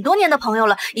夏兰很多年的朋友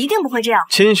了，一定不会这样。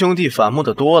亲兄弟反目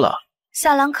的多了，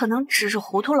夏兰可能只是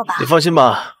糊涂了吧。你放心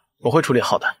吧，我会处理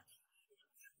好的。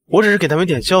我只是给他们一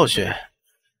点教训，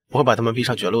不会把他们逼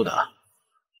上绝路的。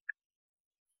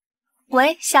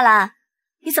喂，夏兰，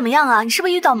你怎么样啊？你是不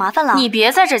是遇到麻烦了？你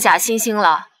别在这假惺惺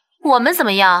了，我们怎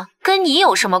么样，跟你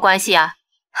有什么关系啊？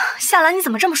夏兰，你怎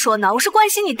么这么说呢？我是关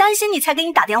心你、担心你才给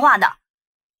你打电话的。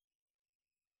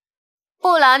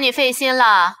不劳你费心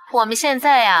了，我们现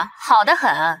在呀好得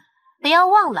很。不要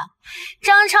忘了，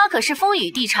张超可是风雨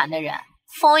地产的人，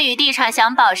风雨地产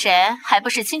想保谁还不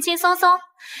是轻轻松松。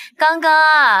刚刚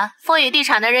啊，风雨地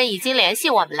产的人已经联系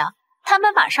我们了，他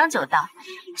们马上就到，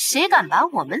谁敢把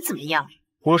我们怎么样？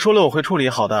我说了我会处理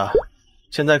好的，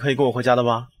现在可以跟我回家了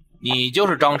吧？你就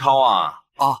是张超啊？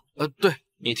对，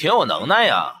你挺有能耐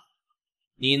呀，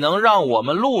你能让我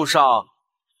们陆少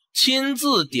亲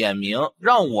自点名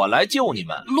让我来救你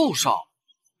们？陆少，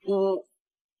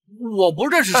我不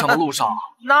认识什么陆少。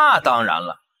那当然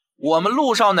了，我们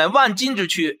陆少乃万金之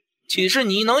躯，岂是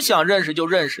你能想认识就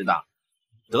认识的？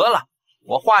得了，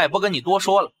我话也不跟你多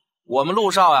说了，我们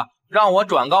陆少呀，让我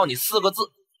转告你4个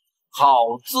字：好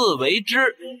自为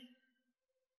之。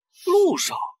陆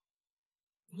少，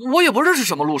我也不认识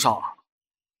什么陆少啊。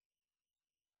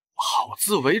好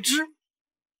自为之。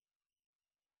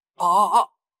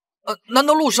难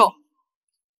道陆少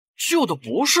救的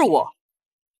不是我？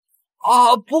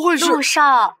不会是陆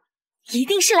少，一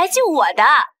定是来救我的。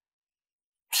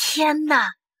天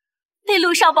哪，被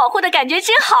陆少保护的感觉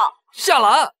真好。夏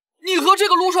兰，你和这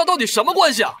个陆少到底什么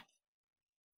关系啊？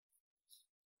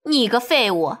你个废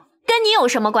物，跟你有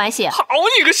什么关系？好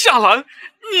你个夏兰，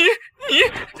你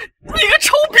个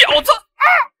臭婊子！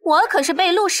我可是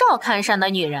被陆少看上的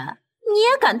女人，你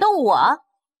也敢动我？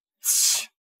切！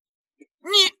你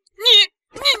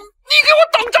给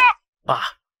我等着！爸，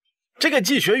这个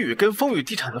季雪雨跟风雨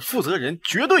地产的负责人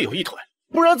绝对有一腿，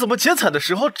不然怎么劫财的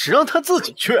时候只让他自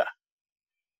己去？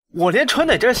我连穿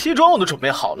哪件西装我都准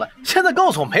备好了，现在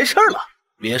告诉我没事了。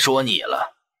别说你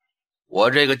了，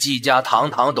我这个季家堂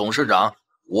堂董事长，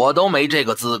我都没这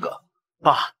个资格。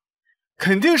爸，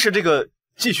肯定是这个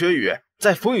季雪雨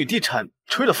在风雨地产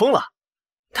吹了风了，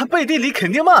他背地里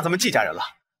肯定骂咱们季家人了。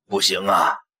不行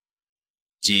啊，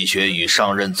季雪雨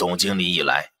上任总经理以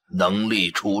来能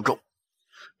力出众，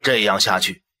这样下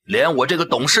去连我这个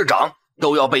董事长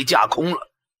都要被架空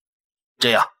了。这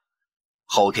样，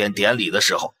后天典礼的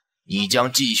时候，你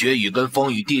将季雪雨跟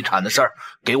风雨地产的事儿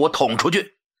给我捅出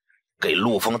去，给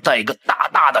陆枫戴一个大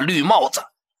大的绿帽子。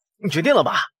你决定了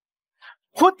吧？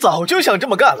我早就想这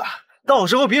么干了，到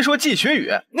时候别说季雪雨，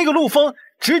那个陆枫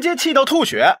直接气到吐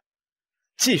血。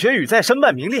季雪雨再身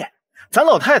败名裂，咱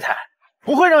老太太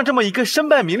不会让这么一个身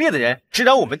败名裂的人指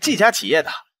导我们季家企业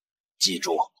的。记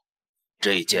住，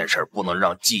这件事不能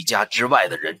让季家之外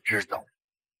的人知道。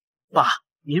爸，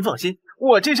您放心，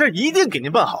我这事儿一定给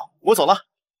您办好。我走了。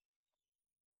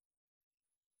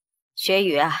雪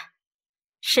雨啊，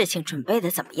事情准备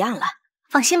的怎么样了？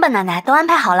放心吧，奶奶，都安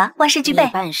排好了，万事俱备。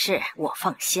你办事我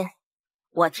放心。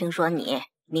我听说你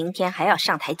明天还要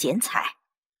上台剪彩，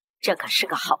这可是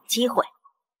个好机会，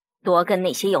多跟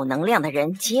那些有能量的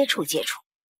人接触接触。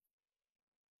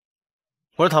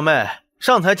我说堂妹，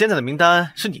上台剪彩的名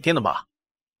单是你定的吧？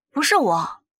不是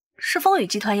我，是风雨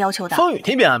集团要求的。风雨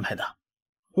那边安排的。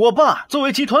我爸作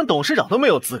为集团董事长都没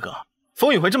有资格，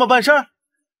风雨会这么办事儿？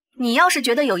你要是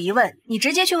觉得有疑问，你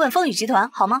直接去问风雨集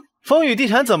团好吗？风雨地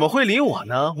产怎么会理我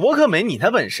呢？我可没你的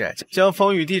本事，将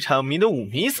风雨地产迷得五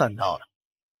迷三道的。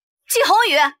季宏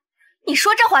宇，你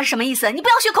说这话是什么意思？你不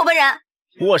要血口喷人。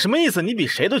我什么意思？你比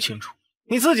谁都清楚。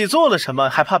你自己做了什么，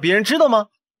还怕别人知道吗？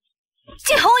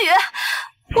季宏宇，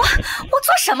我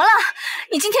做什么了？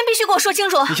你今天必须给我说清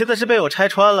楚。你现在是被我拆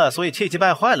穿了，所以气急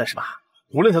败坏了是吧？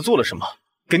无论他做了什么，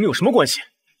跟你有什么关系？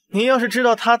你要是知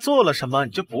道他做了什么，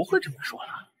你就不会这么说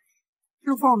了。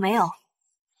陆枫，我没有。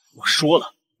我说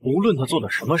了，无论他做了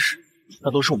什么事，那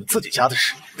都是我们自己家的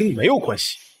事，跟你没有关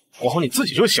系，管好你自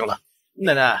己就行了。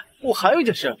奶奶，我还有一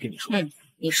件事要跟你说。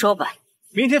你说吧。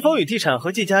明天风雨地产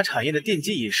和季家产业的奠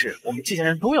基仪式，我们季家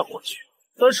人都要过去，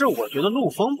但是我觉得陆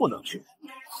枫不能去。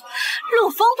陆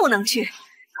枫不能去？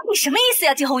你什么意思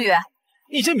呀，季宏宇？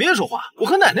你先别说话，我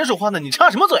和奶奶说话呢，你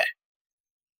插什么嘴？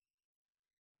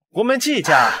我们季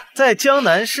家在江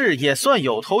南市也算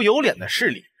有头有脸的势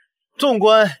力，纵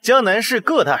观江南市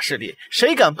各大势力，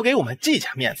谁敢不给我们季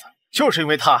家面子？就是因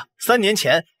为他，3年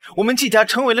前我们季家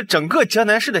成为了整个江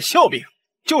南市的笑柄，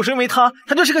就是因为他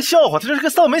就是个笑话，他就是个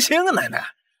丧门星啊！奶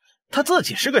奶，他自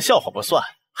己是个笑话不算，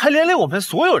还连累我们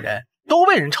所有人都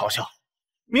被人嘲笑。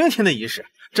明天的仪式，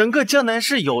整个江南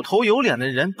市有头有脸的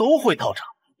人都会到场。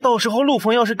到时候陆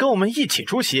枫要是跟我们一起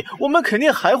出席，我们肯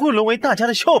定还会沦为大家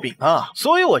的笑柄啊！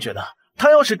所以我觉得他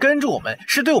要是跟着我们，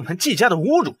是对我们季家的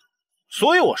侮辱。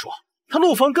所以我说，他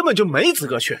陆枫根本就没资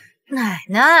格去。奶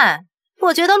奶，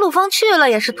我觉得陆枫去了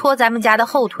也是拖咱们家的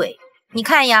后腿。你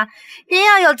看呀，人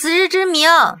要有自知之明，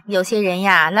有些人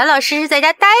呀，老老实实在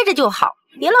家待着就好，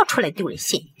别老出来丢人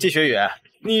现眼。季雪雨，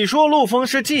你说陆枫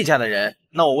是季家的人，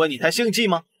那我问你，他姓季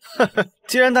吗？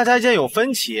既然大家意见有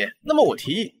分歧，那么我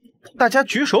提议大家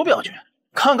举手表决，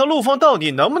看看陆枫到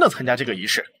底能不能参加这个仪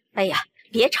式。哎呀，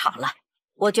别吵了，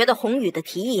我觉得宏宇的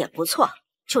提议也不错，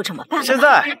就这么办吧。现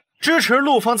在支持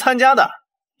陆枫参加的，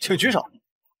请举手。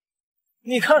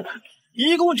你看看，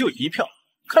一共就1票，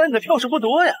看来你的票数不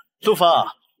多呀。陆枫，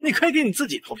你可以给你自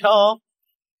己投票哦。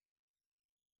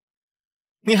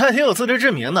你还挺有自知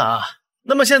之明的啊。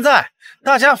那么现在，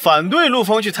大家反对陆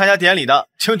枫去参加典礼的，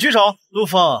请举手。陆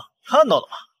枫，看到了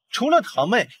吗？除了堂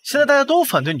妹，现在大家都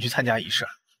反对你去参加仪式。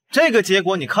这个结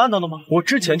果你看到了吗？我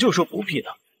之前就说不必的，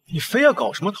你非要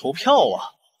搞什么投票啊？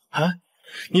啊，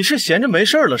你是闲着没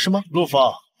事了是吗？陆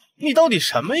枫，你到底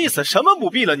什么意思？什么不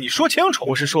必了？你说清楚。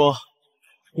我是说，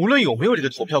无论有没有这个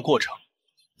投票过程，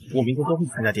我明天都会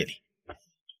参加典礼。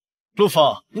陆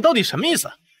枫，你到底什么意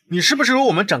思？你是不是说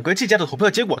我们整个季家的投票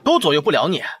结果都左右不了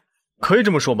你？可以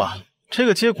这么说吧，这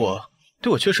个结果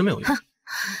对我确实没有用。哼，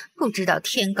不知道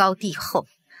天高地厚，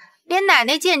连奶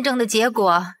奶见证的结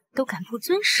果都敢不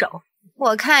遵守。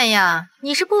我看呀，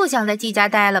你是不想在季家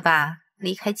待了吧？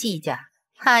离开季家，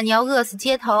怕你要饿死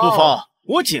街头。陆枫，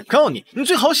我警告你，你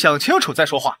最好想清楚再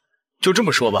说话。就这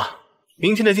么说吧，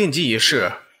明天的奠基仪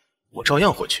式我照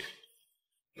样会去，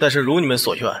但是如你们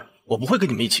所愿，我不会跟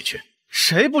你们一起去。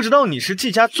谁不知道你是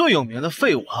季家最有名的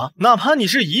废物啊？哪怕你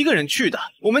是一个人去的，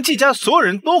我们季家所有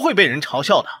人都会被人嘲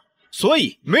笑的。所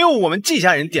以没有我们季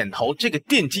家人点头，这个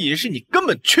奠基仪式你根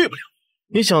本去不了。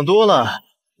你想多了，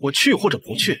我去或者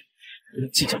不去，跟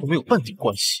季家都没有半点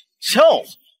关系。笑话，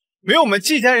没有我们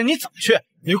季家人你怎么去？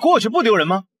你过去不丢人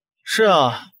吗？是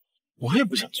啊，我也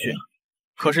不想去啊，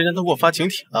可是人家都给我发请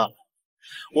帖了，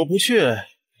我不去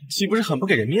岂不是很不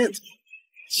给人面子？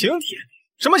请帖？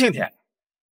什么请帖？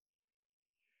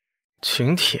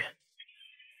请帖，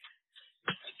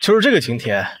就是这个请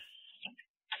帖。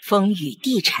风雨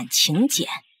地产请柬，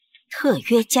特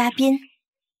约嘉宾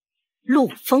陆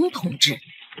枫同志，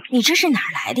你这是哪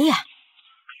儿来的呀？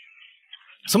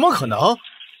怎么可能？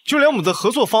就连我们的合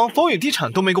作方风雨地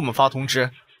产都没给我们发通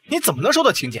知，你怎么能收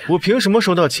到请柬？我凭什么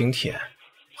收到请帖？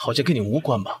好像跟你无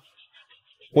关吧？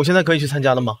我现在可以去参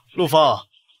加了吗？陆枫，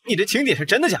你的请帖是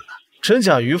真的假的？真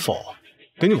假与否，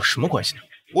跟你有什么关系呢？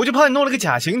我就怕你弄了个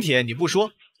假请帖，你不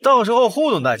说，到时候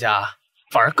糊弄大家，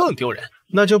反而更丢人。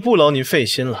那就不劳你费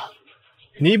心了。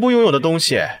你不拥有的东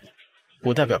西，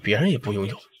不代表别人也不拥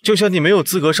有。就像你没有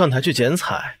资格上台去剪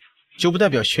彩，就不代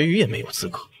表学语也没有资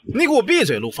格。你给我闭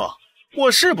嘴，陆枫！我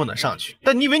是不能上去，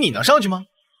但你以为你能上去吗？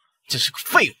真是个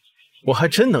废物！我还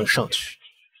真能上去。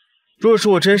若是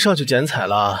我真上去剪彩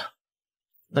了，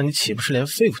那你岂不是连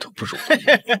废物都不如？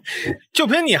就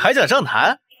凭你还想上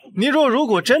台？你如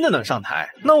果真的能上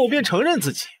台，那我便承认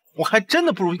自己，我还真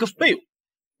的不如一个废物。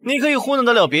你可以糊弄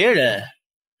得了别人，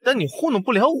但你糊弄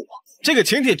不了我。这个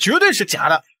请帖绝对是假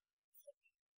的。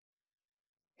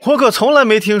我可从来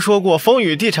没听说过风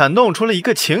雨地产弄出了一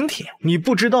个请帖，你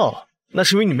不知道，那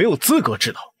是因为你没有资格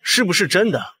知道，是不是真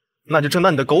的？那就睁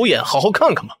大你的狗眼，好好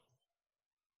看看吧。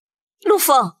陆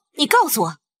枫，你告诉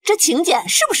我，这请柬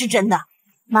是不是真的？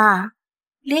妈，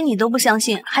连你都不相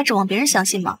信，还指望别人相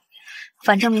信吗？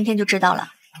反正明天就知道了，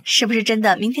是不是真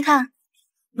的？明天看。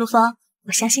陆枫，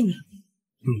我相信你。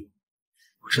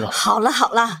我知道。好了好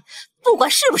了，不管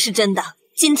是不是真的，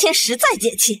今天实在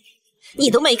解气。你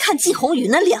都没看季宏宇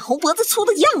那脸红脖子粗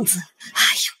的样子，哎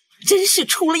呦，真是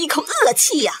出了一口恶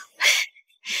气呀！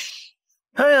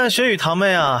哎呀，雪雨堂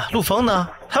妹啊，陆枫呢？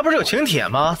他不是有请帖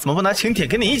吗？怎么不拿请帖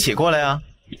跟你一起过来呀？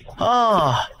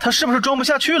啊，他是不是装不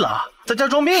下去了，在家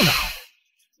装病呢？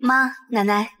妈，奶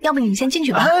奶，要不你们先进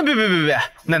去吧。哎，别，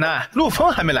奶奶，陆枫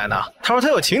还没来呢。他说他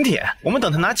有请帖，我们等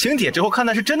他拿请帖之后，看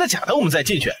他是真的假的，我们再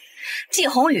进去。季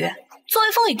宏宇，作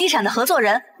为风雨地产的合作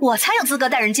人，我才有资格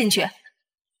带人进去。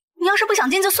你要是不想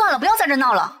进就算了，不要在这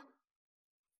闹了。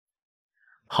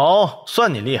好，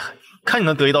算你厉害，看你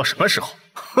能得意到什么时候。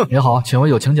哼！你好，请问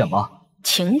有请柬吗？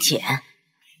请柬？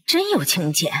真有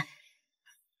请柬？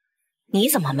你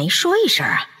怎么没说一声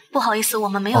啊？不好意思，我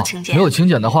们没有请柬。没有请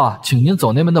柬的话，请您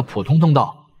走那边的普通通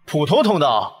道。普通通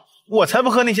道？我才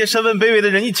不和那些身份卑微的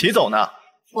人一起走呢。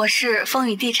我是风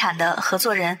雨地产的合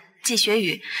作人季雪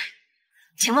雨，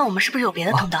请问我们是不是有别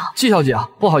的通道？季小姐，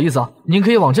不好意思，您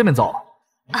可以往这边走。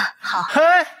啊，好。嘿，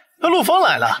那陆枫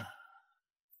来了，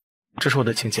这是我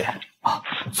的请柬。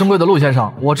尊贵的陆先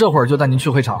生，我这会儿就带您去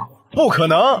会场。不可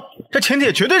能，这请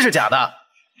帖绝对是假的。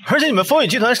而且你们风雨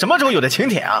集团什么时候有的请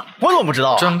帖啊？我怎么不知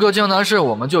道？整个江南市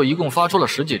我们就一共发出了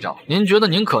10几张，您觉得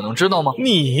您可能知道吗？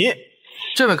你，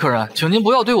这位客人，请您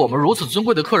不要对我们如此尊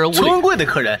贵的客人无礼。尊贵的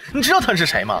客人，你知道他是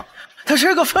谁吗？他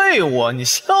是个废物，你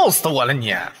笑死我了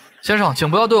你！先生，请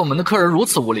不要对我们的客人如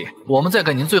此无礼，我们再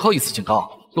给您最后一次警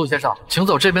告。陆先生，请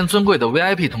走这边尊贵的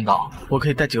VIP 通道。我可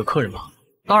以带几个客人吗？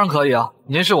当然可以啊，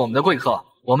您是我们的贵客，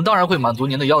我们当然会满足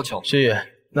您的要求。薛岳，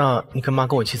那你跟妈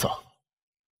跟我一起走。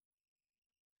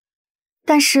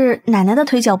但是奶奶的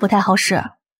腿脚不太好使。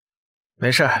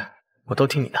没事，我都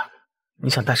听你的，你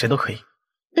想带谁都可以。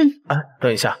哎，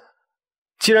等一下，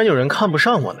既然有人看不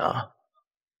上我呢，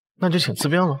那就请自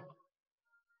便了。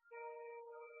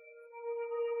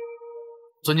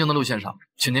尊敬的陆先生，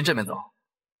请您这边走。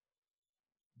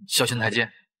小心台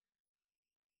阶。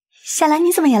夏兰，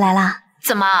你怎么也来啦？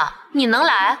怎么你能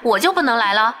来，我就不能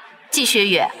来了？季雪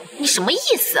雨，你什么意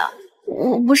思？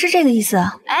我不是这个意思。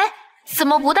哎，怎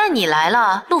么不但你来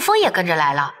了，陆枫也跟着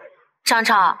来了？张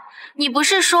超，你不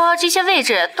是说这些位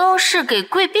置都是给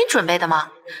贵宾准备的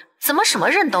吗？怎么什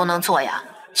么人都能坐呀？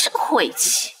真晦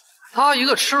气！他一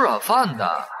个吃软饭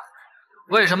的，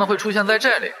为什么会出现在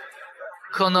这里？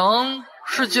可能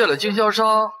是借了经销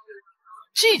商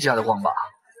季家的光吧。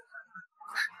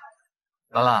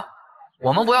兰兰，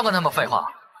我们不要跟他们废话，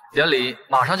典礼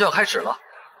马上就要开始了。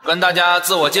跟大家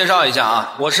自我介绍一下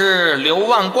啊，我是刘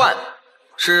万贯，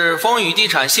是风雨地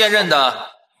产现任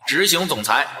的执行总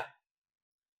裁。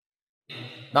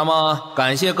那么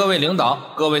感谢各位领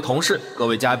导、各位同事、各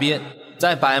位嘉宾，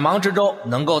在百忙之中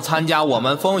能够参加我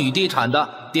们风雨地产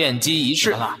的奠基仪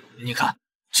式。你看，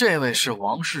这位是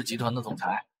王氏集团的总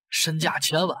裁，身价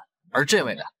千万；而这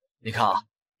位呢，你看啊，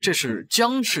这是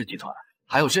江氏集团，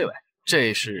还有这位，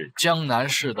这是江南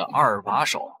市的二把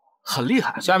手，很厉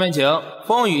害。下面请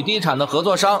风雨地产的合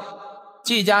作商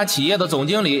季家企业的总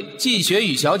经理季雪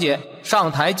雨小姐上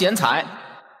台剪彩。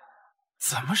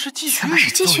怎么是季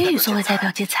雪雨作为代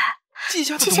表剪彩？季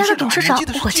家的董事长，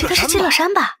我记得是季乐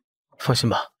山吧？放心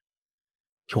吧，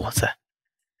有我在。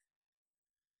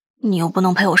你又不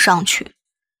能陪我上去。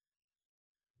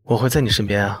我会在你身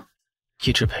边啊，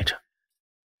一直陪着。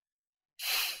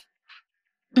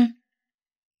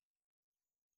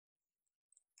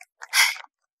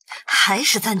还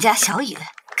是咱家小雨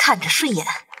看着顺眼。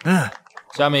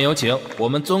下面有请我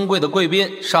们尊贵的贵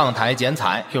宾上台剪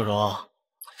彩。有容，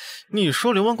你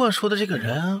说刘万贯说的这个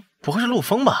人不会是陆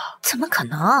枫吧？怎么可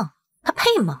能？他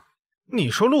配吗？你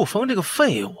说陆枫这个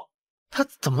废物，他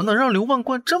怎么能让刘万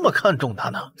贯这么看重他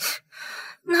呢？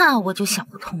那我就想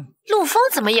不通，陆枫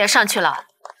怎么也上去了？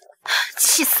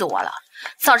气死我了！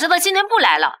早知道今天不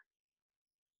来了。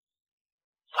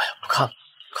哎呀，不看了，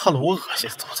看了我恶心，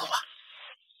走吧。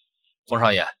冯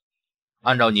少爷，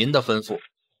按照您的吩咐，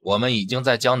我们已经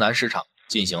在江南市场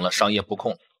进行了商业布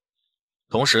控，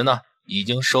同时呢，已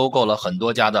经收购了很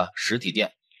多家的实体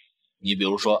店。你比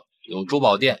如说有珠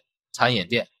宝店、餐饮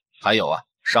店，还有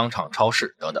商场、超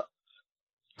市等等。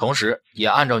同时也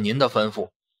按照您的吩咐，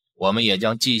我们也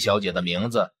将季小姐的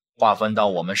名字划分到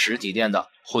我们实体店的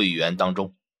会员当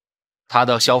中，她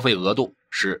的消费额度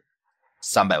是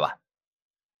300万。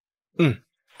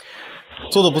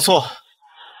做得不错。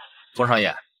冯少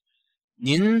爷，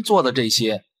您做的这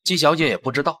些，季小姐也不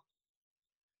知道，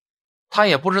她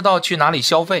也不知道去哪里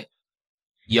消费，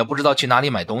也不知道去哪里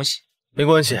买东西。没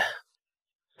关系，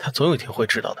她总有一天会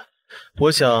知道的。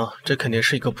我想这肯定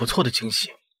是一个不错的惊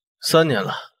喜。3年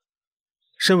了，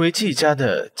身为季家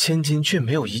的千金，却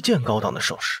没有一件高档的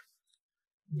首饰。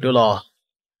刘老，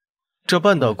这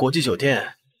半岛国际酒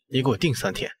店你给我订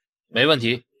3天。没问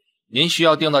题，您需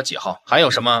要订到几号？还有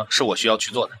什么是我需要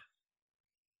去做的？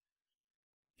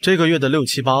这个月的6、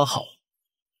7、8号，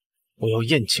我要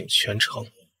宴请全城。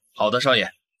好的，少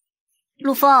爷。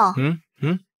陆枫，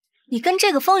你跟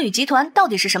这个风雨集团到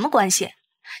底是什么关系？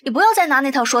你不要再拿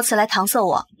那套说辞来搪塞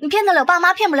我，你骗得了爸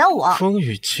妈，骗不了我。风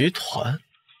雨集团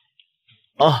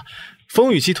啊，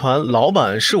风雨集团老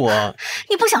板是我。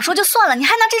你不想说就算了，你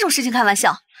还拿这种事情开玩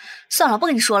笑。算了，不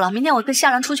跟你说了，明天我跟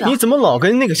夏兰出去啊。你怎么老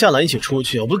跟那个夏兰一起出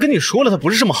去？我不是跟你说了，他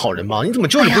不是这么好人吗？你怎么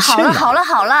就是不信呢？好了，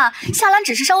夏兰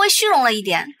只是稍微虚荣了一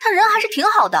点，他人还是挺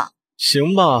好的。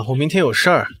行吧，我明天有事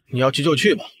儿，你要去就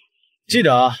去吧。记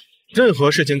着啊，任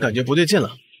何事情感觉不对劲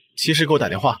了，及时给我打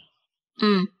电话。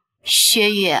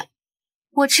薛雨，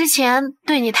我之前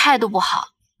对你态度不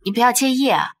好，你不要介意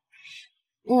啊。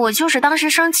我就是当时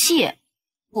生气，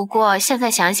不过现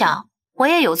在想想，我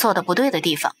也有做的不对的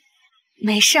地方。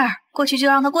没事儿，过去就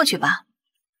让他过去吧。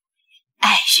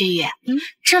哎，薛雨，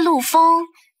这陆枫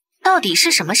到底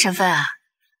是什么身份啊？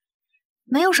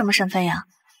没有什么身份呀，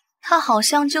他好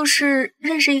像就是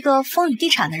认识一个风雨地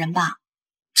产的人吧。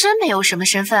真没有什么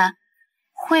身份？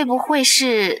会不会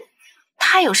是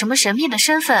他有什么神秘的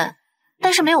身份，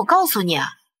但是没有告诉你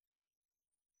啊？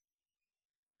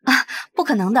不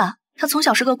可能的，他从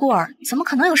小是个孤儿，怎么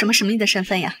可能有什么神秘的身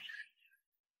份呀？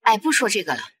哎，不说这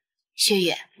个了。薛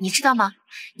雨，你知道吗？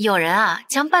有人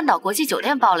将半岛国际酒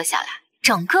店包了下来，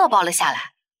整个包了下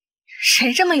来。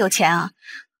谁这么有钱啊？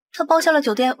他包下了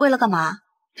酒店为了干嘛？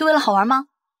就为了好玩吗？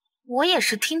我也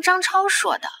是听张超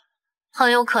说的，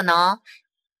很有可能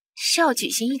是要举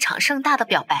行一场盛大的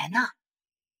表白呢。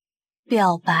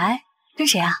表白？跟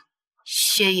谁啊？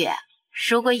薛雨，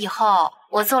如果以后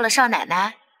我做了少奶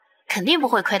奶，肯定不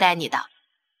会亏待你的。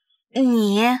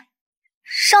你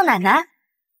少奶奶？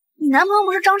你男朋友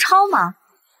不是张超吗？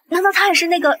难道他也是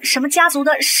那个什么家族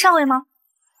的少爷吗？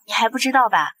你还不知道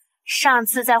吧？上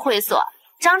次在会所，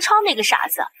张超那个傻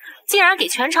子竟然给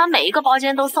全场每一个包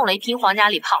间都送了一瓶皇家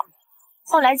礼炮。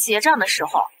后来结账的时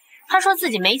候，他说自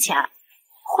己没钱，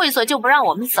会所就不让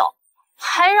我们走，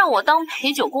还让我当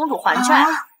陪酒公主还债。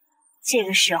这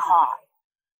个时候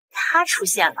他出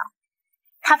现了，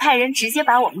他派人直接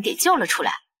把我们给救了出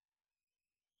来。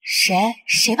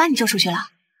谁把你救出去了？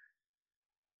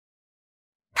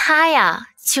他呀，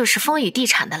就是风雨地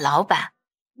产的老板，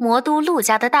魔都陆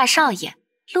家的大少爷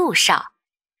陆少。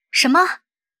什么？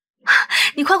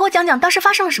你快给我讲讲当时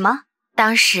发生了什么？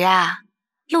当时啊，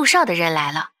陆少的人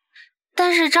来了，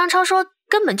但是张超说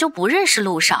根本就不认识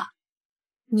陆少。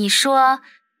你说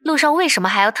陆少为什么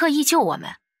还要特意救我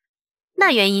们？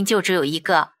那原因就只有一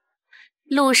个，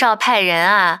陆少派人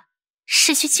啊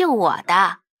是去救我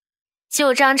的，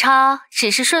救张超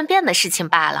只是顺便的事情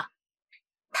罢了。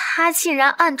他竟然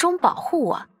暗中保护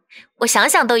我，我想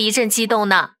想都一阵激动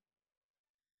呢。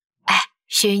哎，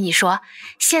雪雨，你说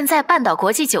现在半岛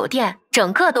国际酒店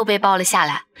整个都被包了下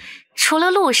来，除了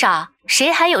陆少，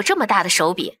谁还有这么大的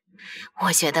手笔？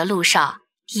我觉得陆少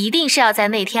一定是要在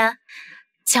那天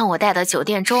将我带到酒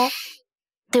店中，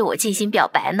对我进行表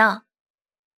白呢。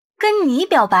跟你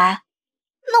表白？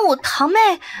那我堂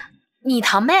妹……你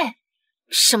堂妹？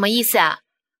什么意思啊？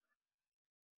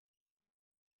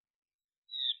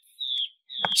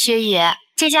薛雨，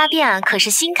这家店可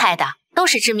是新开的，都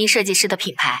是知名设计师的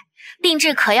品牌，定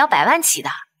制可要100万起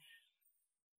的。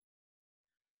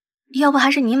要不还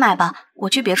是你买吧，我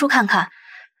去别处看看。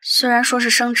虽然说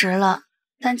是升职了，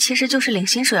但其实就是领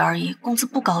薪水而已，工资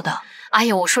不高的。哎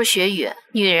呀，我说雪雨，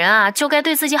女人啊就该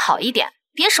对自己好一点，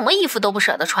别什么衣服都不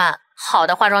舍得穿，好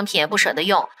的化妆品也不舍得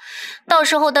用，到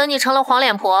时候等你成了黄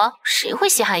脸婆，谁会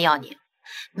稀罕要你？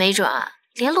没准啊，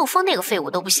连陆枫那个废物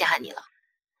都不稀罕你了，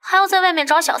还要在外面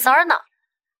找小三儿呢。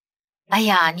哎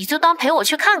呀，你就当陪我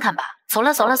去看看吧。走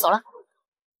了。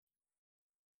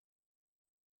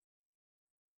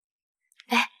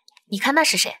哎，你看那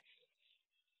是谁？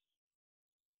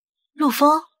陆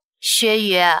枫。薛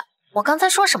雨，我刚才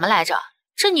说什么来着？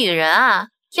这女人啊，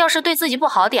要是对自己不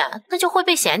好点，那就会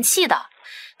被嫌弃的。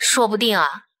说不定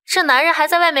啊，这男人还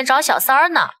在外面找小三儿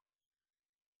呢。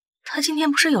他今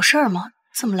天不是有事儿吗？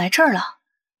怎么来这儿了？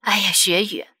哎呀，雪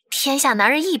雨，天下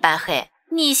男人一般黑，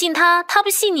你信他，他不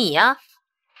信你呀。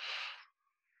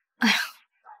哎呀，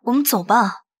我们走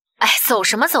吧。哎，走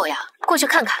什么走呀？过去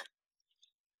看看。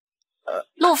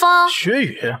陆枫。雪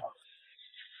雨，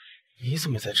你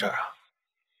怎么在这儿啊？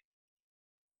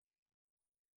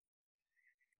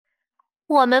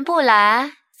我们不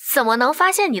来，怎么能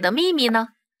发现你的秘密呢？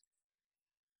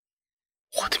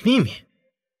我的秘密？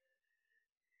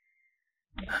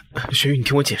雪雨，你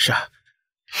听我解释啊。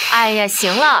哎呀，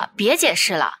行了，别解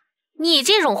释了。你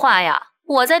这种话呀，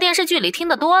我在电视剧里听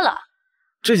得多了。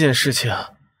这件事情，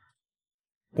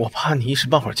我怕你一时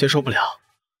半会儿接受不了。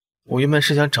我原本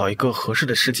是想找一个合适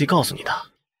的时机告诉你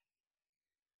的。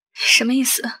什么意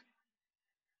思？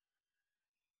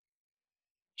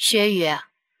雪雨，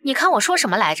你看我说什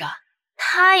么来着？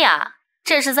他呀，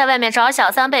这是在外面找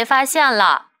小三被发现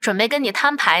了，准备跟你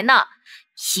摊牌呢。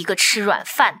一个吃软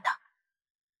饭的。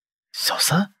小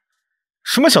三？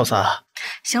什么小三啊？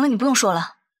行了，你不用说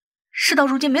了。事到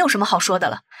如今没有什么好说的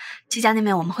了，季家那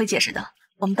边我们会解释的，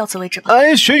我们到此为止吧。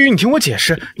哎，雪雨，你听我解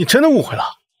释，你真的误会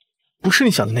了，不是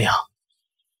你想的那样。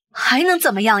还能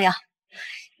怎么样呀？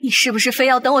你是不是非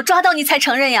要等我抓到你才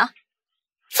承认呀？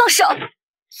放手！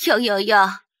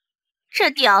哟，这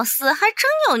屌丝还真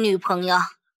有女朋友，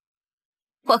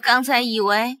我刚才以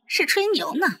为是吹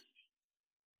牛呢。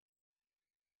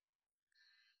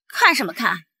看什么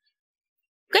看？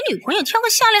给女朋友挑个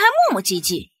项链还磨磨唧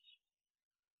唧，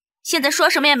现在说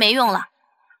什么也没用了，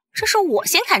这是我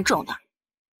先看中的，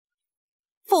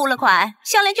付了款，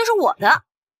项链就是我的。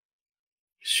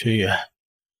雪雨，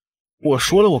我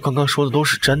说了，我刚刚说的都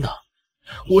是真的。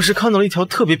我是看到了一条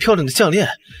特别漂亮的项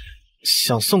链，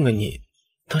想送给你，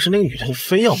但是那个女人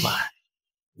非要买，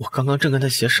我刚刚正跟她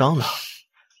协商呢。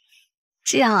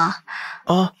这样啊？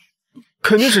啊，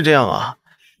肯定是这样啊！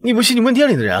你不信你问店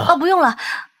里的人啊。哦，不用了，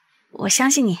我相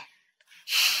信你。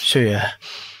雪雨，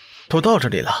都到这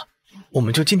里了，我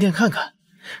们就进店看看，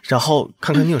然后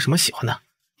看看你有什么喜欢的。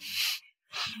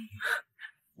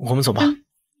我们走吧。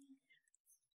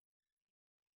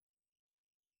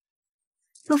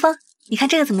陆枫，你看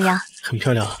这个怎么样？很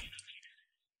漂亮啊。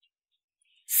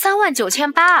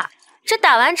39800，这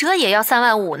打完折也要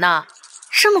35000呢，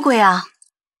这么贵啊？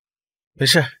没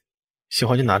事，喜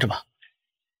欢就拿着吧。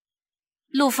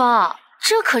陆枫，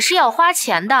这可是要花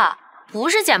钱的，不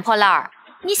是捡破烂儿，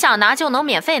你想拿就能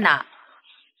免费拿。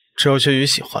只要薛宇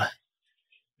喜欢，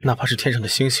哪怕是天上的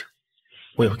星星，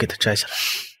我也会给他摘下来。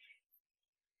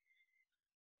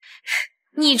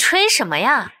你吹什么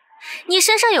呀？你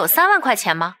身上有3万块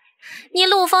钱吗？你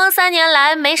陆枫3年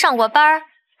来没上过班，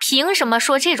凭什么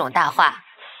说这种大话？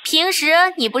平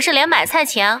时你不是连买菜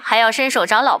钱还要伸手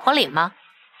找老婆领吗？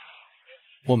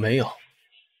我没有，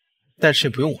但是也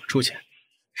不用我出钱。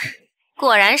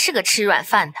果然是个吃软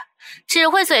饭的，只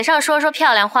会嘴上说说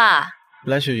漂亮话。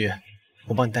来，雪雨，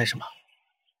我帮你带什么？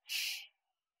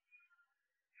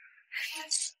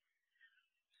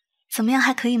怎么样，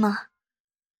还可以吗？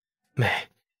美，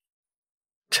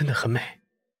真的很美。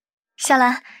夏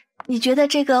兰，你觉得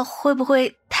这个会不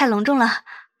会太隆重了？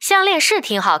项链是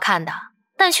挺好看的，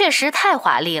但确实太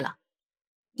华丽了，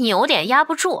你有点压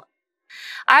不住。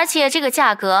而且这个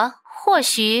价格或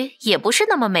许也不是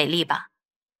那么美丽吧。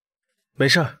没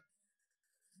事儿，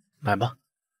买吧。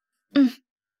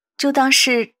就当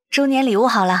是周年礼物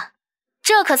好了。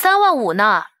这可35000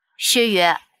呢，薛宇，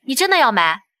你真的要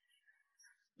买？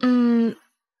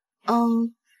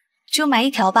就买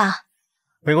1条吧。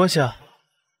没关系啊，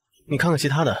你看看其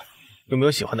他的，有没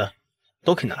有喜欢的，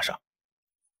都可以拿上。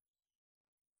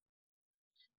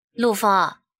陆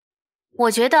枫，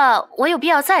我觉得我有必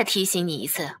要再提醒你一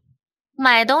次，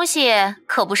买东西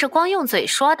可不是光用嘴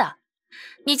说的。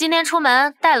你今天出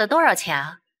门带了多少钱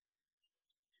啊？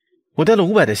我带了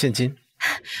500的现金。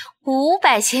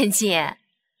500现金？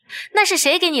那是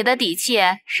谁给你的底气，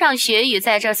让雪雨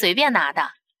在这儿随便拿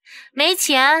的？没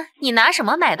钱，你拿什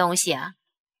么买东西啊？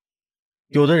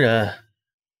有的人，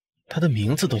他的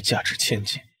名字都价值千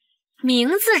金。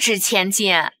名字值千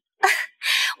金？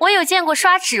我有见过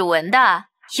刷指纹的，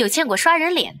有见过刷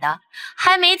人脸的，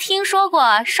还没听说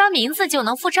过刷名字就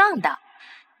能付账的。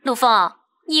陆枫，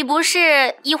你不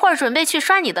是一会儿准备去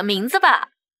刷你的名字吧？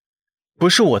不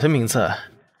是我的名字，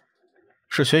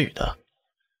是薛宇的。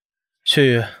薛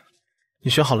宇，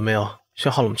你选好了没有？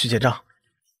选好了，我们去结账。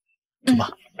走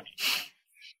吧。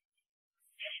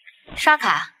刷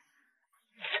卡。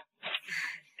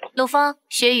陆枫、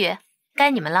薛宇，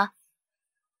该你们了。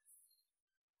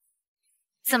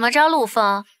怎么着，陆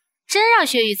枫，真让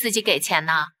薛宇自己给钱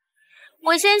呢？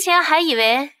我先前还以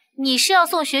为你是要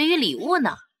送薛宇礼物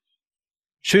呢。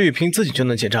薛宇凭自己就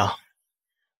能结账，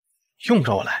用不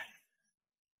着我来。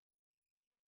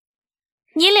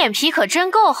你脸皮可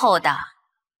真够厚的。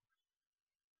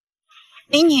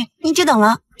美女，您久等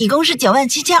了，一共是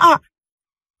97200。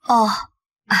哦，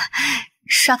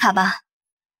刷卡吧。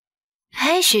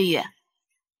哎，薛宇，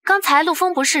刚才陆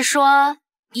枫不是说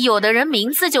有的人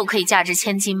名字就可以价值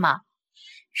千金吗？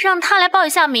让他来报一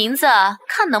下名字，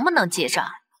看能不能结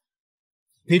账。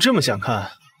你这么想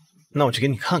看，那我就给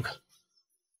你看看。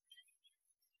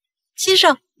先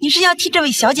生，你是要替这位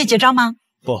小姐结账吗？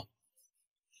不，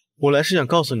我来是想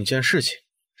告诉你件事情。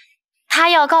他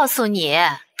要告诉你，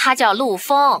他叫陆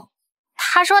枫，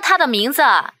他说他的名字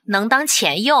能当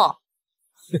钱用。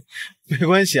没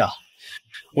关系啊，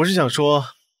我是想说，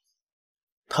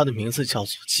他的名字叫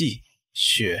做季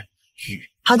雪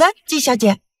雨。好的，季小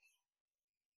姐。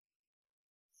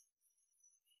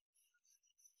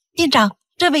店长，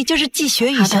这位就是季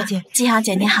雪雨小姐。季小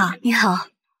姐你好。你好，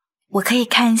我可以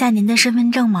看一下您的身份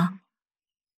证吗？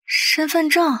身份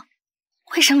证？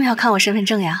为什么要看我身份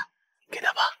证呀？给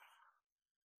他吧。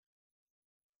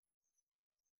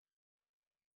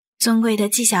尊贵的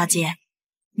季小姐，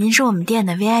您是我们店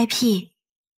的 VIP。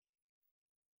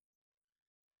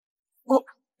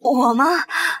我吗？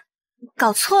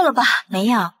搞错了吧？没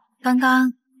有，刚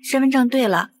刚身份证对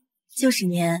了，就是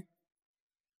您。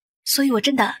所以我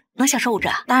真的能享受5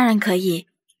折？当然可以，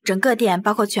整个店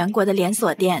包括全国的连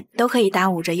锁店都可以打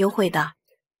5折优惠的。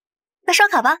那刷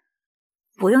卡吧。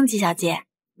不用，季小姐，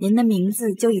您的名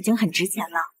字就已经很值钱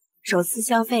了，首次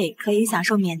消费可以享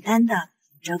受免单的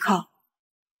折扣。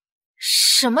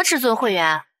什么至尊会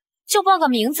员？就报个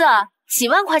名字，几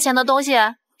万块钱的东西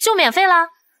就免费了？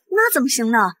那怎么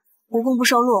行呢？无功不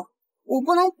受禄，我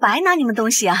不能白拿你们东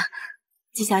西啊！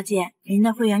季小姐，您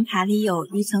的会员卡里有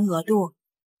预存额度。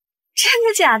真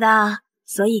的假的？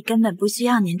所以根本不需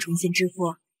要您重新支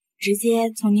付，直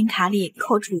接从您卡里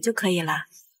扣除就可以了。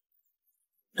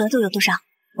额度有多少？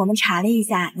我们查了一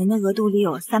下，您的额度里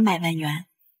有300万元。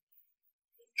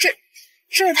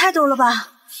这也太多了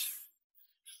吧！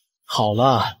好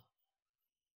了，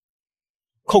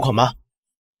扣款吧。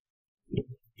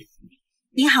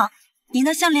你好，您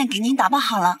的项链给您打包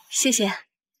好了，谢谢。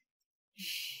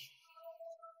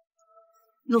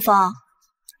陆枫，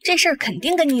这事儿肯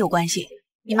定跟你有关系，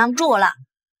你瞒不住我了。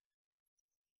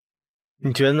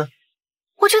你觉得呢？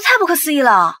我觉得太不可思议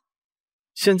了。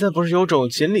现在不是有种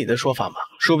锦鲤的说法吗？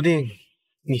说不定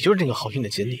你就是那个好运的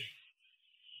锦鲤，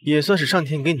也算是上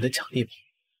天给你的奖励吧。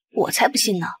我才不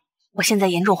信呢！我现在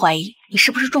严重怀疑你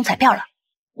是不是中彩票了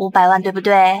，500万对不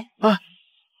对？啊，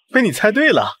被你猜对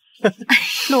了。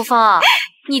陆枫，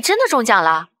你真的中奖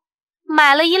了？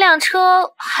买了一辆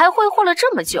车，还挥霍了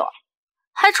这么久，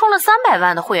还充了300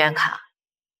万的会员卡，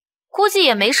估计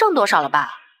也没剩多少了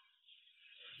吧？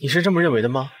你是这么认为的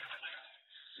吗？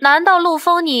难道陆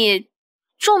枫你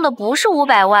中的不是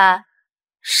500万，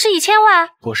是1000万？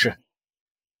不是。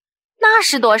那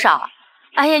是多少？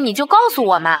哎呀，你就告诉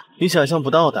我嘛。你想象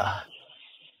不到的。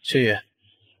雪雨，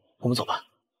我们走吧。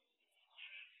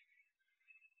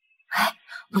哎，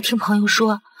我听朋友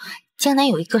说，江南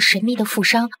有一个神秘的富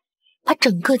商，把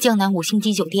整个江南5星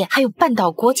级酒店还有半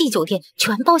岛国际酒店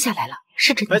全包下来了，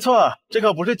是真的？没错，这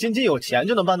可不是仅仅有钱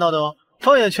就能办到的哦。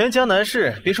放眼全江南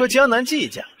市，别说江南季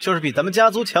家，就是比咱们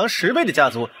家族强10倍的家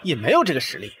族，也没有这个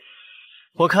实力。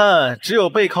我看只有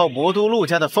背靠魔都陆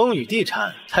家的风雨地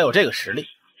产才有这个实力。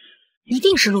一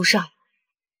定是陆少，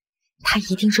他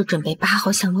一定是准备8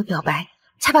号向我表白，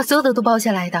才把所有的都包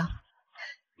下来的，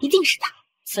一定是他。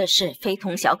此事非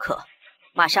同小可，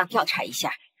马上调查一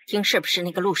下，听是不是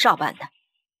那个陆少办的。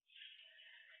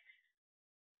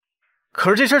可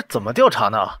是这事儿怎么调查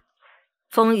呢？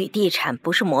风雨地产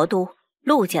不是魔都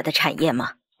陆家的产业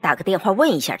吗？打个电话问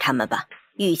一下他们吧，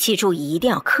语气注意，一定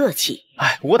要客气。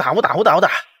哎，我打。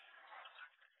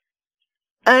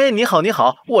哎，你好，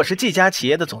我是季家企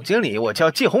业的总经理，我叫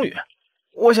季宏宇，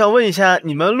我想问一下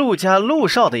你们陆家陆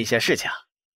少的一些事情。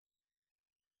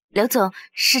刘总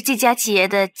是季家企业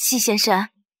的季先生，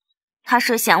他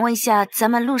说想问一下咱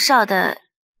们陆少的，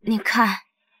你看。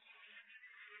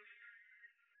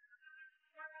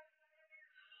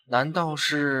难道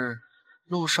是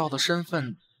陆少的身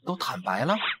份都坦白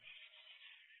了？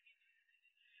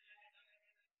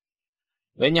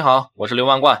喂，你好，我是刘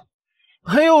万贯。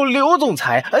哎呦，刘总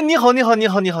裁，哎，你好。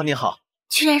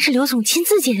居然是刘总亲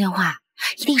自接电话，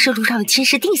一定是陆少的亲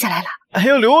事定下来了。哎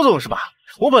呦，刘总是吧？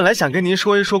我本来想跟您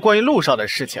说一说关于陆少的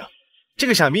事情，这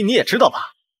个想必你也知道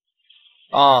吧？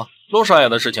啊，陆少爷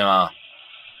的事情啊，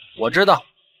我知道。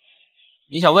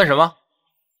你想问什么？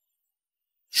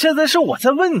现在是我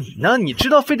在问你呢，你知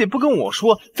道非得不跟我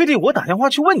说，非得我打电话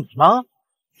去问你吗？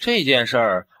这件事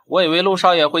儿，我以为陆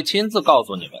少爷会亲自告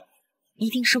诉你们。一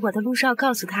定是我的陆少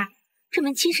告诉他，这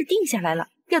门亲事定下来了，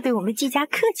要对我们季家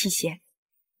客气些。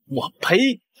我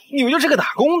呸！你不就是个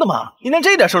打工的吗？你连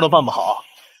这点事都办不好？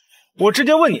我直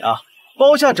接问你啊，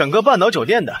包下整个半岛酒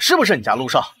店的是不是你家陆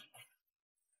少？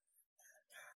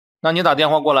那你打电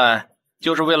话过来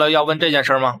就是为了要问这件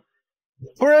事吗？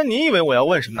不然你以为我要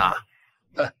问什么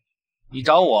呢？你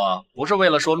找我不是为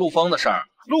了说陆枫的事儿。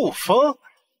陆枫？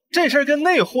这事儿跟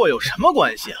那货有什么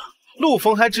关系啊？陆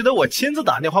枫还值得我亲自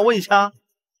打电话问一下？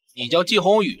你叫季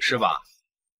宏宇是吧？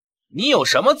你有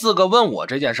什么资格问我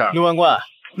这件事儿？刘万贯，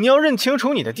你要认清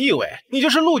楚你的地位，你就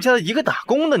是陆家的一个打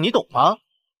工的，你懂吗？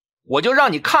我就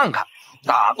让你看看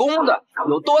打工的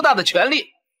有多大的权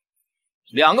利。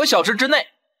2个小时之内，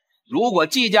如果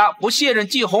季家不卸任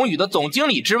季宏宇的总经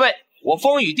理之位，我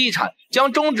风雨地产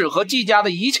将终止和季家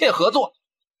的一切合作。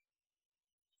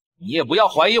你也不要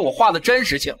怀疑我话的真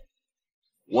实性，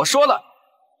我说了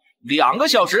2个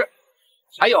小时。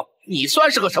还有，你算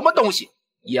是个什么东西，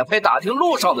也配打听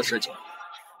陆少的事情？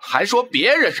还说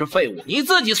别人是废物，你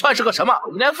自己算是个什么？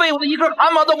你连废物的一根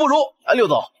汗毛都不如。哎，刘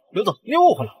总，你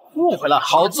误会了，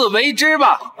好自为之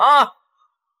吧！啊！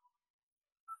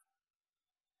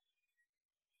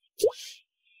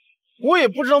我也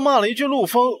不知道骂了一句陆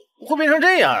枫会变成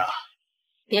这样啊！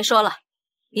别说了，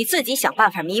你自己想办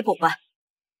法弥补吧。